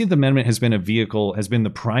 14th Amendment has been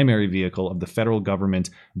the primary vehicle of the federal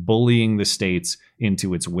government bullying the states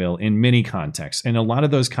into its will in many contexts. And a lot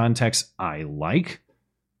of those contexts I like.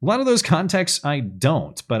 A lot of those contexts I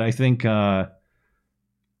don't. But I think that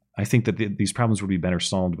these problems would be better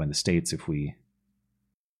solved by the states if we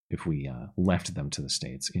left them to the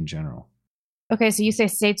states in general. Okay, so you say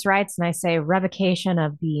states' rights, and I say revocation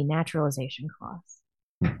of the naturalization clause.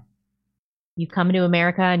 You come into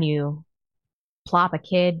America and you plop a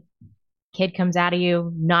kid comes out of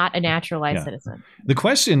you, not a naturalized citizen. The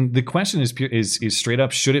question is straight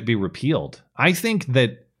up, should it be repealed? I think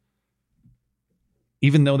that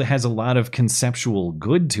even though that has a lot of conceptual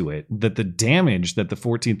good to it, that the damage that the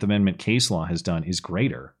 14th Amendment case law has done is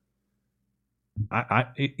greater.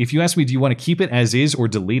 If you ask me, do you want to keep it as is or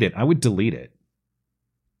delete it? I would delete it,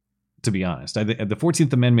 to be honest. The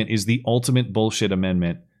 14th Amendment is the ultimate bullshit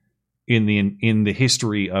amendment in the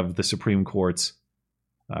history of the Supreme Court's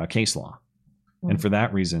case law. And for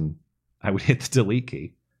that reason, I would hit the delete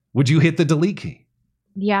key. Would you hit the delete key?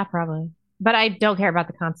 Yeah, probably. But I don't care about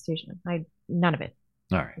the Constitution. None of it.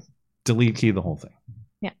 All right. Delete key the whole thing.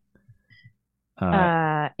 Yeah.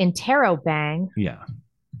 Interrobang. Yeah.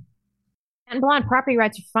 And blonde, property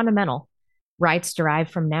rights are fundamental rights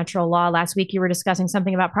derived from natural law. Last week, you were discussing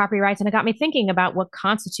something about property rights, and it got me thinking about what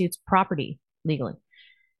constitutes property legally.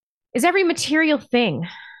 Is every material thing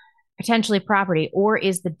potentially property, or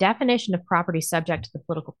is the definition of property subject to the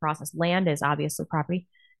political process? Land is obviously property.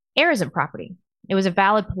 Air isn't property. It was a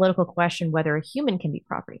valid political question whether a human can be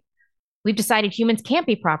property. We've decided humans can't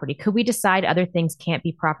be property. Could we decide other things can't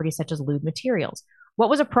be property, such as lewd materials? What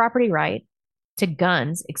was a property right to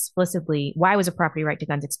guns explicitly? Why was a property right to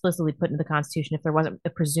guns explicitly put into the Constitution if there wasn't a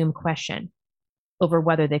presumed question over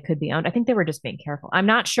whether they could be owned? I think they were just being careful. I'm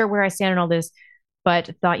not sure where I stand on all this,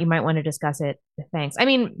 but thought you might want to discuss it. Thanks. I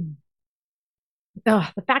mean, the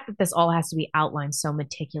fact that this all has to be outlined so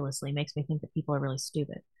meticulously makes me think that people are really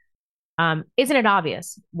stupid. Isn't it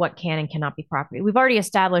obvious what can and cannot be property? We've already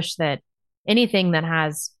established that anything that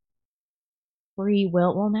has free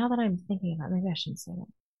will. Well, now that I'm thinking about it, maybe I shouldn't say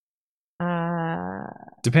that.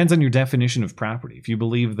 Depends on your definition of property. If you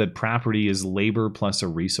believe that property is labor plus a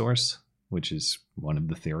resource, which is one of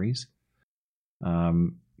the theories,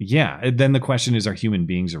 yeah, then the question is, are human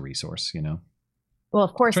beings a resource? You know. Well,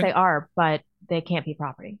 of course they are, but they can't be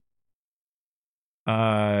property.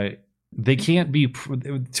 They can't be,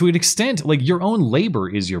 to an extent, like your own labor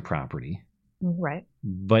is your property. Right.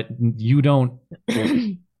 But you don't,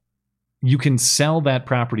 you can sell that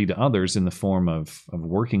property to others in the form of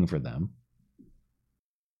working for them.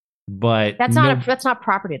 But that's not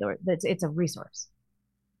property though. It's a resource.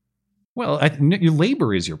 Well, your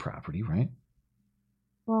labor is your property, right?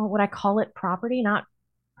 Well, would I call it property? Not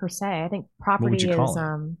per se. I think property what would you call is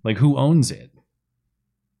it? Like who owns it?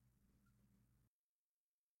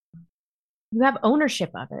 You have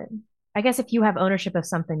ownership of it. I guess if you have ownership of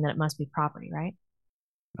something, then it must be property, right?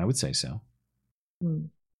 I would say so.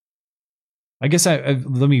 I guess let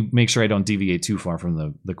me make sure I don't deviate too far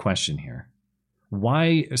from the question here.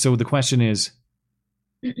 Why? So the question is,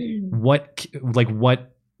 what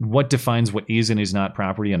defines what is and is not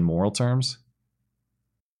property in moral terms?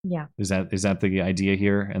 Yeah. Is that the idea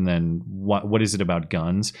here? And then what is it about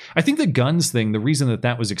guns? I think the guns thing, the reason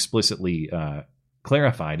that was explicitly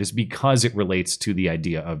clarified is because it relates to the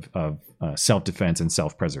idea of self-defense and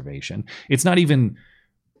self-preservation. It's not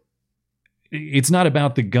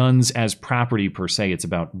about the guns as property per se. It's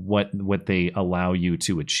about what they allow you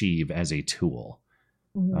to achieve as a tool.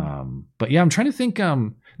 Mm-hmm. But yeah, I'm trying to think.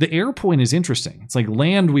 The air point is interesting. It's like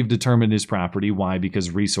land we've determined is property. Why?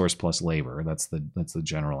 Because resource plus labor. That's the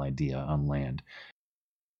general idea on land.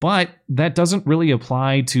 But that doesn't really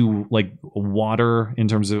apply to like water in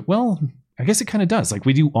terms of, well, I guess it kind of does. Like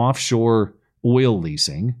we do offshore oil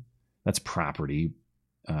leasing. That's property.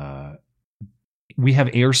 We have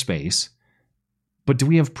airspace. But do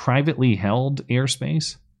we have privately held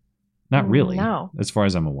airspace? Not really. No. As far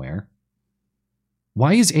as I'm aware.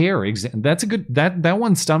 Why is air? That's a good, that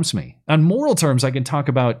one stumps me. On moral terms, I can talk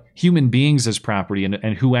about human beings as property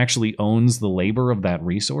and who actually owns the labor of that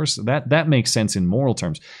resource. That makes sense in moral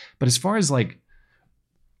terms. But as far as like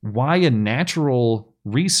why a natural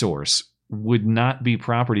resource would not be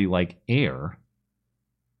property like air.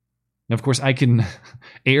 Now, of course,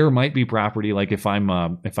 air might be property. Like if I'm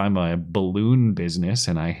a balloon business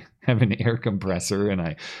and I have an air compressor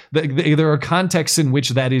and there are contexts in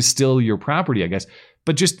which that is still your property, I guess.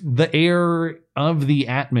 But just the air of the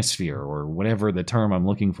atmosphere or whatever the term I'm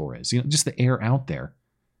looking for is, just the air out there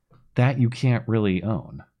that you can't really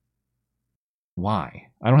own. Why?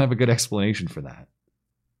 I don't have a good explanation for that.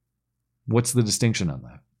 What's the distinction on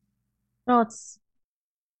that? Well,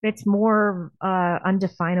 it's more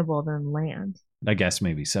undefinable than land. I guess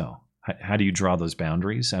maybe so. How do you draw those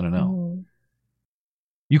boundaries? I don't know. Mm.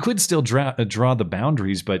 You could still draw the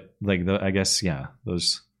boundaries, but like I guess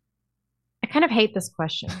those. I kind of hate this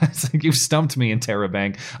question. It's like you've stumped me in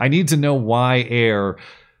TerraBank. I need to know why air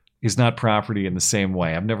is not property in the same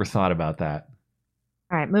way. I've never thought about that.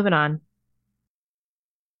 All right, moving on.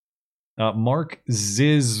 Mark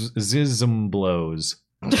Zizmblows.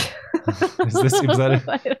 I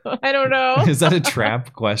don't know. Is that a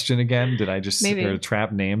trap question again? Did I just or a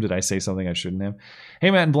trap name? Did I say something I shouldn't have?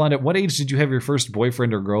 Hey, Matt and Blonde, at what age did you have your first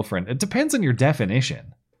boyfriend or girlfriend? It depends on your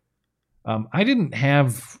definition. I didn't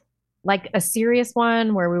have like a serious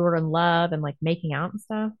one where we were in love and like making out and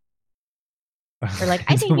stuff. Or like,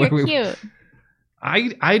 I think you're cute.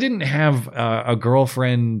 I didn't have a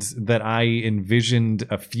girlfriend that I envisioned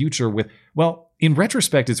a future with. Well, in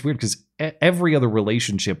retrospect, it's weird because every other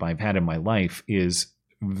relationship I've had in my life is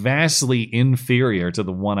vastly inferior to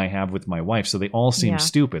the one I have with my wife. So they all seem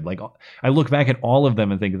stupid. Like I look back at all of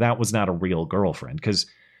them and think that was not a real girlfriend because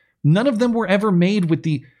none of them were ever made with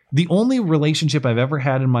the only relationship I've ever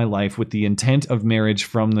had in my life with the intent of marriage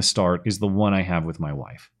from the start is the one I have with my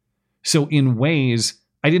wife. So in ways,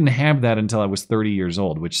 I didn't have that until I was 30 years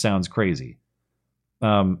old, which sounds crazy.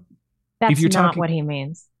 That's not what he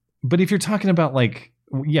means. But if you're talking about like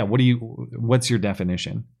Yeah. What's your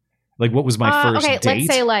definition? Like, what was my first date? Let's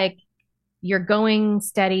say like you're going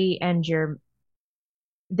steady and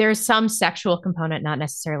there's some sexual component, not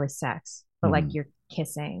necessarily sex, but like you're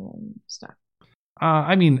kissing and stuff.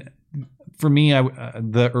 I mean, for me,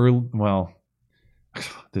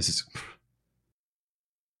 this is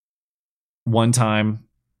one time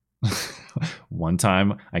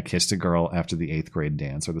I kissed a girl after the 8th grade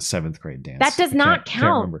dance or the 7th grade dance. That does not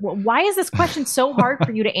count. Why is this question so hard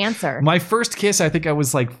for you to answer? My first kiss, I think I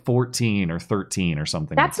was like 14 or 13 or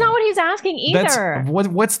something. That's not what he's asking either.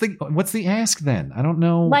 What's the ask then? I don't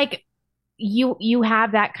know. Like you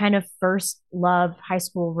have that kind of first love high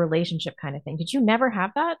school relationship kind of thing. Did you never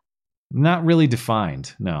have that? Not really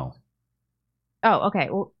defined. No. Oh, okay.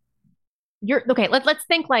 Well, let's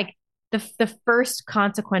think like the first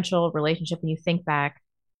consequential relationship, and you think back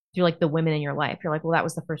through like the women in your life, you're like, well, that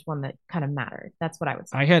was the first one that kind of mattered. That's what I would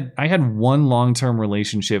say. I had one long-term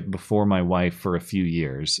relationship before my wife for a few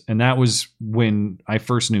years, and that was when I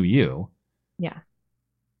first knew you. Yeah.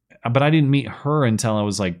 But I didn't meet her until I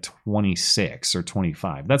was like 26 or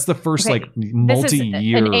 25. That's the first like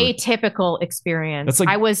multi-year. This is an atypical experience. That's like,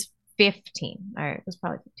 I was 15. I was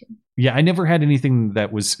probably 15. Yeah, I never had anything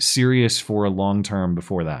that was serious for a long term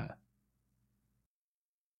before that.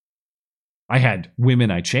 I had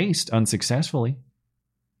women I chased unsuccessfully.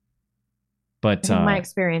 But my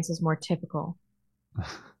experience is more typical.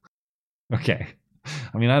 Okay.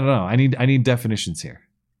 I mean, I don't know. I need definitions here.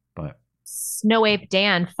 But Snow Ape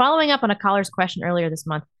Dan, following up on a caller's question earlier this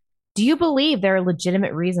month, do you believe there are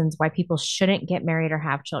legitimate reasons why people shouldn't get married or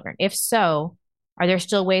have children? If so, are there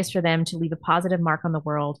still ways for them to leave a positive mark on the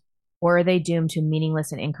world, or are they doomed to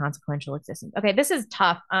meaningless and inconsequential existence? Okay, this is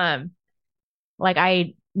tough. Like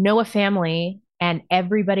I know a family and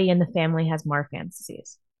everybody in the family has Marfan's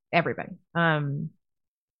disease. Everybody.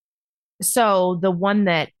 So the one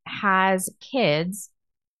that has kids,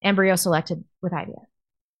 embryo selected with IVF.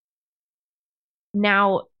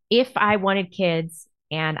 Now, if I wanted kids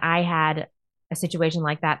and I had a situation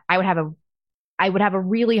like that, I would have a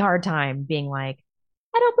really hard time being like,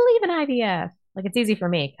 I don't believe in IVF. Like it's easy for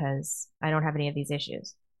me because I don't have any of these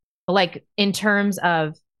issues. But like in terms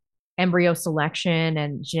of embryo selection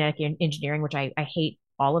and genetic engineering, which I hate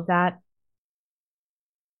all of that,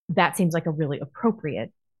 that seems like a really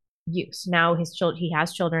appropriate use. Now he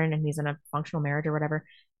has children and he's in a functional marriage or whatever.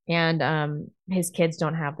 And his kids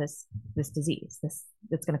don't have this disease.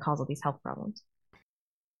 That's going to cause all these health problems.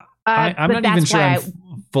 I'm not even sure I'm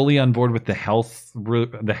fully on board with the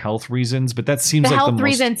health reasons, but that seems like the most...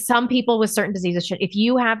 reasons. Some people with certain diseases should. If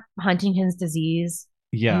you have Huntington's disease,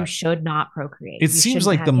 you should not procreate. It seems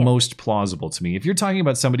like the most plausible to me. If you're talking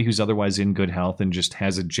about somebody who's otherwise in good health and just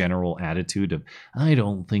has a general attitude of, I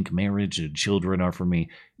don't think marriage and children are for me,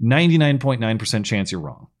 99.9% chance you're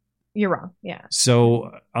wrong. You're wrong. Yeah.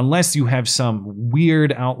 So unless you have some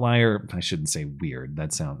weird outlier, I shouldn't say weird.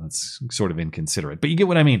 That's sort of inconsiderate, but you get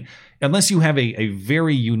what I mean. Unless you have a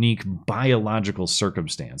very unique biological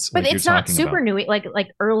circumstance, but it's not super new. Like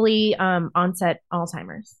early onset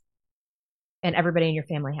Alzheimer's, and everybody in your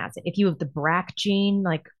family has it. If you have the BRCA gene,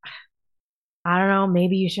 like I don't know,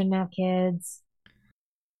 maybe you shouldn't have kids.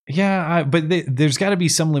 Yeah, but there's got to be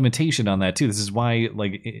some limitation on that too. This is why,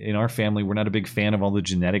 like in our family, we're not a big fan of all the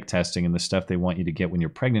genetic testing and the stuff they want you to get when you're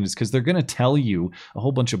pregnant. Is because they're going to tell you a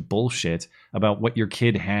whole bunch of bullshit about what your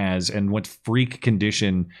kid has and what freak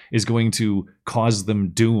condition is going to cause them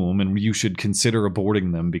doom, and you should consider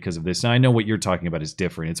aborting them because of this. Now, I know what you're talking about is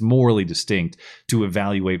different. It's morally distinct to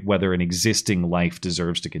evaluate whether an existing life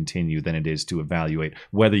deserves to continue than it is to evaluate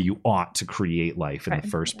whether you ought to create life in the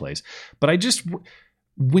first place. But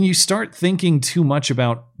when you start thinking too much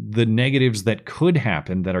about the negatives that could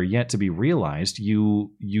happen that are yet to be realized,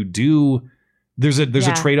 there's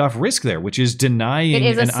a trade-off risk there, which is denying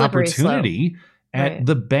an opportunity at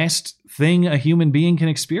the best thing a human being can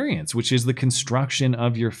experience, which is the construction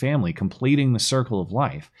of your family, completing the circle of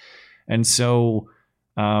life. And so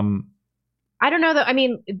I don't know that. I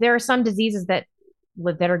mean, there are some diseases that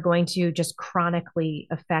are going to just chronically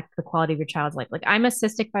affect the quality of your child's life. Like I'm a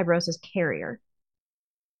cystic fibrosis carrier.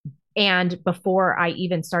 And before I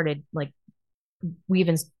even started, we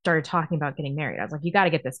even started talking about getting married, I was like, you got to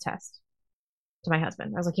get this test to my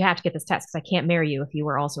husband. I was like, you have to get this test because I can't marry you if you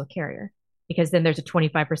were also a carrier, because then there's a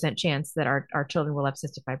 25% chance that our children will have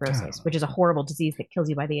cystic fibrosis, which is a horrible disease that kills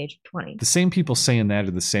you by the age of 20. The same people saying that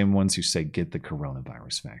are the same ones who say, get the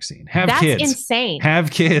coronavirus vaccine. That's kids. Insane.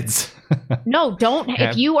 Have kids. No, don't.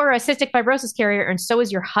 If you are a cystic fibrosis carrier and so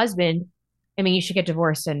is your husband, I mean, you should get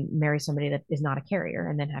divorced and marry somebody that is not a carrier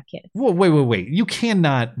and then have kids. Well, wait. You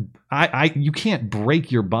cannot. You can't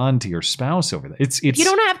break your bond to your spouse over that. It's if you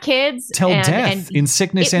don't have kids till death, in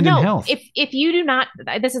sickness and in health. If you do not,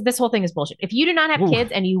 this whole thing is bullshit. If you do not have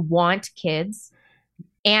kids and you want kids,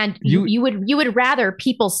 and you would rather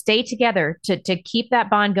people stay together to keep that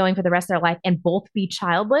bond going for the rest of their life and both be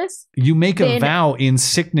childless. You make a vow in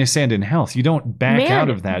sickness and in health. You don't back out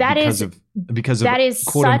of that because of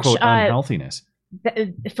quote unquote unhealthiness.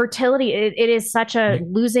 Fertility, it is such a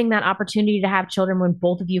losing that opportunity to have children when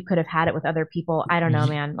both of you could have had it with other people. I don't know,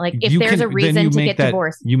 man. Like if there's a reason to get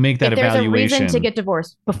divorced, you make that evaluation. There's a reason to get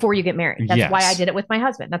divorced before you get married. That's why I did it with my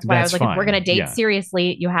husband. That's why I was like, if we're going to date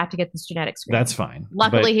seriously, you have to get this genetic screening. That's fine.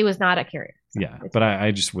 Luckily, he was not a carrier. So but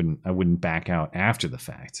I just wouldn't back out after the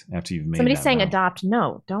fact, after you've made somebody's saying adopt.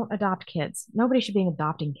 No, don't adopt kids. Nobody should be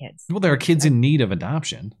adopting kids. Well, there are kids in need of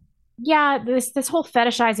adoption. Yeah, this whole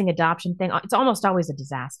fetishizing adoption thing, it's almost always a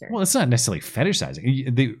disaster. Well, it's not necessarily fetishizing.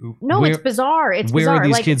 It's bizarre. Where are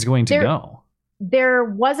these kids going to go? There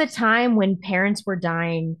was a time when parents were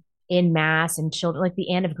dying in mass and children, like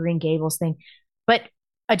the Anne of Green Gables thing. But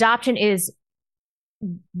adoption is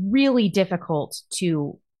really difficult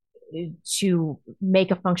to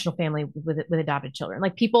make a functional family with adopted children.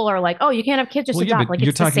 Like people are like, oh, you can't have kids, just adopt. Like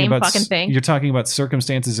it's the same fucking thing. You're talking about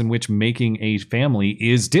circumstances in which making a family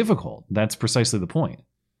is difficult. That's precisely the point.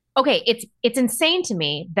 Okay, it's insane to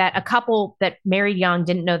me that a couple that married young,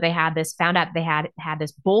 didn't know they had this, found out they had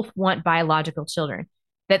this, both want biological children.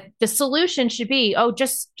 That the solution should be,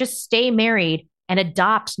 just stay married and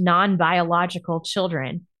adopt non-biological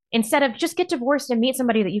children instead of just get divorced and meet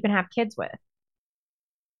somebody that you can have kids with.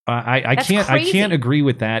 I can't agree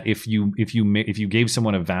with that. If you gave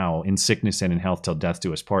someone a vow in sickness and in health till death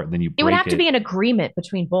do us part, then you break it. It would have to be an agreement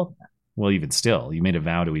between both of them. Well, even still, you made a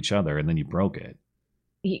vow to each other and then you broke it.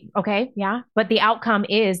 Okay, yeah, but the outcome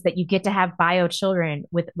is that you get to have bio children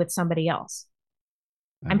with somebody else.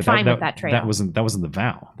 I'm fine with that trade. That wasn't the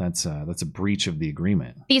vow. That's a breach of the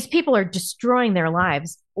agreement. These people are destroying their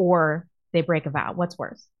lives, or they break a vow. What's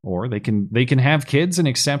worse? Or they can have kids and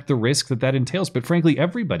accept the risk that entails. But frankly,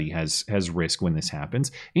 everybody has risk when this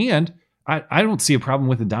happens. And I don't see a problem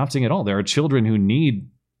with adopting at all. There are children who need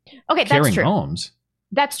caring homes.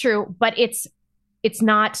 That's true, but it's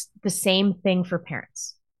not the same thing for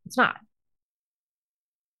parents. It's not.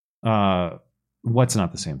 What's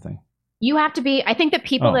not the same thing? You have to be. I think that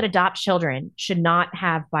people that adopt children should not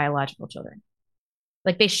have biological children.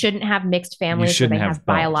 Like they shouldn't have mixed families where they have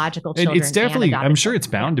biological children. It's definitely, I'm sure it's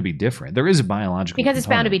bound to be different. There is a biological because it's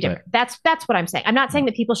bound to be different. That's what I'm saying. I'm not saying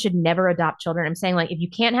that people should never adopt children. I'm saying like if you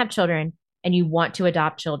can't have children and you want to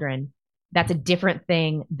adopt children, that's a different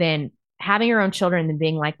thing than having your own children and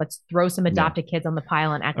being like, let's throw some adopted kids on the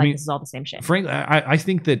pile and act like this is all the same shit. Frankly, I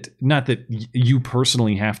think that not that you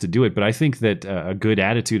personally have to do it, but I think that a good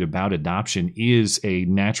attitude about adoption is a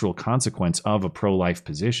natural consequence of a pro-life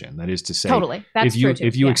position. That is to say, totally. That's true too.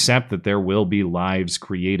 If you accept that there will be lives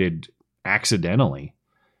created accidentally,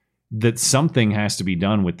 that something has to be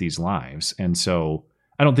done with these lives. And so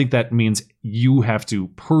I don't think that means you have to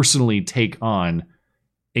personally take on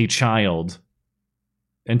a child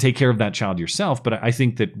and take care of that child yourself. But I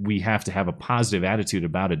think that we have to have a positive attitude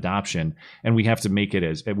about adoption, and we have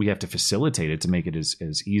to facilitate it to make it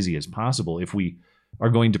as easy as possible if we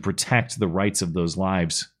are going to protect the rights of those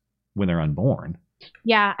lives when they're unborn.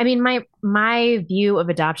 Yeah. I mean, my view of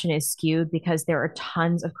adoption is skewed because there are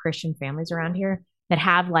tons of Christian families around here that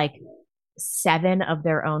have like 7 of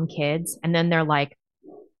their own kids. And then they're like,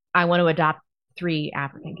 I want to adopt 3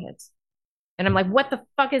 African kids. And I'm like, what the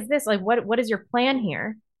fuck is this? Like, what is your plan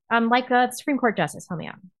here? Like a Supreme Court Justice, help me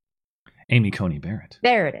out. Amy Coney Barrett.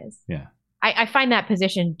 There it is. Yeah. I find that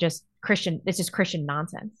position just Christian. It's just Christian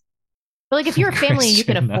nonsense. But like, if you're a family and you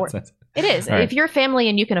can afford it, is. Right. If you're a family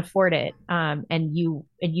and you can afford it, and you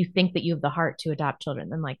think that you have the heart to adopt children,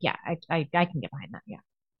 then like, yeah, I can get behind that. Yeah.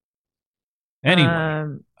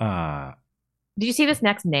 Anyway, did you see this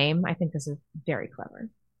next name? I think this is very clever.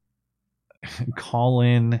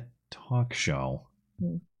 Call-in talk show.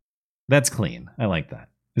 That's clean. I like that.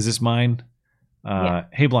 Is this mine? Yeah.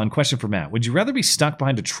 Hey, Blonde, question for Matt. Would you rather be stuck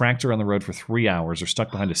behind a tractor on the road for 3 hours or stuck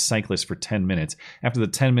behind a cyclist for 10 minutes? After the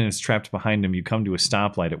 10 minutes trapped behind him, you come to a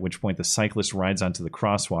stoplight, at which point the cyclist rides onto the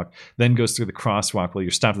crosswalk, then goes through the crosswalk while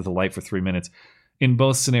you're stopped at the light for 3 minutes. In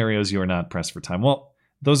both scenarios, you are not pressed for time. Well,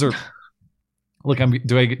 those are... Look,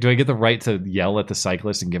 do I get the right to yell at the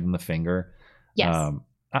cyclist and give him the finger? Yes.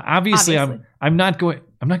 Obviously. I'm not going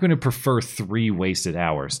to prefer 3 wasted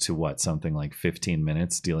hours to something like 15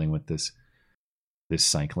 minutes dealing with this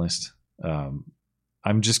cyclist.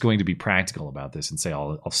 I'm just going to be practical about this and say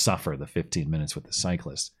I'll suffer the 15 minutes with the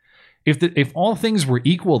cyclist. If all things were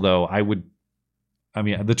equal, though,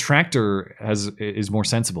 the tractor is more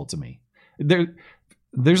sensible to me.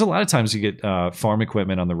 There's a lot of times you get farm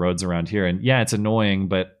equipment on the roads around here, and yeah, it's annoying,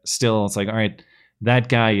 but still, it's like, all right, that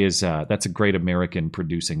guy that's a great American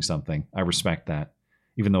producing something. I respect that,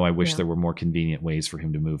 even though I wish there were more convenient ways for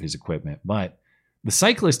him to move his equipment. But the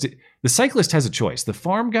cyclist has a choice. The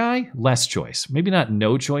farm guy, less choice. Maybe not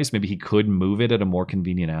no choice. Maybe he could move it at a more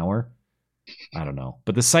convenient hour. I don't know.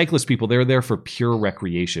 But the cyclist people, they're there for pure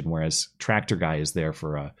recreation, whereas tractor guy is there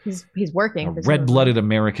for he's working a red-blooded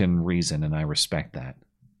American reason, and I respect that.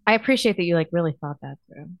 I appreciate that you really thought that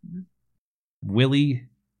through. Willie.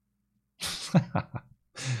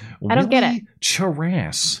 I don't get it.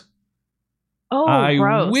 Charras. Oh,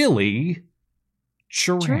 gross. Willie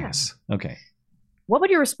Charras. Okay. What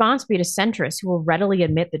would your response be to centrists who will readily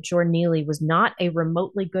admit that Jordan Neely was not a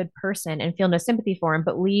remotely good person and feel no sympathy for him,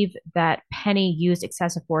 but believe that Penny used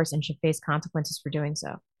excessive force and should face consequences for doing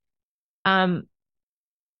so?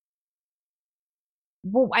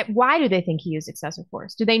 Well, why do they think he used excessive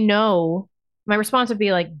force? Do they know? My response would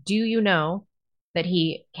be do you know that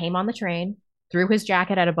he came on the train, threw his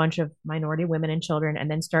jacket at a bunch of minority women and children, and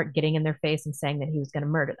then start getting in their face and saying that he was going to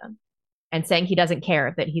murder them? And saying he doesn't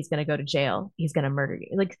care that he's going to go to jail, he's going to murder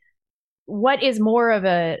you. What is more of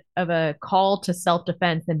a call to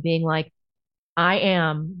self-defense than being like, I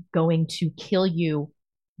am going to kill you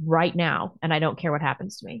right now, and I don't care what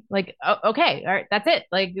happens to me. Okay, all right, that's it.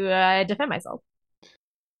 I defend myself.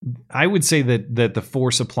 I would say that the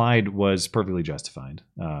force applied was perfectly justified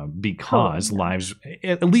because lives,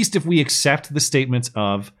 at least if we accept the statements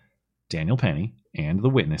of Daniel Penny and the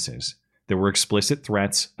witnesses, there were explicit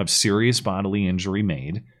threats of serious bodily injury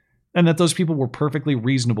made, and that those people were perfectly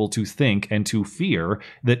reasonable to think and to fear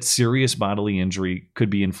that serious bodily injury could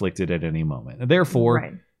be inflicted at any moment.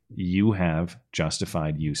 Therefore, you have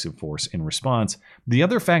justified use of force in response. The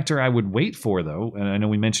other factor I would wait for, though, and I know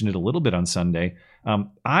we mentioned it a little bit on Sunday,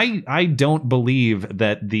 I don't believe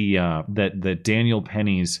that that Daniel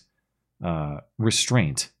Penny's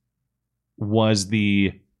restraint was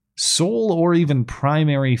the sole or even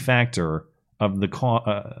primary factor of the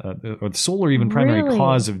or the sole or even primary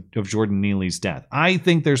cause of Jordan Neely's death. I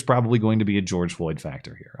think there's probably going to be a George Floyd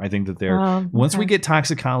factor here. I think that once we get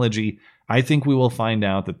toxicology, I think we will find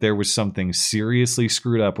out that there was something seriously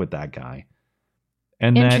screwed up with that guy.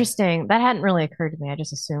 And interesting. That hadn't really occurred to me. I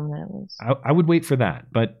just assumed that it was. I would wait for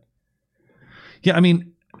that, but yeah, I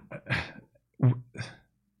mean,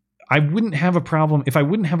 I wouldn't have a problem if I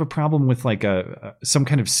wouldn't have a problem with some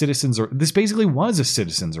kind of citizens, or this basically was a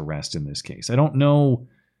citizen's arrest in this case. I don't know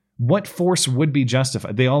what force would be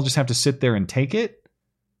justified. They all just have to sit there and take it.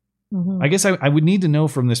 I guess I would need to know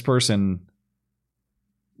from this person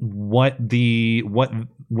what the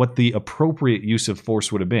appropriate use of force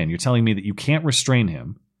would have been. You're telling me that you can't restrain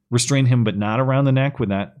him, but not around the neck. Would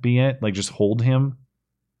that be it? Just hold him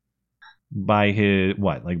by his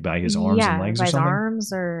by his arms and legs, or something?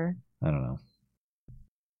 Arms, or I don't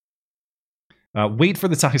know. Wait for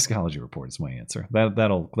the toxicology report is my answer.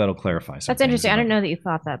 That'll clarify something. That's interesting. I didn't know that you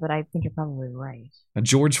thought that, but I think you're probably right.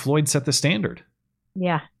 George Floyd set the standard.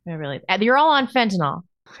 Yeah, really. You're all on fentanyl.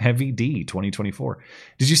 Heavy D 2024.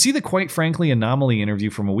 Did you see the Quite Frankly Anomaly interview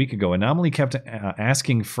from a week ago? Anomaly kept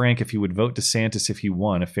asking Frank if he would vote DeSantis if he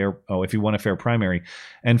won a fair primary,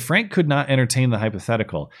 and Frank could not entertain the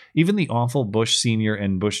hypothetical. Even the awful Bush Sr.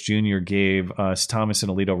 and Bush Jr. gave us Thomas and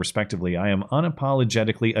Alito respectively. I am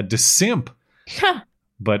unapologetically a DeSimp.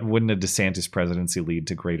 But wouldn't a DeSantis presidency lead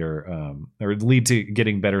to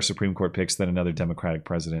getting better Supreme Court picks than another Democratic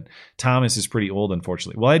president? Thomas is pretty old,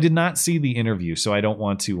 unfortunately. Well, I did not see the interview, so I don't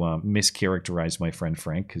want to mischaracterize my friend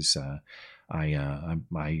Frank, because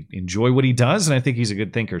I enjoy what he does, and I think he's a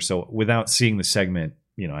good thinker. So without seeing the segment,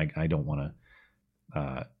 I don't want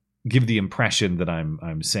to give the impression that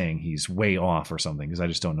I'm saying he's way off or something, because I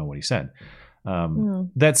just don't know what he said.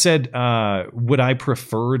 That said, would I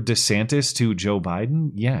prefer DeSantis to Joe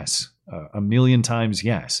Biden? Yes. A million times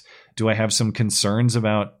yes. Do I have some concerns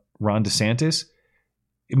about Ron DeSantis?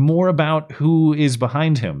 More about who is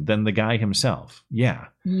behind him than the guy himself. Yeah.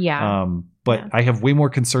 Yeah. But I have way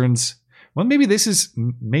more concerns. Well, maybe this is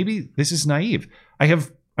naive.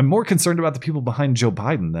 I'm more concerned about the people behind Joe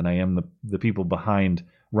Biden than I am the people behind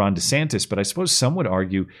Ron DeSantis, but I suppose some would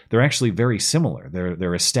argue they're actually very similar.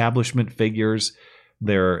 They're establishment figures.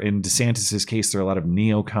 They're, in DeSantis's case, there are a lot of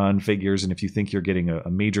neocon figures, and if you think you're getting a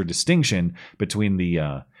major distinction between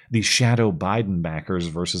the shadow Biden backers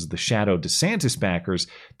versus the shadow DeSantis backers,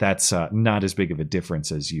 that's not as big of a difference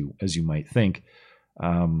as you might think.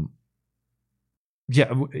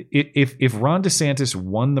 Yeah, if Ron DeSantis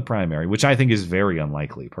won the primary, which I think is very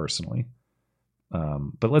unlikely personally,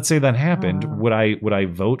 but let's say that happened, would I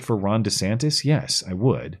vote for Ron DeSantis? Yes, I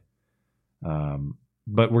would.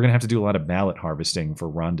 But we're gonna have to do a lot of ballot harvesting for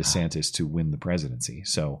Ron DeSantis to win the presidency.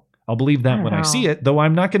 So I'll believe that when I see it, though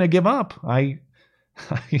I'm not going to give up. I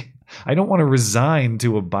don't want to resign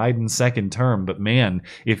to a Biden second term, but man,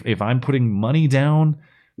 if I'm putting money down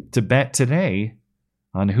to bet today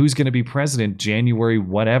on who's going to be president January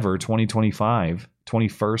whatever 2025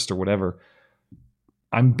 21st or whatever,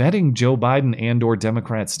 I'm betting Joe Biden and or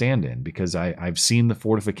Democrat stand-in because I've seen the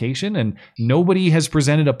fortification and nobody has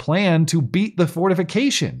presented a plan to beat the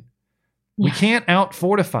fortification. Yeah. We can't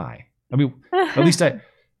out-fortify. I mean, at least I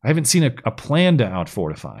haven't seen a plan to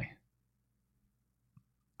out-fortify.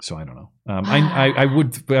 So I don't know. I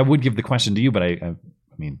would give the question to you, but I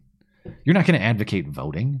mean, you're not going to advocate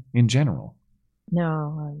voting in general. No,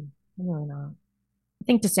 I'm really not. I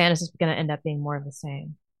think DeSantis is going to end up being more of the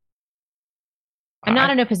same. I'm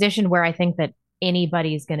not in a position where I think that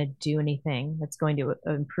anybody's going to do anything that's going to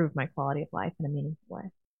improve my quality of life in a meaningful way.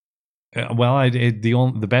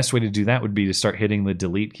 The best way to do that would be to start hitting the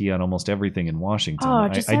delete key on almost everything in Washington. I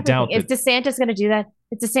doubt that. Is DeSantis going to do that?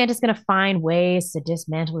 Is DeSantis going to find ways to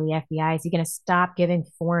dismantle the FBI? Is he going to stop giving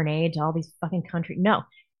foreign aid to all these fucking countries? No,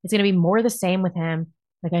 it's going to be more the same with him.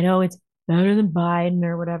 Like, I know it's better than Biden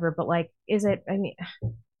or whatever, but like, is it? I mean,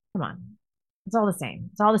 come on. It's all the same.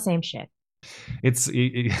 It's all the same shit. It's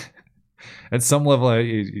at some level,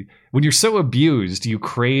 when you're so abused, you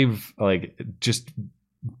crave like just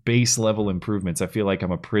base level improvements. I feel like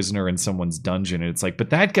I'm a prisoner in someone's dungeon, and it's like, but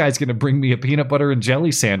that guy's going to bring me a peanut butter and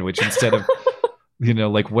jelly sandwich instead of,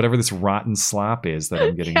 like whatever this rotten slop is that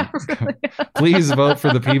I'm getting. Yeah, really. Please vote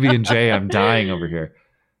for the PB&J. I'm dying over here.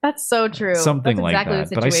 That's so true. Something That's like exactly that.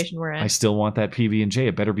 The situation we're in. I still want that PB&J.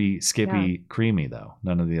 It better be Skippy creamy though.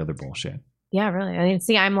 None of the other bullshit. Yeah, really. I mean,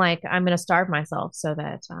 see, I'm going to starve myself so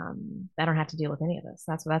that I don't have to deal with any of this.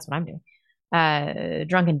 That's what I'm doing.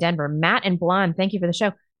 Drunk in Denver. Matt and Blonde, thank you for the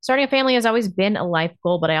show. Starting a family has always been a life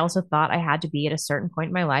goal, but I also thought I had to be at a certain point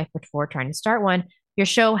in my life before trying to start one. Your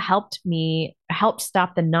show helped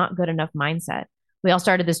stop the not good enough mindset. We all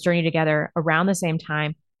started this journey together around the same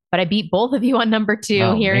time, but I beat both of you on number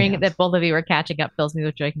 2. Hearing that both of you are catching up fills me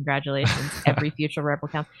with joy. Congratulations. Every future rebel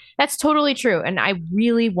counts. That's totally true. And I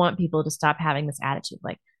really want people to stop having this attitude.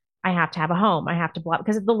 Like, I have to have a home. I have to block,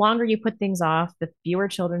 because the longer you put things off, the fewer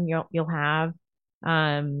children you'll have.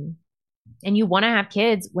 And you want to have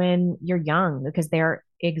kids when you're young because they're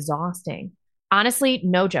exhausting. Honestly,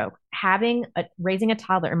 no joke. Raising a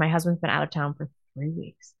toddler, and my husband's been out of town for 3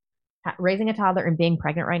 weeks. Raising a toddler and being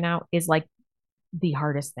pregnant right now is like the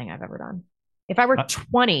hardest thing I've ever done. If I were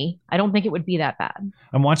 20, I don't think it would be that bad.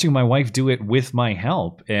 I'm watching my wife do it with my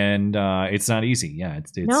help, and it's not easy. Yeah,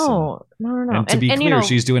 it's no. And to be clear,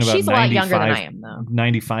 she's doing about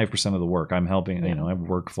 95% of the work. I'm helping. Yeah. I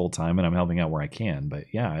work full time, and I'm helping out where I can. But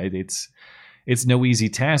yeah, it's no easy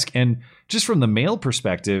task. And just from the male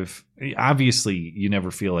perspective, obviously you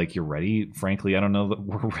never feel like you're ready. Frankly, I don't know that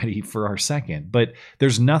we're ready for our second, but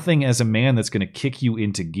there's nothing as a man that's going to kick you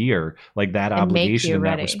into gear like that obligation and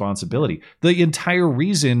that responsibility. The entire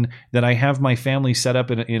reason that I have my family set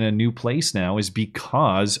up in a new place now is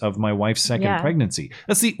because of my wife's second pregnancy.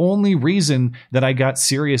 That's the only reason that I got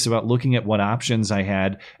serious about looking at what options I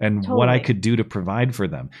had and what I could do to provide for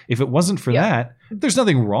them. If it wasn't for that, there's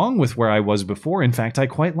nothing wrong with where I was before. In fact, I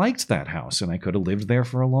quite liked that house and I could have lived there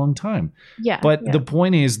for a long time. But the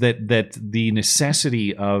point is that the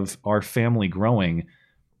necessity of our family growing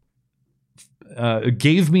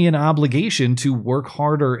gave me an obligation to work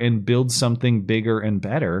harder and build something bigger and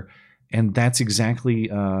better. And that's exactly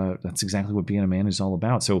what being a man is all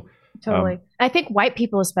about. So totally. I think white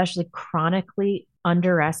people especially chronically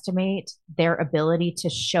underestimate their ability to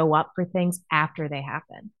show up for things after they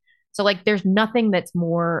happen. So like there's nothing that's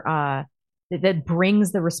more that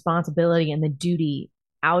brings the responsibility and the duty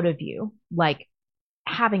out of you, like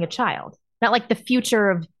having a child. Not like the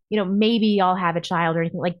future of, maybe I'll have a child or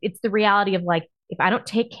anything. Like it's the reality of like, if I don't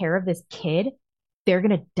take care of this kid, they're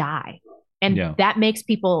going to die. And that makes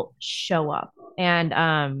people show up. And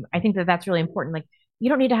I think that that's really important. Like you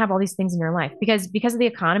don't need to have all these things in your life because of the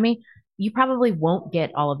economy, you probably won't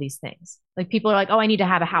get all of these things. Like people are like, oh, I need to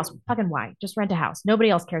have a house. Fucking why? Just rent a house.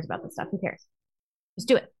 Nobody else cares about this stuff. Who cares? Just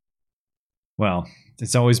do it. Well,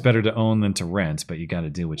 it's always better to own than to rent, but you got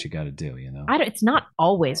to do what you got to do, you know? It's not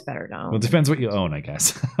always better to own. Well, it depends what you own, I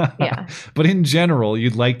guess. Yeah. But in general,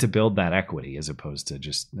 you'd like to build that equity as opposed to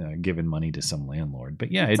just giving money to some landlord.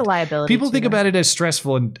 But yeah, it's a liability. People think about it as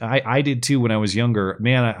stressful, and I did too when I was younger.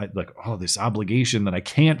 Man, I like, this obligation that I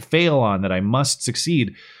can't fail on, that I must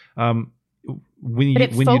succeed. When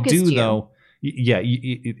you do, though,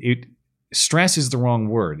 stress is the wrong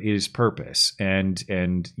word. It is purpose,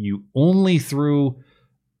 and you only through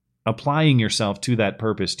applying yourself to that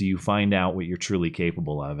purpose do you find out what you're truly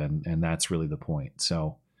capable of, and that's really the point.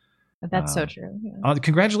 So that's so true. Yeah.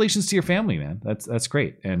 Congratulations to your family, man. That's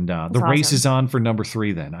great. And the race is on for number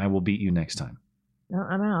 3. Then I will beat you next time. No,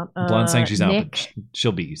 I'm out. Blonde saying she's out, but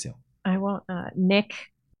she'll beat you too. I won't. Nick.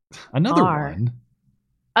 Another one.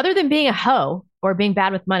 Other than being a hoe or being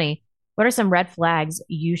bad with money, what are some red flags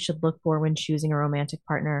you should look for when choosing a romantic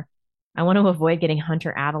partner? I want to avoid getting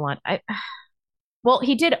Hunter Avalon. Well,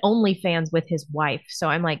 he did OnlyFans with his wife. So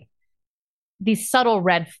I'm like, these subtle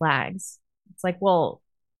red flags. It's like, well,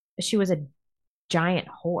 she was a giant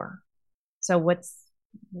whore. So what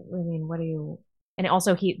do you, and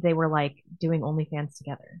also they were like doing OnlyFans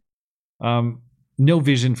together. No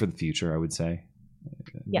vision for the future, I would say.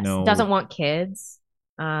 Yes. Doesn't want kids.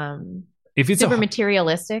 If it's super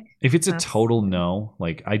materialistic. If it's a total no,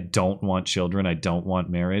 like I don't want children, I don't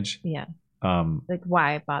want marriage. Yeah. Like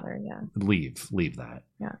why bother? Yeah. Leave that.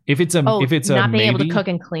 Yeah. If it's not being able to maybe, cook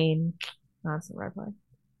and clean, that's the red flag.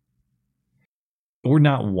 Or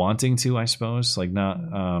not wanting to, I suppose. Like not.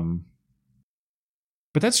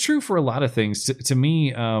 But that's true for a lot of things. To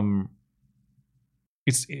me,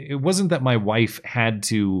 it wasn't that my wife had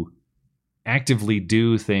to actively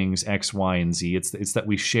do things X, Y, and Z. It's that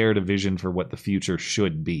we shared a vision for what the future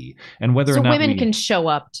should be, and whether or not women can show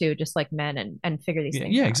up too, just like men, and figure these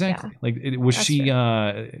things. Yeah, out. exactly. Like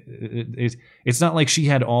it's not like she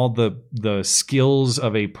had all the skills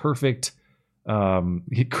of a perfect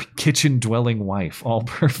kitchen dwelling wife, all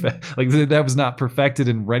perfect. Like that was not perfected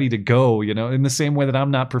and ready to go. You know, in the same way that I'm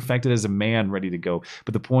not perfected as a man, ready to go.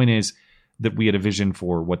 But the point is that we had a vision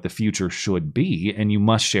for what the future should be, and you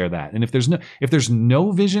must share that. And if there's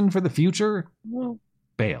no vision for the future,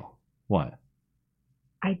 bail. What?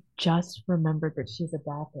 I just remembered that she's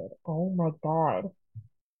adopted. Oh my god.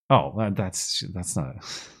 Oh, that's not.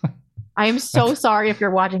 I am so sorry if you're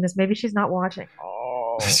watching this. Maybe she's not watching.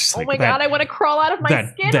 Oh my god! I want to crawl out of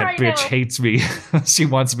my skin right now. That bitch hates me. She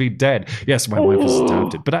wants me dead. Yes, my wife is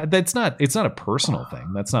adopted, but that's not. It's not a personal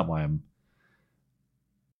thing. That's not why I'm.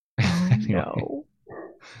 No.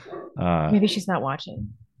 Maybe she's not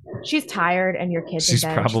watching. She's tired, and your kids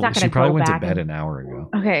are bed. She probably went to bed an hour ago.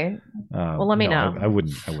 Okay. Well, let me know. I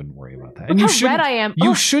wouldn't worry about that. Look and how red I am.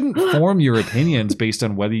 You shouldn't form your opinions based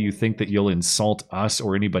on whether you think that you'll insult us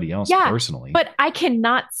or anybody else personally. But I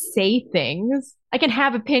cannot say things. I can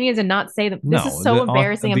have opinions and not say them. This is so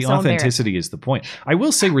embarrassing. The authenticity is the point. I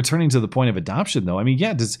will say, returning to the point of adoption, though. I mean,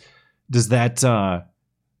 yeah. Does that?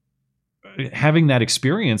 Having that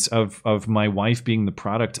experience of my wife being the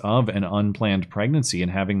product of an unplanned pregnancy and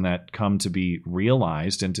having that come to be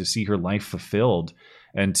realized and to see her life fulfilled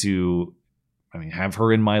and to, have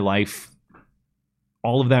her in my life,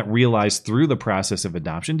 all of that realized through the process of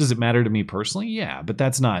adoption. Does it matter to me personally? Yeah, but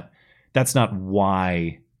that's not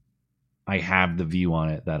why I have the view on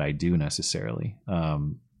it that I do necessarily. I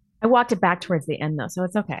walked it back towards the end though, so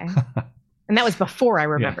it's okay. And that was before I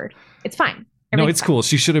remembered. Yeah. It's fine. No, it's cool.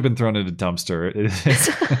 She should have been thrown in a dumpster.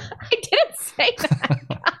 I didn't say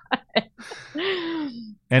that.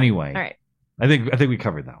 Anyway, all right. I think we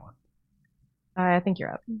covered that one. I think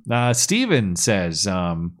you're up. Steven says,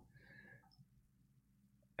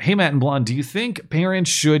 "Hey, Matt and Blonde, do you think parents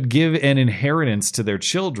should give an inheritance to their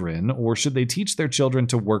children, or should they teach their children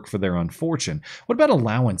to work for their own fortune? What about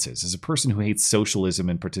allowances? As a person who hates socialism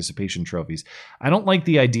and participation trophies, I don't like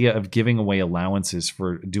the idea of giving away allowances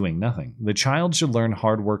for doing nothing. The child should learn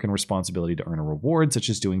hard work and responsibility to earn a reward, such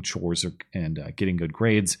as doing chores and getting good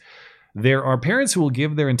grades. There are parents who will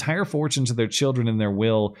give their entire fortune to their children in their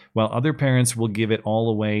will, while other parents will give it all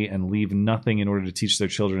away and leave nothing in order to teach their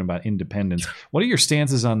children about independence. What are your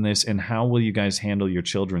stances on this, and how will you guys handle your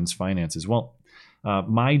children's finances?" Well,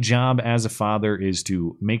 my job as a father is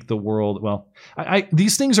to make the world,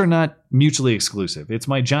 these things are not mutually exclusive. It's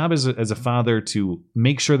my job as a father to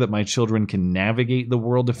make sure that my children can navigate the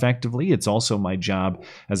world effectively. It's also my job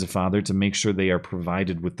as a father to make sure they are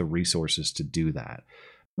provided with the resources to do that.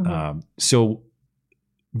 Mm-hmm. So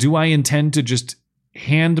do I intend to just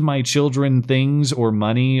hand my children things or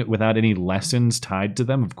money without any lessons tied to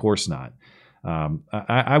them? Of course not.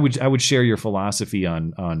 I would share your philosophy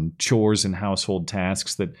on chores and household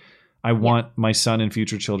tasks, that I want my son and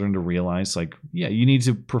future children to realize, like, yeah, you need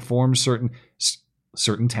to perform certain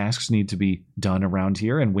tasks need to be done around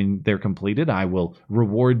here, and when they're completed, I will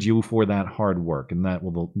reward you for that hard work, and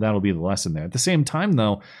that'll be the lesson there. At the same time,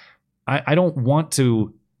 though, I don't want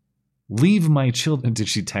to leave my children. Did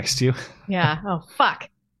she text you? Yeah. Oh, fuck.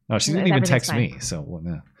 No, she didn't even text me. So,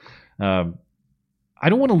 I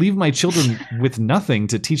don't want to leave my children with nothing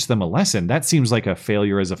to teach them a lesson. That seems like a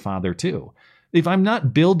failure as a father too. If I'm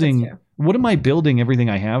not building, what am I building everything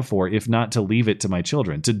I have for if not to leave it to my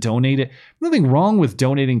children, to donate it? Nothing wrong with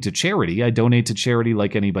donating to charity. I donate to charity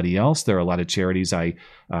like anybody else. There are a lot of charities I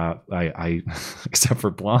except for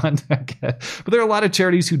Blonde, I guess. But there are a lot of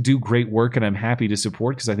charities who do great work, and I'm happy to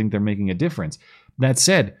support because I think they're making a difference. That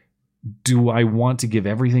said, do I want to give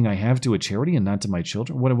everything I have to a charity and not to my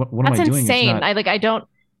children? What am I doing? That's insane. I don't.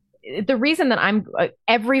 The reason that I'm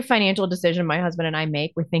every financial decision my husband and I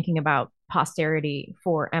make, we're thinking about posterity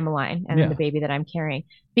for Emmeline and the baby that I'm carrying,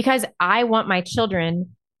 because I want my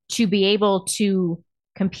children to be able to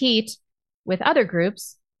compete with other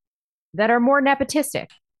groups that are more nepotistic.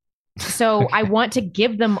 So I want to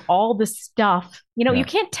give them all the stuff. You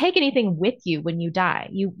can't take anything with you when you die.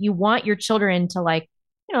 You want your children to, like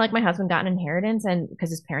my husband got an inheritance, and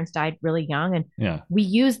because his parents died really young, and we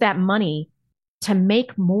use that money to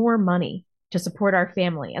make more money to support our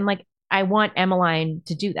family. And like, I want Emmeline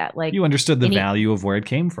to do that. Like, you understood the value of where it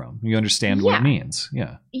came from. You understand what it means.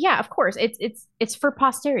 Yeah. Yeah, of course. It's for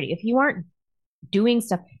posterity. If you aren't doing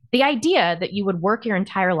stuff, the idea that you would work your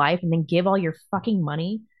entire life and then give all your fucking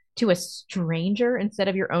money to a stranger instead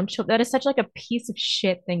of your own children, that is such like a piece of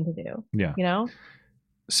shit thing to do. Yeah.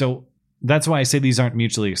 So that's why I say these aren't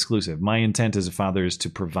mutually exclusive. My intent as a father is to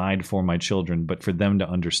provide for my children, but for them to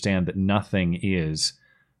understand that nothing is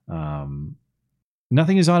automatic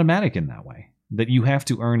in that way, that you have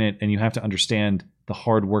to earn it and you have to understand the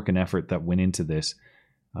hard work and effort that went into this.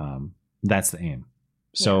 That's the aim.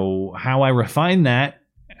 So how I refine that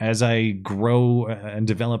as I grow and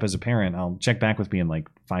develop as a parent, I'll check back with me in like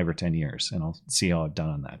 5 or 10 years and I'll see how I've done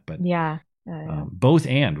on that. But both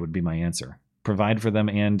and would be my answer. Provide for them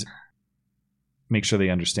and make sure they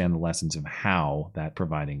understand the lessons of how that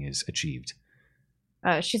providing is achieved.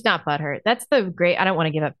 She's not butthurt. That's the great. I don't want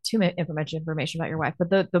to give up too much information about your wife, but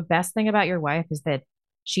the best thing about your wife is that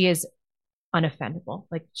she is unoffendable.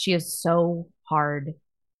 Like, she is so hard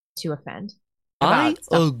to offend. I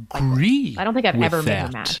agree. I don't think I've ever made her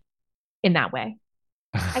mad in that way.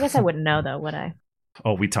 I guess I wouldn't know though, would I?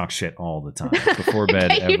 Oh, we talk shit all the time before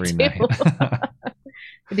bed every night.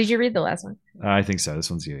 Did you read the last one? I think so. This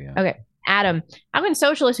one's you, yeah. Okay. Adam, how can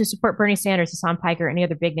socialists who support Bernie Sanders, Hassan Piker, and any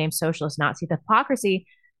other big-name socialists not see the hypocrisy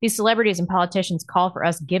these celebrities and politicians call for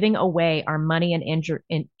us giving away our money and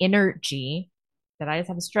energy, did I just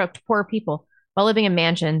have a stroke, to poor people while living in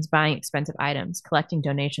mansions, buying expensive items, collecting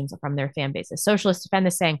donations from their fan bases? Socialists defend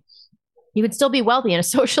this, saying you would still be wealthy in a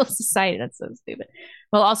socialist society. That's so stupid.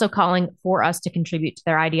 While also calling for us to contribute to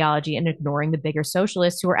their ideology and ignoring the bigger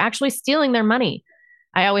socialists who are actually stealing their money.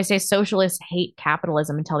 I always say socialists hate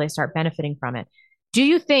capitalism until they start benefiting from it. Do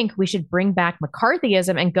you think we should bring back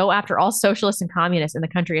McCarthyism and go after all socialists and communists in the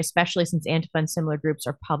country, especially since Antifa and similar groups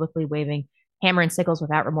are publicly waving hammer and sickles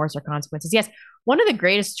without remorse or consequences? Yes, one of the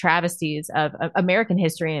greatest travesties of American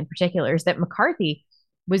history in particular is that McCarthy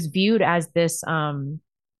was viewed as this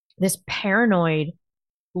paranoid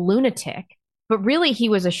lunatic, but really he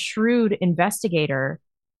was a shrewd investigator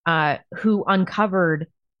who uncovered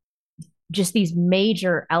just these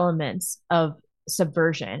major elements of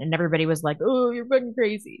subversion, and everybody was like, "Oh, you're fucking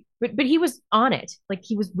crazy," but he was on it. Like,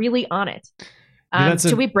 he was really on it.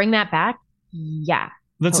 Should we bring that back? Yeah,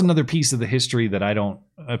 that's another piece of the history that I don't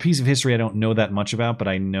know that much about, but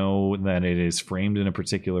I know that it is framed in a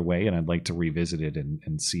particular way, and I'd like to revisit it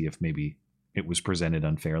and see if maybe it was presented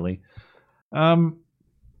unfairly. No,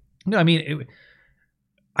 I mean,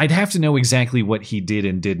 I'd have to know exactly what he did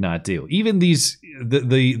and did not do. Even the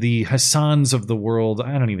Hassans of the world,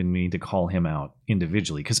 I don't even need to call him out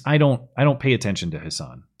individually because I don't pay attention to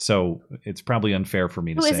Hassan. So it's probably unfair for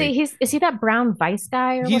me to say. Is he that brown Vice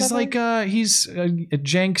guy? Or he's whatever? Like he's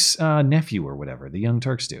Cenk's nephew or whatever, the Young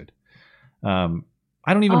Turks dude.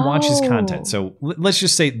 I don't even watch his content. So let's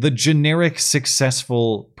just say the generic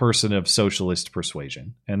successful person of socialist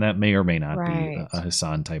persuasion, and that may or may not be a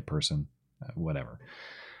Hassan type person, whatever.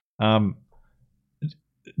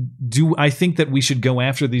 Do I think that we should go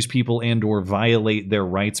after these people and or violate their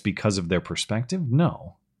rights because of their perspective?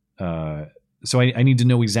 No. So I need to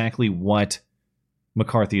know exactly what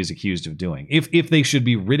McCarthy is accused of doing. If they should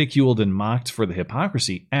be ridiculed and mocked for the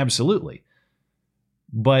hypocrisy, absolutely.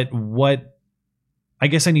 But what I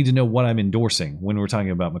guess I need to know what I'm endorsing when we're talking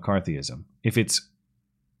about McCarthyism. If it's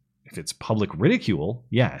public ridicule,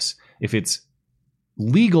 yes. If it's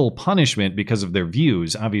legal punishment because of their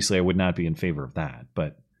views, obviously I would not be in favor of that.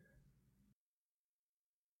 But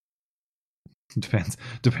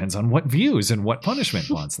depends on what views and what punishment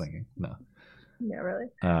Juan's thinking. No. Yeah,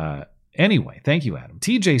 really. Anyway, thank you, Adam.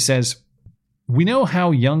 TJ says, we know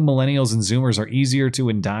how young millennials and Zoomers are easier to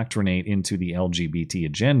indoctrinate into the LGBT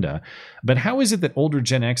agenda, but how is it that older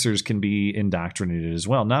Gen Xers can be indoctrinated as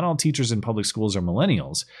well? Not all teachers in public schools are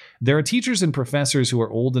millennials. There are teachers and professors who are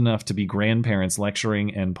old enough to be grandparents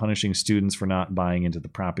lecturing and punishing students for not buying into the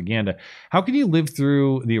propaganda. How can you live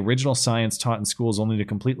through the original science taught in schools only to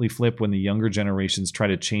completely flip when the younger generations try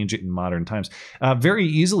to change it in modern times? Very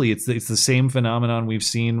easily. It's the same phenomenon we've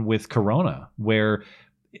seen with Corona, where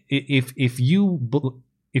if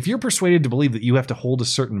you're persuaded to believe that you have to hold a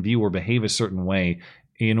certain view or behave a certain way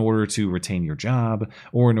in order to retain your job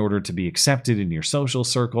or in order to be accepted in your social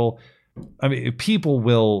circle, I mean, people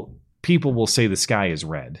will say the sky is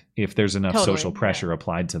red if there's enough social pressure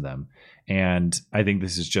applied to them. And I think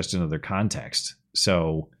this is just another context.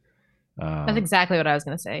 So that's exactly what I was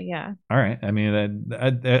going to say. Yeah. All right. I mean,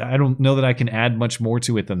 I don't know that I can add much more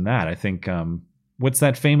to it than that. I think, what's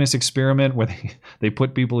that famous experiment where they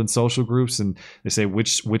put people in social groups and they say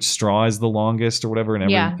which straw is the longest or whatever,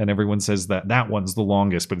 and everyone says that one's the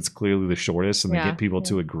longest, but it's clearly the shortest, and they get people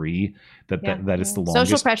to agree that it's the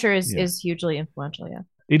longest. Social pressure is hugely influential. Yeah,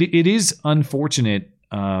 it is unfortunate,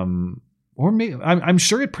 or maybe, I'm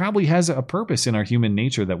sure it probably has a purpose in our human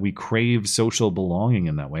nature that we crave social belonging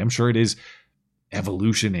in that way. I'm sure it is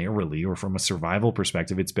evolutionarily or from a survival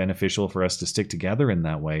perspective, it's beneficial for us to stick together in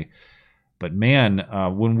that way. But man,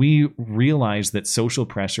 when we realize that social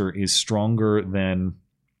pressure is stronger than,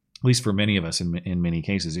 at least for many of us in many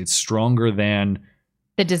cases, it's stronger than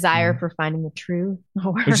the desire for finding the truth.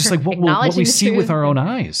 Or it's just like what we see with our own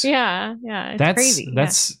eyes. Yeah. It's crazy.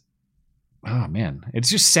 Oh man, it's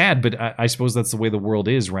just sad, but I suppose that's the way the world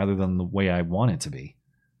is rather than the way I want it to be.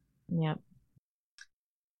 Yep.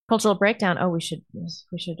 Cultural breakdown. Oh, we should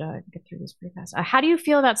get through this pretty fast. How do you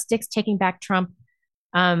feel about Styx taking back Trump?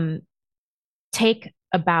 Take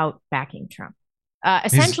about backing Trump.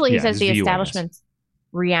 Essentially, he says the establishment's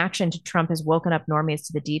reaction to Trump has woken up normies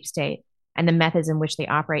to the deep state and the methods in which they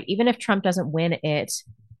operate. Even if Trump doesn't win, it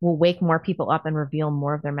will wake more people up and reveal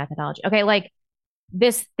more of their methodology. Okay, like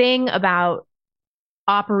this thing about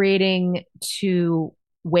operating to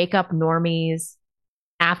wake up normies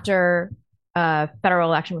after a federal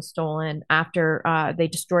election was stolen, after they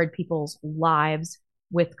destroyed people's lives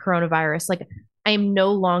with coronavirus. Like, I am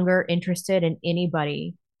no longer interested in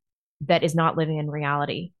anybody that is not living in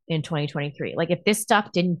reality in 2023. Like, if this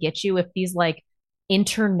stuff didn't get you, if these like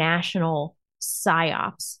international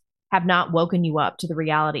psyops have not woken you up to the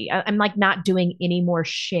reality, I'm like not doing any more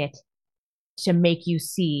shit to make you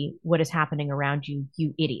see what is happening around you,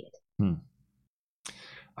 you idiot.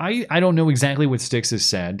 I don't know exactly what Styx has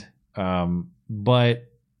said, but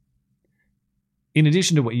in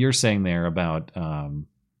addition to what you're saying there about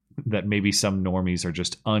that maybe some normies are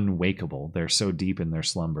just unwakeable. They're so deep in their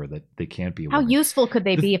slumber that they can't be aware. How useful could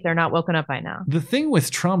they be if they're not woken up by now? The thing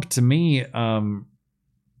with Trump, to me, and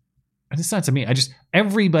it's not to me,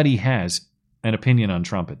 everybody has an opinion on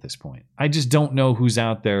Trump at this point. I just don't know who's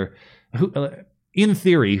out there. In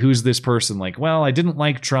theory, who's this person? Like, well, I didn't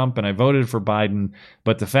like Trump and I voted for Biden,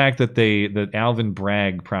 but the fact that Alvin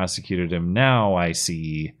Bragg prosecuted him, now I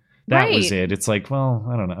see that was it. It's like, well,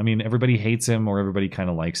 I don't know. I mean, everybody hates him or everybody kind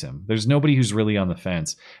of likes him. There's nobody who's really on the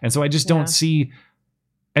fence. And so I just don't see,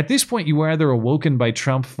 at this point, you were either awoken by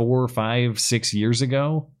Trump 4, 5, 6 years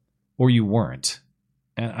ago, or you weren't.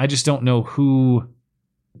 And I just don't know who.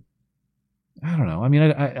 I don't know. I mean,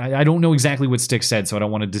 I don't know exactly what Styx said, so I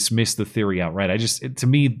don't want to dismiss the theory outright.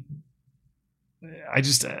 The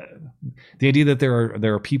idea that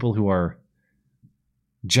there are people who are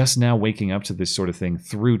just now waking up to this sort of thing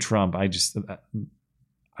through Trump, I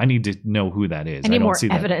need to know who that is. I need more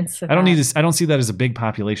see evidence. That. I don't need this. I don't see that as a big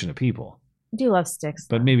population of people. I do love Styx,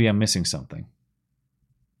 but maybe I'm missing something.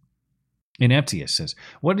 Ineptius says,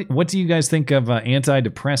 what do you guys think of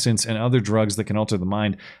antidepressants and other drugs that can alter the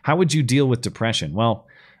mind? How would you deal with depression? Well,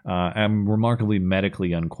 I'm remarkably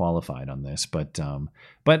medically unqualified on this, but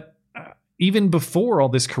even before all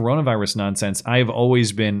this coronavirus nonsense, I have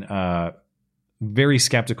always been very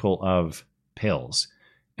skeptical of pills.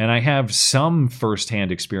 And I have some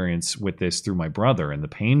firsthand experience with this through my brother and the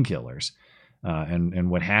painkillers and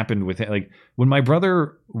what happened with it. Like when my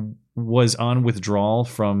brother was on withdrawal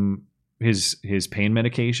from his pain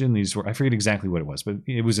medication, these were, I forget exactly what it was, but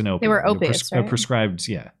it was an opioid. They were opiates, right? Prescribed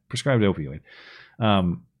opioid.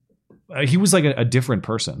 He was like a different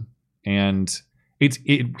person, and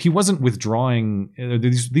he wasn't withdrawing.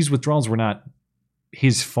 These withdrawals were not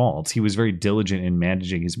his fault. He was very diligent in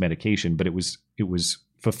managing his medication, but it was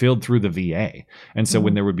fulfilled through the VA. And so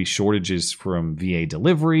when there would be shortages from VA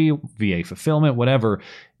delivery, VA fulfillment, whatever,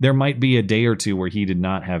 there might be a day or two where he did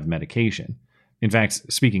not have medication. In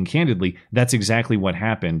fact, speaking candidly, that's exactly what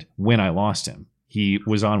happened when I lost him. He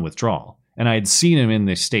was on withdrawal, and I had seen him in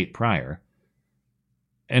this state prior,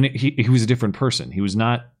 and he was a different person. He was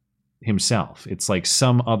not himself. It's like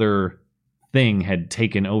some other thing had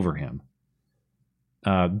taken over him.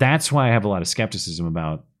 That's why I have a lot of skepticism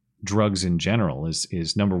about drugs in general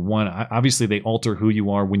is number one, obviously they alter who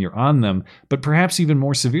you are when you're on them, but perhaps even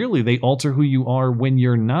more severely, they alter who you are when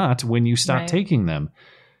you're not, when you stop taking them.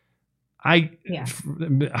 I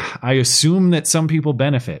assume that some people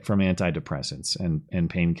benefit from antidepressants and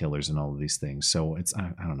painkillers and all of these things. So it's,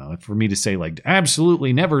 I don't know, for me to say like,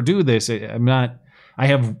 absolutely never do this. I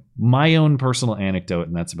have my own personal anecdote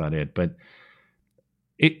and that's about it. But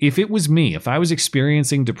if it was me, if I was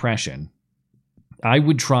experiencing depression, I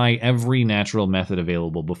would try every natural method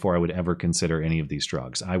available before I would ever consider any of these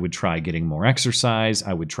drugs. I would try getting more exercise.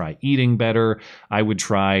 I would try eating better. I would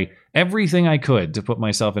try everything I could to put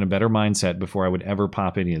myself in a better mindset before I would ever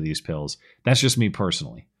pop any of these pills. That's just me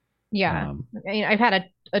personally. Yeah. I've had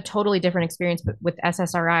a totally different experience with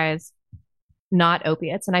SSRIs, not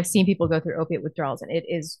opiates. And I've seen people go through opiate withdrawals, and it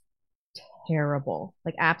is terrible,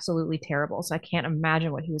 like absolutely terrible. So I can't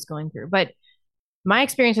imagine what he was going through. But my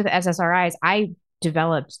experience with SSRIs, I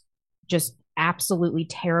developed just absolutely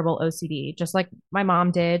terrible OCD, just like my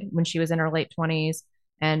mom did when she was in her late 20s,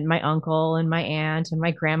 and my uncle and my aunt and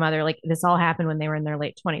my grandmother. Like this all happened when they were in their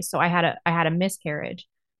late 20s. So I had a miscarriage,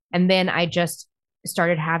 and then I just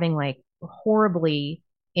started having like horribly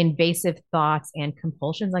invasive thoughts and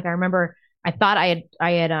compulsions. Like I remember I thought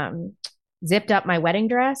I had zipped up my wedding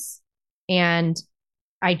dress, and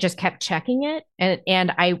I just kept checking it.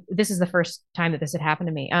 And this is the first time that this had happened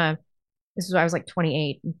to me. This was when I was like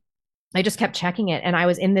 28. I just kept checking it. And I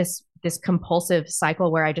was in this compulsive cycle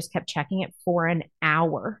where I just kept checking it for an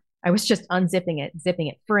hour. I was just unzipping it, zipping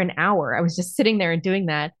it for an hour. I was just sitting there and doing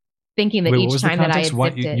that, thinking that each time that I had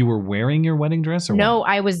zipped it. You were wearing your wedding dress? Or no, what?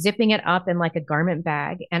 I was zipping it up in like a garment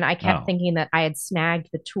bag. And I kept thinking that I had snagged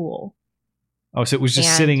the tool. Oh, so it was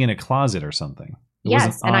just sitting in a closet or something.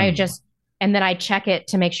 Yes. And and then I'd check it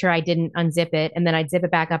to make sure I didn't unzip it. And then I'd zip it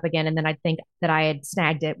back up again. And then I'd think that I had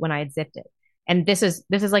snagged it when I had zipped it. And this is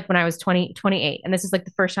like when I was 28. And this is like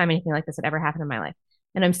the first time anything like this had ever happened in my life.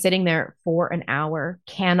 And I'm sitting there for an hour,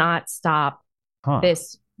 cannot stop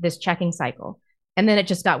this checking cycle. And then it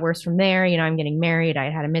just got worse from there. You know, I'm getting married. I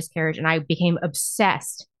had a miscarriage, and I became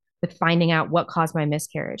obsessed with finding out what caused my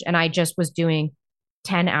miscarriage. And I just was doing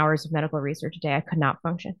 10 hours of medical research a day. I could not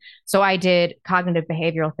function. So I did cognitive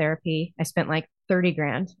behavioral therapy. I spent like 30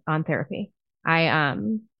 grand on therapy. I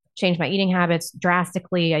changed my eating habits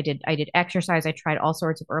drastically. I did exercise. I tried all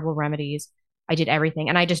sorts of herbal remedies. I did everything.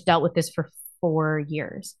 And I just dealt with this for 4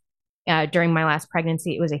 years. During my last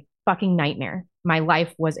pregnancy, it was a fucking nightmare. My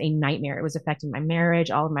life was a nightmare. It was affecting my marriage,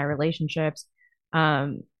 all of my relationships.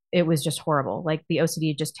 It was just horrible. Like the OCD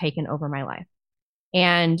had just taken over my life.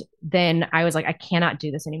 And then I was like, I cannot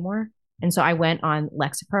do this anymore. And so I went on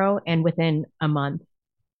Lexapro, and within a month,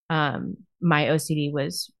 my OCD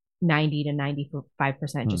was 90 to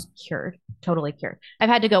 95% just cured, totally cured. I've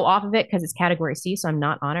had to go off of it because it's category C. So I'm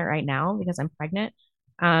not on it right now because I'm pregnant.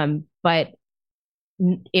 But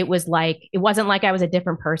it wasn't like I was a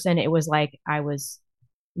different person. It was like I was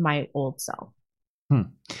my old self.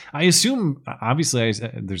 I assume, obviously,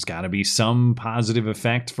 there's got to be some positive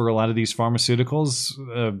effect for a lot of these pharmaceuticals.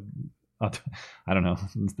 I don't know.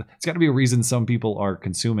 It's got to be a reason some people are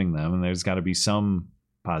consuming them, and there's got to be some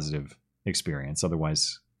positive experience.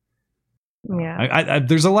 Otherwise, yeah.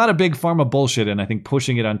 There's a lot of big pharma bullshit, and I think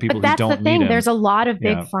pushing it on people who don't need them. There's a lot of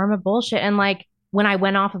big pharma bullshit, and like when I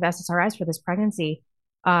went off of SSRIs for this pregnancy,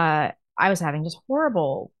 I was having just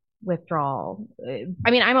horrible withdrawal. I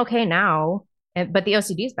mean, I'm okay now. But the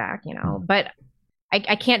OCD is back, you know, but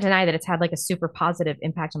I can't deny that it's had like a super positive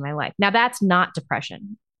impact on my life. Now that's not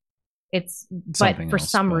depression. But for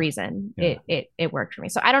some reason it worked for me.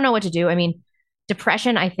 So I don't know what to do. I mean,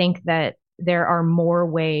 depression, I think that there are more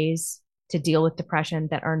ways to deal with depression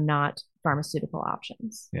that are not pharmaceutical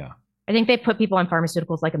options. Yeah. I think they put people on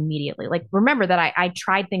pharmaceuticals like immediately. Like, remember that I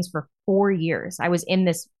tried things for 4 years. I was in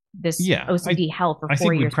this OCD hell for 4 years. I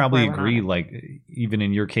think we probably agree, like, even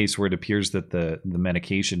in your case where it appears that the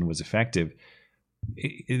medication was effective,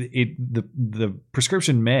 the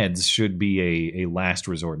prescription meds should be a last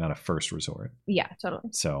resort, not a first resort. Yeah, totally.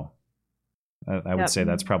 So I would say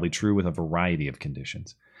that's probably true with a variety of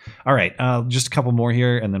conditions. All right, just a couple more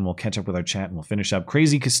here, and then we'll catch up with our chat and we'll finish up.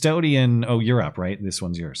 Crazy Custodian. Oh, you're up, right? This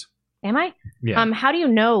one's yours. Am I? Yeah. How do you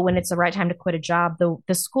know when it's the right time to quit a job?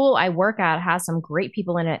 The school I work at has some great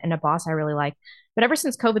people in it and a boss I really like. But ever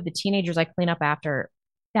since COVID, the teenagers I clean up after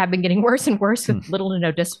have been getting worse and worse with little to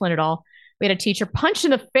no discipline at all. We had a teacher punched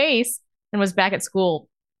in the face and was back at school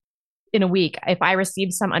in a week. If I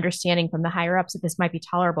received some understanding from the higher ups that this might be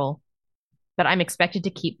tolerable, but I'm expected to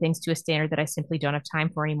keep things to a standard that I simply don't have time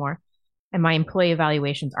for anymore. And my employee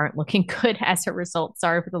evaluations aren't looking good as a result.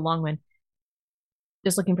 Sorry for the long one.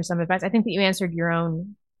 Just looking for some advice. I think that you answered your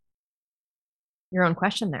own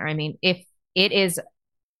question there. I mean, if it is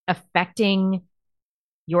affecting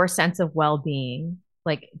your sense of well-being,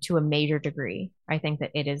 like to a major degree, I think that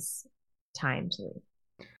it is time to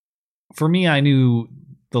leave. For me, I knew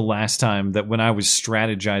the last time that when I was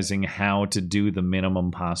strategizing how to do the minimum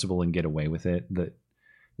possible and get away with it,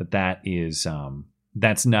 that is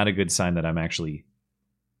that's not a good sign that I'm actually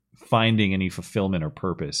finding any fulfillment or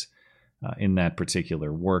purpose in that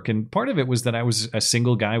particular work. And part of it was that I was a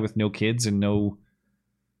single guy with no kids and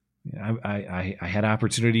I had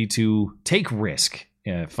opportunity to take risk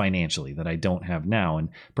financially that I don't have now. And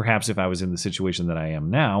perhaps if I was in the situation that I am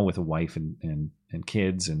now with a wife and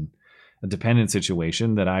kids and a dependent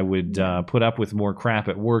situation, that I would put up with more crap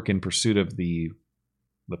at work in pursuit of the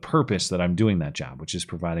purpose that I'm doing that job, which is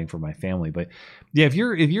providing for my family. But yeah, if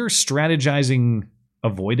you're strategizing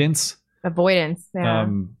avoidance,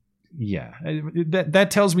 yeah, that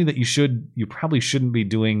tells me that you probably shouldn't be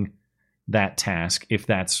doing that task if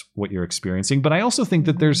that's what you're experiencing. But I also think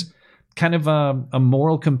that there's kind of a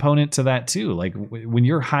moral component to that too. Like when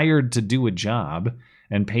you're hired to do a job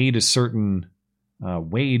and paid a certain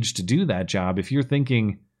wage to do that job, if you're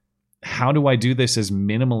thinking, how do I do this as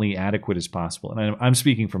minimally adequate as possible? And I'm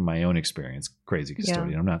speaking from my own experience, Crazy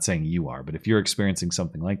Custodian. Yeah. I'm not saying you are, but if you're experiencing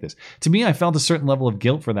something like this, to me, I felt a certain level of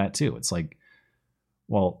guilt for that too. It's like,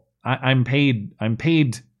 well, I'm paid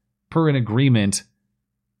per an agreement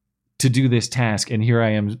to do this task, and here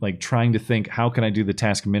I am like trying to think, how can I do the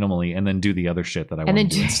task minimally and then do the other shit that I want to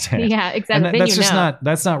do instead? Yeah, exactly. And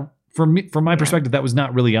that's not from my perspective, that was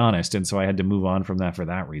not really honest, and so I had to move on from that for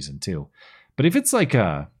that reason too. But if it's like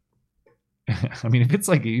if it's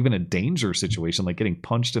like even a danger situation, like getting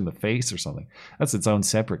punched in the face or something, that's its own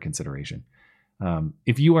separate consideration.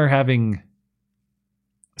 If you are having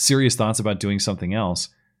serious thoughts about doing something else,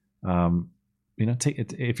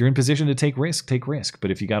 if you're in position to take risk.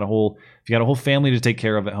 But if you got a whole family to take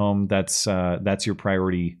care of at home, that's your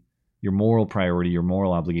priority, your moral priority, your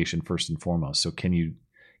moral obligation first and foremost. So can you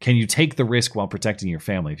take the risk while protecting your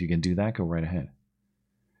family? If you can do that, go right ahead.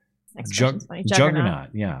 Juggernaut,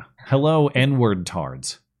 yeah. Hello, N-word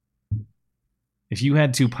tards. If you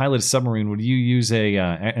had to pilot a submarine, would you use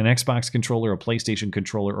an Xbox controller, a PlayStation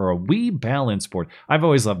controller, or a Wii balance board? I've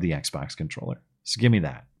always loved the Xbox controller, so give me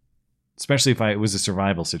that. Especially if it was a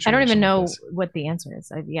survival situation. I don't even know what the answer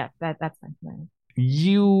is. That's fine.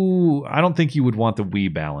 I don't think you would want the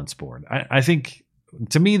Wii balance board. I think,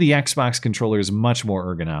 to me, the Xbox controller is much more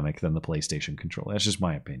ergonomic than the PlayStation controller. That's just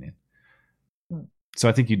my opinion. So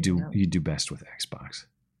I think you do best with Xbox.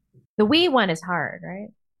 The Wii one is hard, right?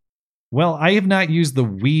 Well, I have not used the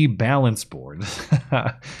Wii balance board.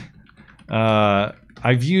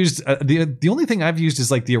 I've used the only thing I've used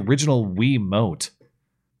is like the original Wiimote.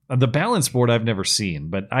 The balance board I've never seen,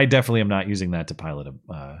 but I definitely am not using that to pilot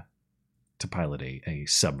a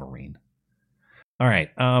submarine. All right,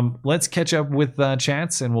 let's catch up with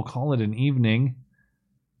chats and we'll call it an evening.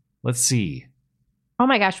 Let's see. Oh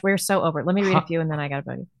my gosh, we're so over. Let me read a few and then I got a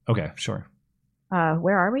bogey. Okay, sure.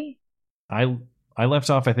 Where are we? I left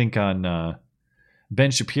off, I think, on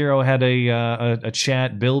Ben Shapiro had a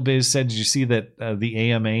chat. Bill Biz said, did you see that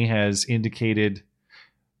the AMA has indicated...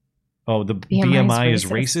 Oh, the BMI is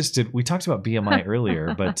racist. We talked about BMI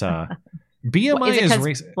earlier, but BMI is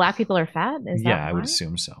racist. Black people are fat? Is that I would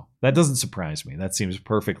assume so. That doesn't surprise me. That seems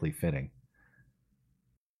perfectly fitting.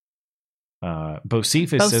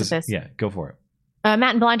 Bocephus says, yeah, go for it.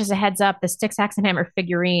 Matt and Blind, just a heads up, the Styx Axe and Hammer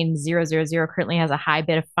figurine 000 currently has a high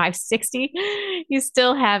bid of $560. You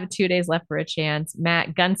still have 2 days left for a chance.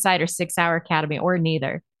 Matt, Gunsight or 6 Hour Academy, or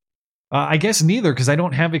neither? I guess neither, because I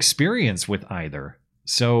don't have experience with either.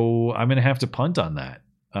 So I'm going to have to punt on that.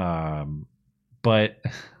 But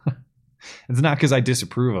it's not because I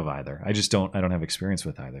disapprove of either. I don't have experience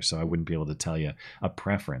with either. So I wouldn't be able to tell you a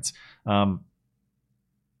preference.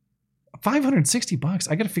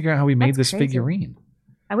 $560. I got to figure out how we made this figurine.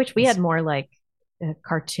 I wish we had more like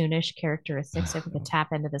cartoonish characteristics if we could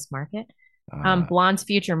tap into this market. Blonde's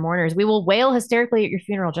future mourners. We will wail hysterically at your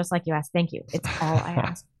funeral just like you asked. Thank you. It's all I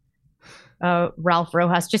ask. Ralph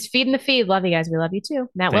Rojas, just feeding the feed. Love you guys. We love you too.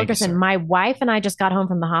 Matt Wilkerson, my wife and I just got home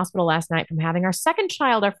from the hospital last night from having our second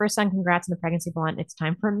child, our first son. Congrats on the pregnancy, Blonde. It's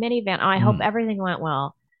time for a minivan. I hope everything went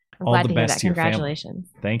well. I'm glad to hear that. Congratulations.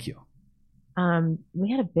 Thank you.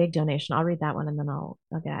 We had a big donation. I'll read that one and then I'll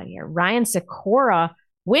get out of here. Ryan Sikora,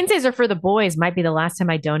 Wednesdays are for the boys. Might be the last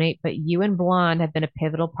time I donate, but you and Blonde have been a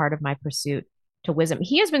pivotal part of my pursuit to wisdom.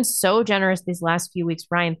 He has been so generous these last few weeks.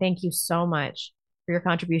 Ryan, thank you so much for your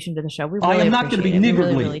contribution to the show. We really I am not going to be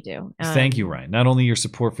niggardly. We really do. Thank you, Ryan. Not only your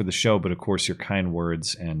support for the show, but of course your kind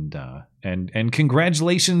words and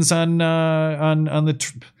congratulations on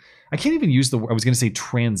the. I can't even use the word. I was going to say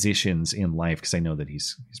transitions in life because I know that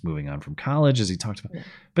he's moving on from college as he talked about.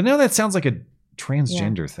 But now that sounds like a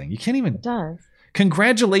transgender thing. You can't even. It does.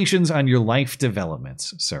 Congratulations on your life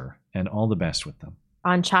developments, sir, and all the best with them.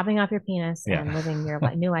 On chopping off your penis and living your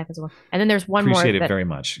new life as well. And then there's one more. Appreciate it very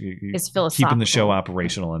much. Is philosophical. Keeping the show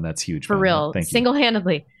operational, and that's huge. For real. Thank you.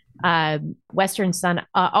 Single-handedly. Western Sun.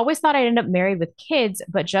 Always thought I'd end up married with kids,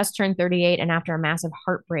 but just turned 38 and after a massive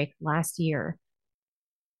heartbreak last year.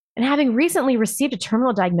 And having recently received a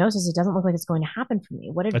terminal diagnosis, it doesn't look like it's going to happen for me.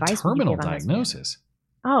 What advice would you give on this? A terminal diagnosis?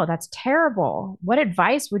 Oh, that's terrible. What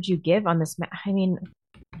advice would you give on this? I mean,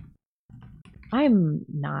 I'm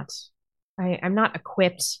not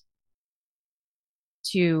equipped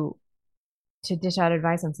to dish out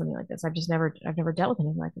advice on something like this. I've never dealt with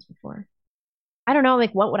anything like this before. I don't know,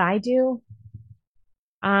 like what would I do?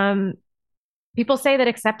 People say that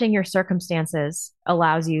accepting your circumstances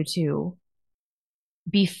allows you to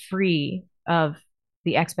be free of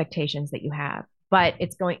the expectations that you have, but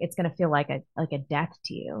it's going to feel like a death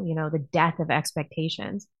to you, the death of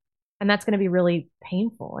expectations. And that's going to be really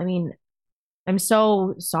painful. I mean, I'm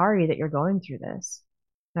so sorry that you're going through this.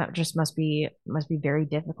 That just must be very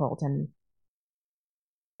difficult. And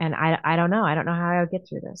I don't know. I don't know how I would get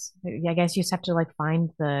through this. I guess you just have to find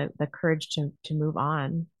the courage to move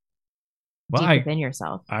on. Deep within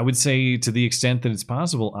yourself. I would say, to the extent that it's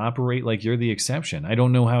possible, operate like you're the exception. I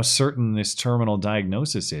don't know how certain this terminal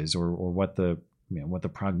diagnosis is, or what the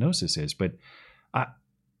prognosis is, but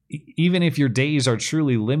even if your days are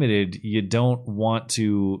truly limited, you don't want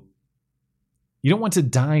to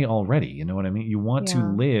die already. You know what I mean? You want to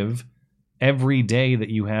live every day that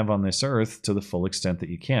you have on this earth to the full extent that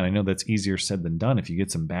you can. I know that's easier said than done if you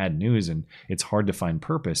get some bad news and it's hard to find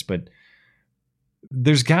purpose, but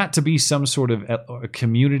there's got to be some sort of a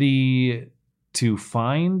community to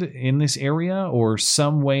find in this area, or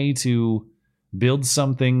some way to build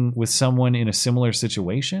something with someone in a similar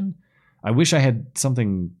situation. I wish I had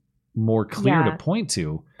something more clear to point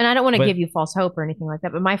to. And I don't want to give you false hope or anything like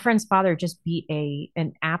that, but my friend's father just beat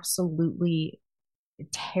an absolutely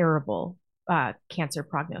terrible cancer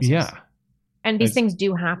prognosis. Yeah. And these things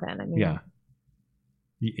do happen. I mean,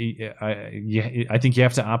 I think you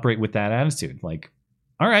have to operate with that attitude. Like,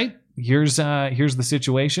 all right, here's the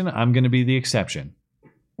situation. I'm going to be the exception.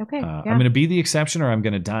 Okay. I'm going to be the exception, or I'm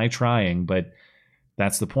going to die trying. But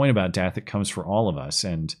that's the point about death. It comes for all of us.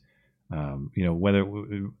 And, whether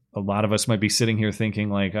a lot of us might be sitting here thinking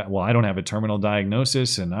like, well, I don't have a terminal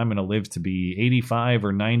diagnosis and I'm going to live to be 85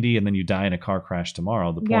 or 90, and then you die in a car crash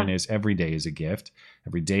tomorrow. The point is, every day is a gift.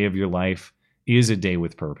 Every day of your life is a day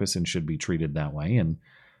with purpose and should be treated that way. And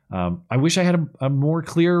I wish I had a more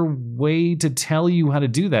clear way to tell you how to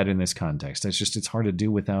do that in this context. It's hard to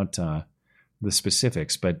do without the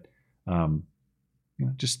specifics, but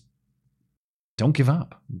just don't give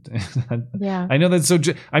up. Yeah. I know that's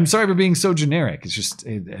I'm sorry for being so generic. It's just,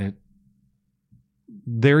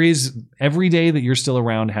 there is, every day that you're still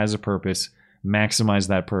around has a purpose. Maximize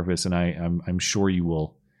that purpose. And I'm sure you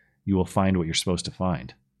will find what you're supposed to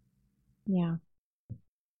find. Yeah.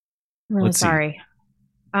 I'm really sorry.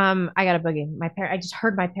 I got a boogie. I just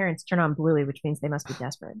heard my parents turn on Bluey, which means they must be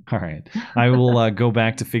desperate. All right. I will go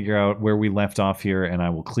back to figure out where we left off here, and I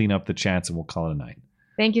will clean up the chats, and we'll call it a night.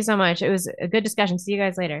 Thank you so much. It was a good discussion. See you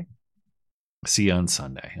guys later. See you on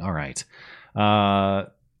Sunday. All right.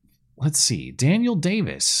 Let's see. Daniel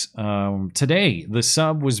Davis. Today, the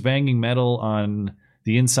sub was banging metal on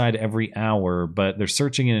the inside every hour, but they're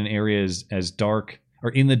searching in an area as dark,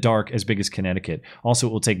 or in the dark, as big as Connecticut. Also,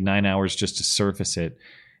 it will take 9 hours just to surface it.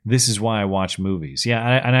 This is why I watch movies. Yeah,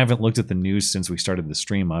 and I haven't looked at the news since we started the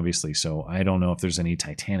stream, obviously, so I don't know if there's any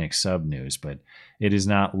Titanic sub news, but it is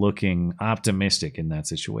not looking optimistic in that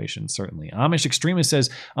situation, certainly. Amish Extremist says,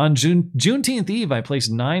 on Juneteenth Eve, I placed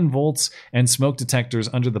 9 volts and smoke detectors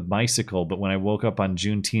under the bicycle, but when I woke up on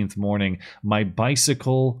Juneteenth morning, my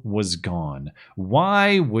bicycle was gone.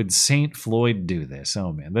 Why would St. Floyd do this?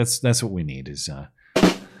 Oh, man, that's what we need is...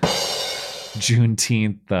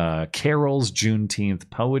 Juneteenth carols, Juneteenth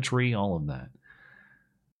poetry, all of that.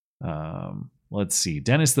 Let's see.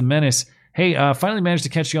 Dennis the Menace. Hey, finally managed to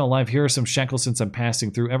catch you all live. Here are some shekels since I'm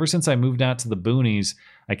passing through. Ever since I moved out to the boonies,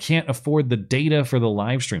 I can't afford the data for the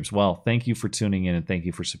live streams. Well, thank you for tuning in and thank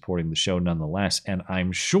you for supporting the show nonetheless. And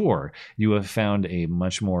I'm sure you have found a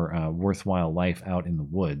much more worthwhile life out in the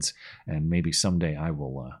woods. And maybe someday I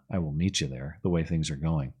will meet you there the way things are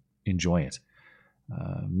going. Enjoy it.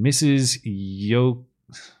 Mrs.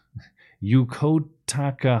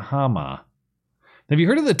 Yukotakahama. Have you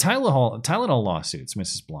heard of the Tylenol lawsuits,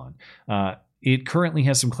 Mrs. Blonde? It currently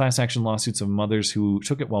has some class action lawsuits of mothers who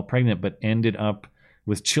took it while pregnant but ended up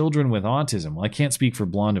with children with autism. Well, I can't speak for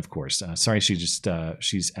Blonde, of course. Sorry,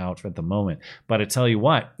 she's out at the moment. But I tell you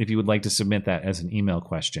what, if you would like to submit that as an email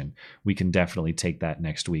question, we can definitely take that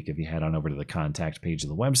next week. If you head on over to the contact page of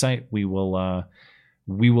the website, we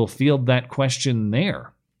will field that question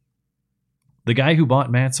there. The guy who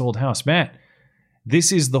bought Matt's old house. Matt,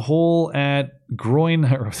 this is the hole at groin...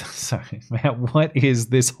 Sorry, Matt, what is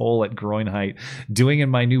this hole at groin height doing in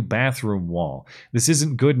my new bathroom wall? This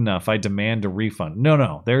isn't good enough. I demand a refund.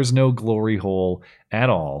 No, there's no glory hole at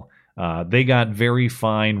all. They got very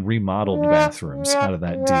fine remodeled bathrooms out of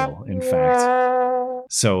that deal, in fact.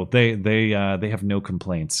 So they have no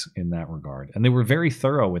complaints in that regard, and they were very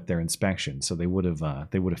thorough with their inspection. So they would have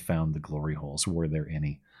found the glory holes were there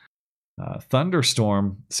any.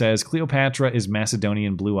 Thunderstorm says Cleopatra is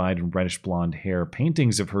Macedonian, blue-eyed, and reddish blonde hair.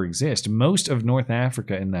 Paintings of her exist. Most of North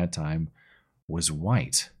Africa in that time was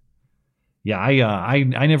white. Yeah, I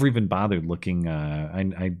never even bothered looking. I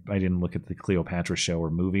didn't look at the Cleopatra show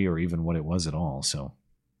or movie or even what it was at all. So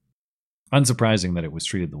unsurprising that it was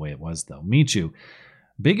treated the way it was, though. Michu.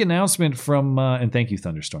 Big announcement from, and thank you,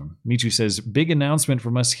 Thunderstorm. Michu says, big announcement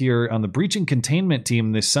from us here on the Breach and Containment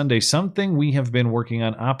team this Sunday. Something we have been working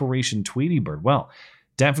on, Operation Tweety Bird. Well,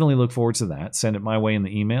 definitely look forward to that. Send it my way in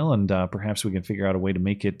the email, and perhaps we can figure out a way to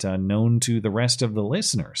make it known to the rest of the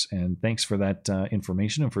listeners. And thanks for that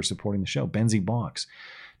information and for supporting the show. Benzie Box.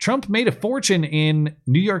 Trump made a fortune in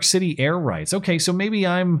New York City air rights. Okay, so maybe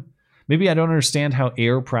I don't understand how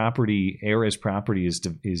air as property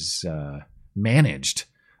is managed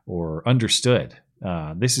or understood.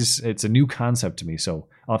 It's a new concept to me, so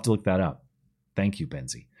I'll have to look that up. Thank you,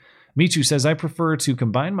 Benzie. Michu says, I prefer to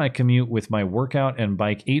combine my commute with my workout and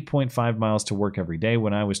bike 8.5 miles to work every day.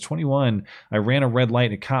 When I was 21, I ran a red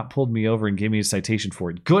light and a cop pulled me over and gave me a citation for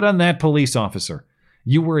it. Good on that police officer.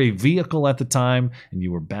 You were a vehicle at the time, and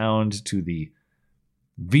you were bound to the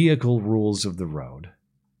vehicle rules of the road.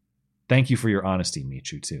 Thank you for your honesty,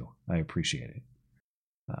 Michu, too. I appreciate it.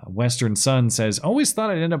 Western Sun says, always thought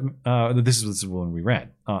I'd end up... this is one we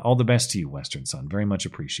read. All the best to you, Western Sun. Very much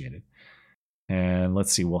appreciated. And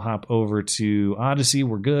let's see. We'll hop over to Odyssey.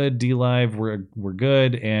 We're good. D-Live, we're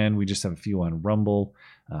good. And we just have a few on Rumble.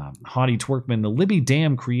 Haughty Twerkman. The Libby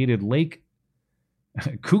Dam created Lake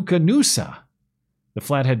Koocanusa. The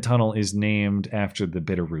Flathead Tunnel is named after the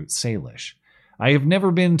Bitterroot Salish. I have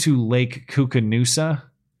never been to Lake Koocanusa.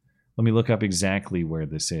 Let me look up exactly where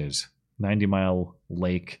this is. 90-mile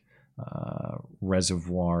lake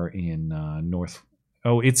reservoir in north.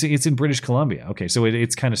 Oh, it's in British Columbia. Okay, so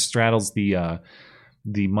it's kind of straddles the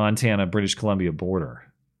Montana British Columbia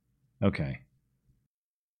border. Okay.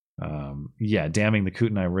 Yeah, damming the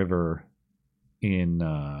Kootenai River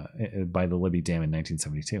by the Libby Dam in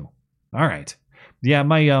 1972. All right. Yeah,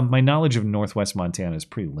 my knowledge of Northwest Montana is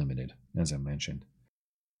pretty limited, as I mentioned.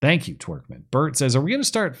 Thank you, Twerkman. Bert says, are we going to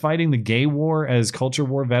start fighting the gay war as culture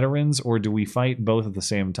war veterans, or do we fight both at the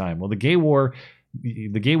same time? Well, the gay war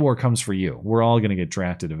comes for you. We're all going to get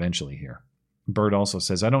drafted eventually here. Bert also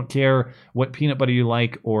says, I don't care what peanut butter you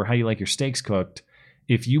like or how you like your steaks cooked.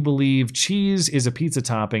 If you believe cheese is a pizza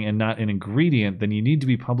topping and not an ingredient, then you need to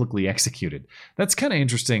be publicly executed. That's kind of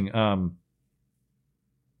interesting.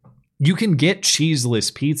 You can get cheeseless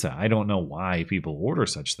pizza. I don't know why people order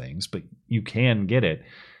such things, but you can get it.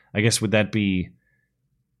 I guess, would that be...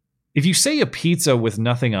 If you say a pizza with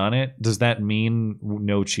nothing on it, does that mean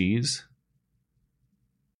no cheese?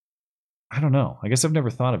 I don't know. I guess I've never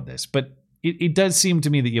thought of this. But it does seem to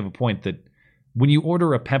me that you have a point that when you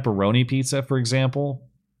order a pepperoni pizza, for example,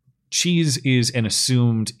 cheese is an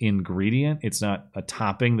assumed ingredient. It's not a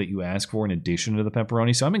topping that you ask for in addition to the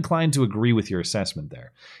pepperoni. So I'm inclined to agree with your assessment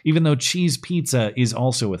there, even though cheese pizza is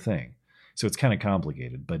also a thing. So it's kind of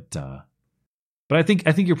complicated, but I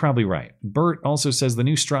think you're probably right. Bert also says the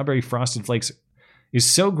new strawberry Frosted Flakes is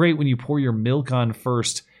so great when you pour your milk on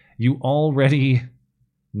first. You already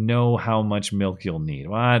know how much milk you'll need.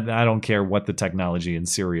 Well, I don't care what the technology in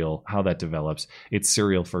cereal, how that develops. It's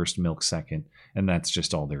cereal first, milk second, and that's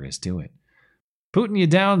just all there is to it. Putin You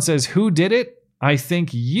Down says, who did it? I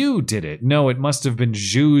think you did it. No, it must have been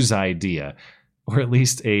Zhu's idea, or at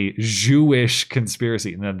least a Jewish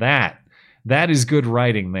conspiracy. Now that is good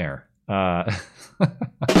writing there.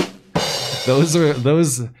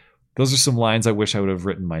 Those are some lines I wish I would have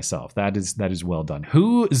written myself. That is well done.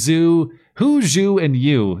 Who, Zhu, and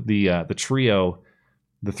you, the trio,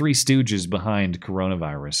 the three stooges behind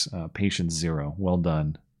coronavirus, patient zero. Well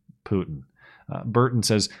done, Putin. Burton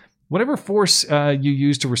says, whatever force you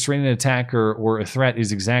use to restrain an attacker or a threat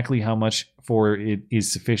is exactly how much for it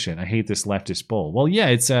is sufficient. I hate this leftist bull. Well, yeah,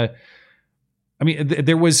 it's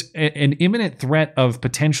there was an imminent threat of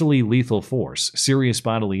potentially lethal force, serious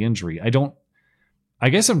bodily injury. I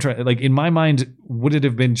guess I'm trying, like, in my mind, would it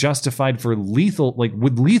have been justified for lethal, like,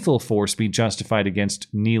 would lethal force be justified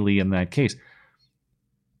against Neely in that case?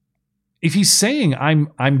 If he's saying,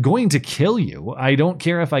 I'm going to kill you, I don't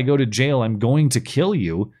care if I go to jail, I'm going to kill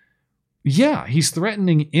you. Yeah, he's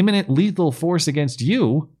threatening imminent lethal force against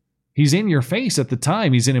you. He's in your face at the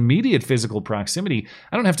time. He's in immediate physical proximity.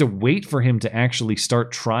 I don't have to wait for him to actually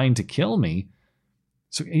start trying to kill me.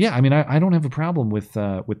 So, yeah, I mean, I don't have a problem with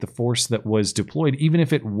the force that was deployed, even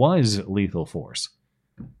if it was lethal force.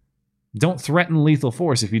 Don't threaten lethal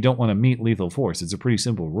force if you don't want to meet lethal force. It's a pretty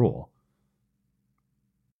simple rule.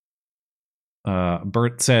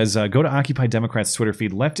 Bert says, go to Occupy Democrats' Twitter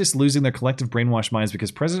feed. Leftists losing their collective brainwashed minds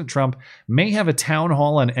because President Trump may have a town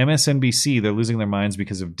hall on MSNBC. They're losing their minds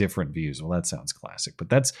because of different views. Well, that sounds classic. But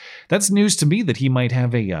that's news to me that he might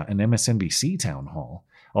have an MSNBC town hall.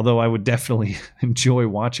 Although I would definitely enjoy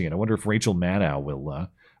watching it. I wonder if Rachel Maddow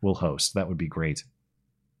will host. That would be great.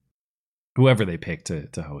 Whoever they pick to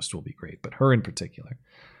host will be great, but her in particular.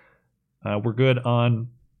 We're good on...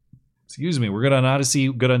 We're good on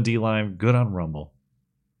Odyssey, good on DLive, good on Rumble.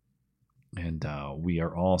 And we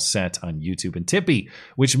are all set on YouTube and Tippy,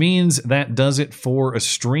 which means that does it for a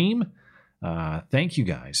stream. Thank you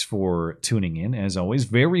guys for tuning in, as always.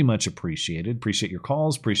 Very much appreciated. Appreciate your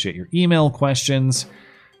calls, appreciate your email questions.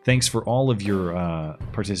 Thanks for all of your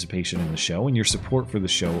participation in the show and your support for the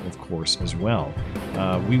show, of course, as well.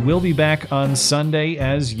 We will be back on Sunday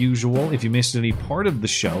as usual. If you missed any part of the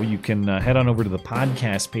show, you can head on over to the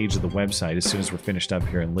podcast page of the website as soon as we're finished up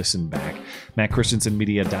here and listen back.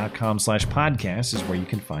 MattChristiansenMedia.com/podcast is where you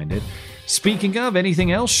can find it. Speaking of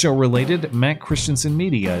anything else show-related,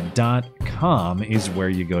 MattChristiansenMedia.com is where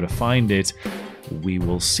you go to find it. We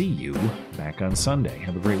will see you back on Sunday.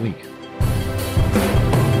 Have a great week.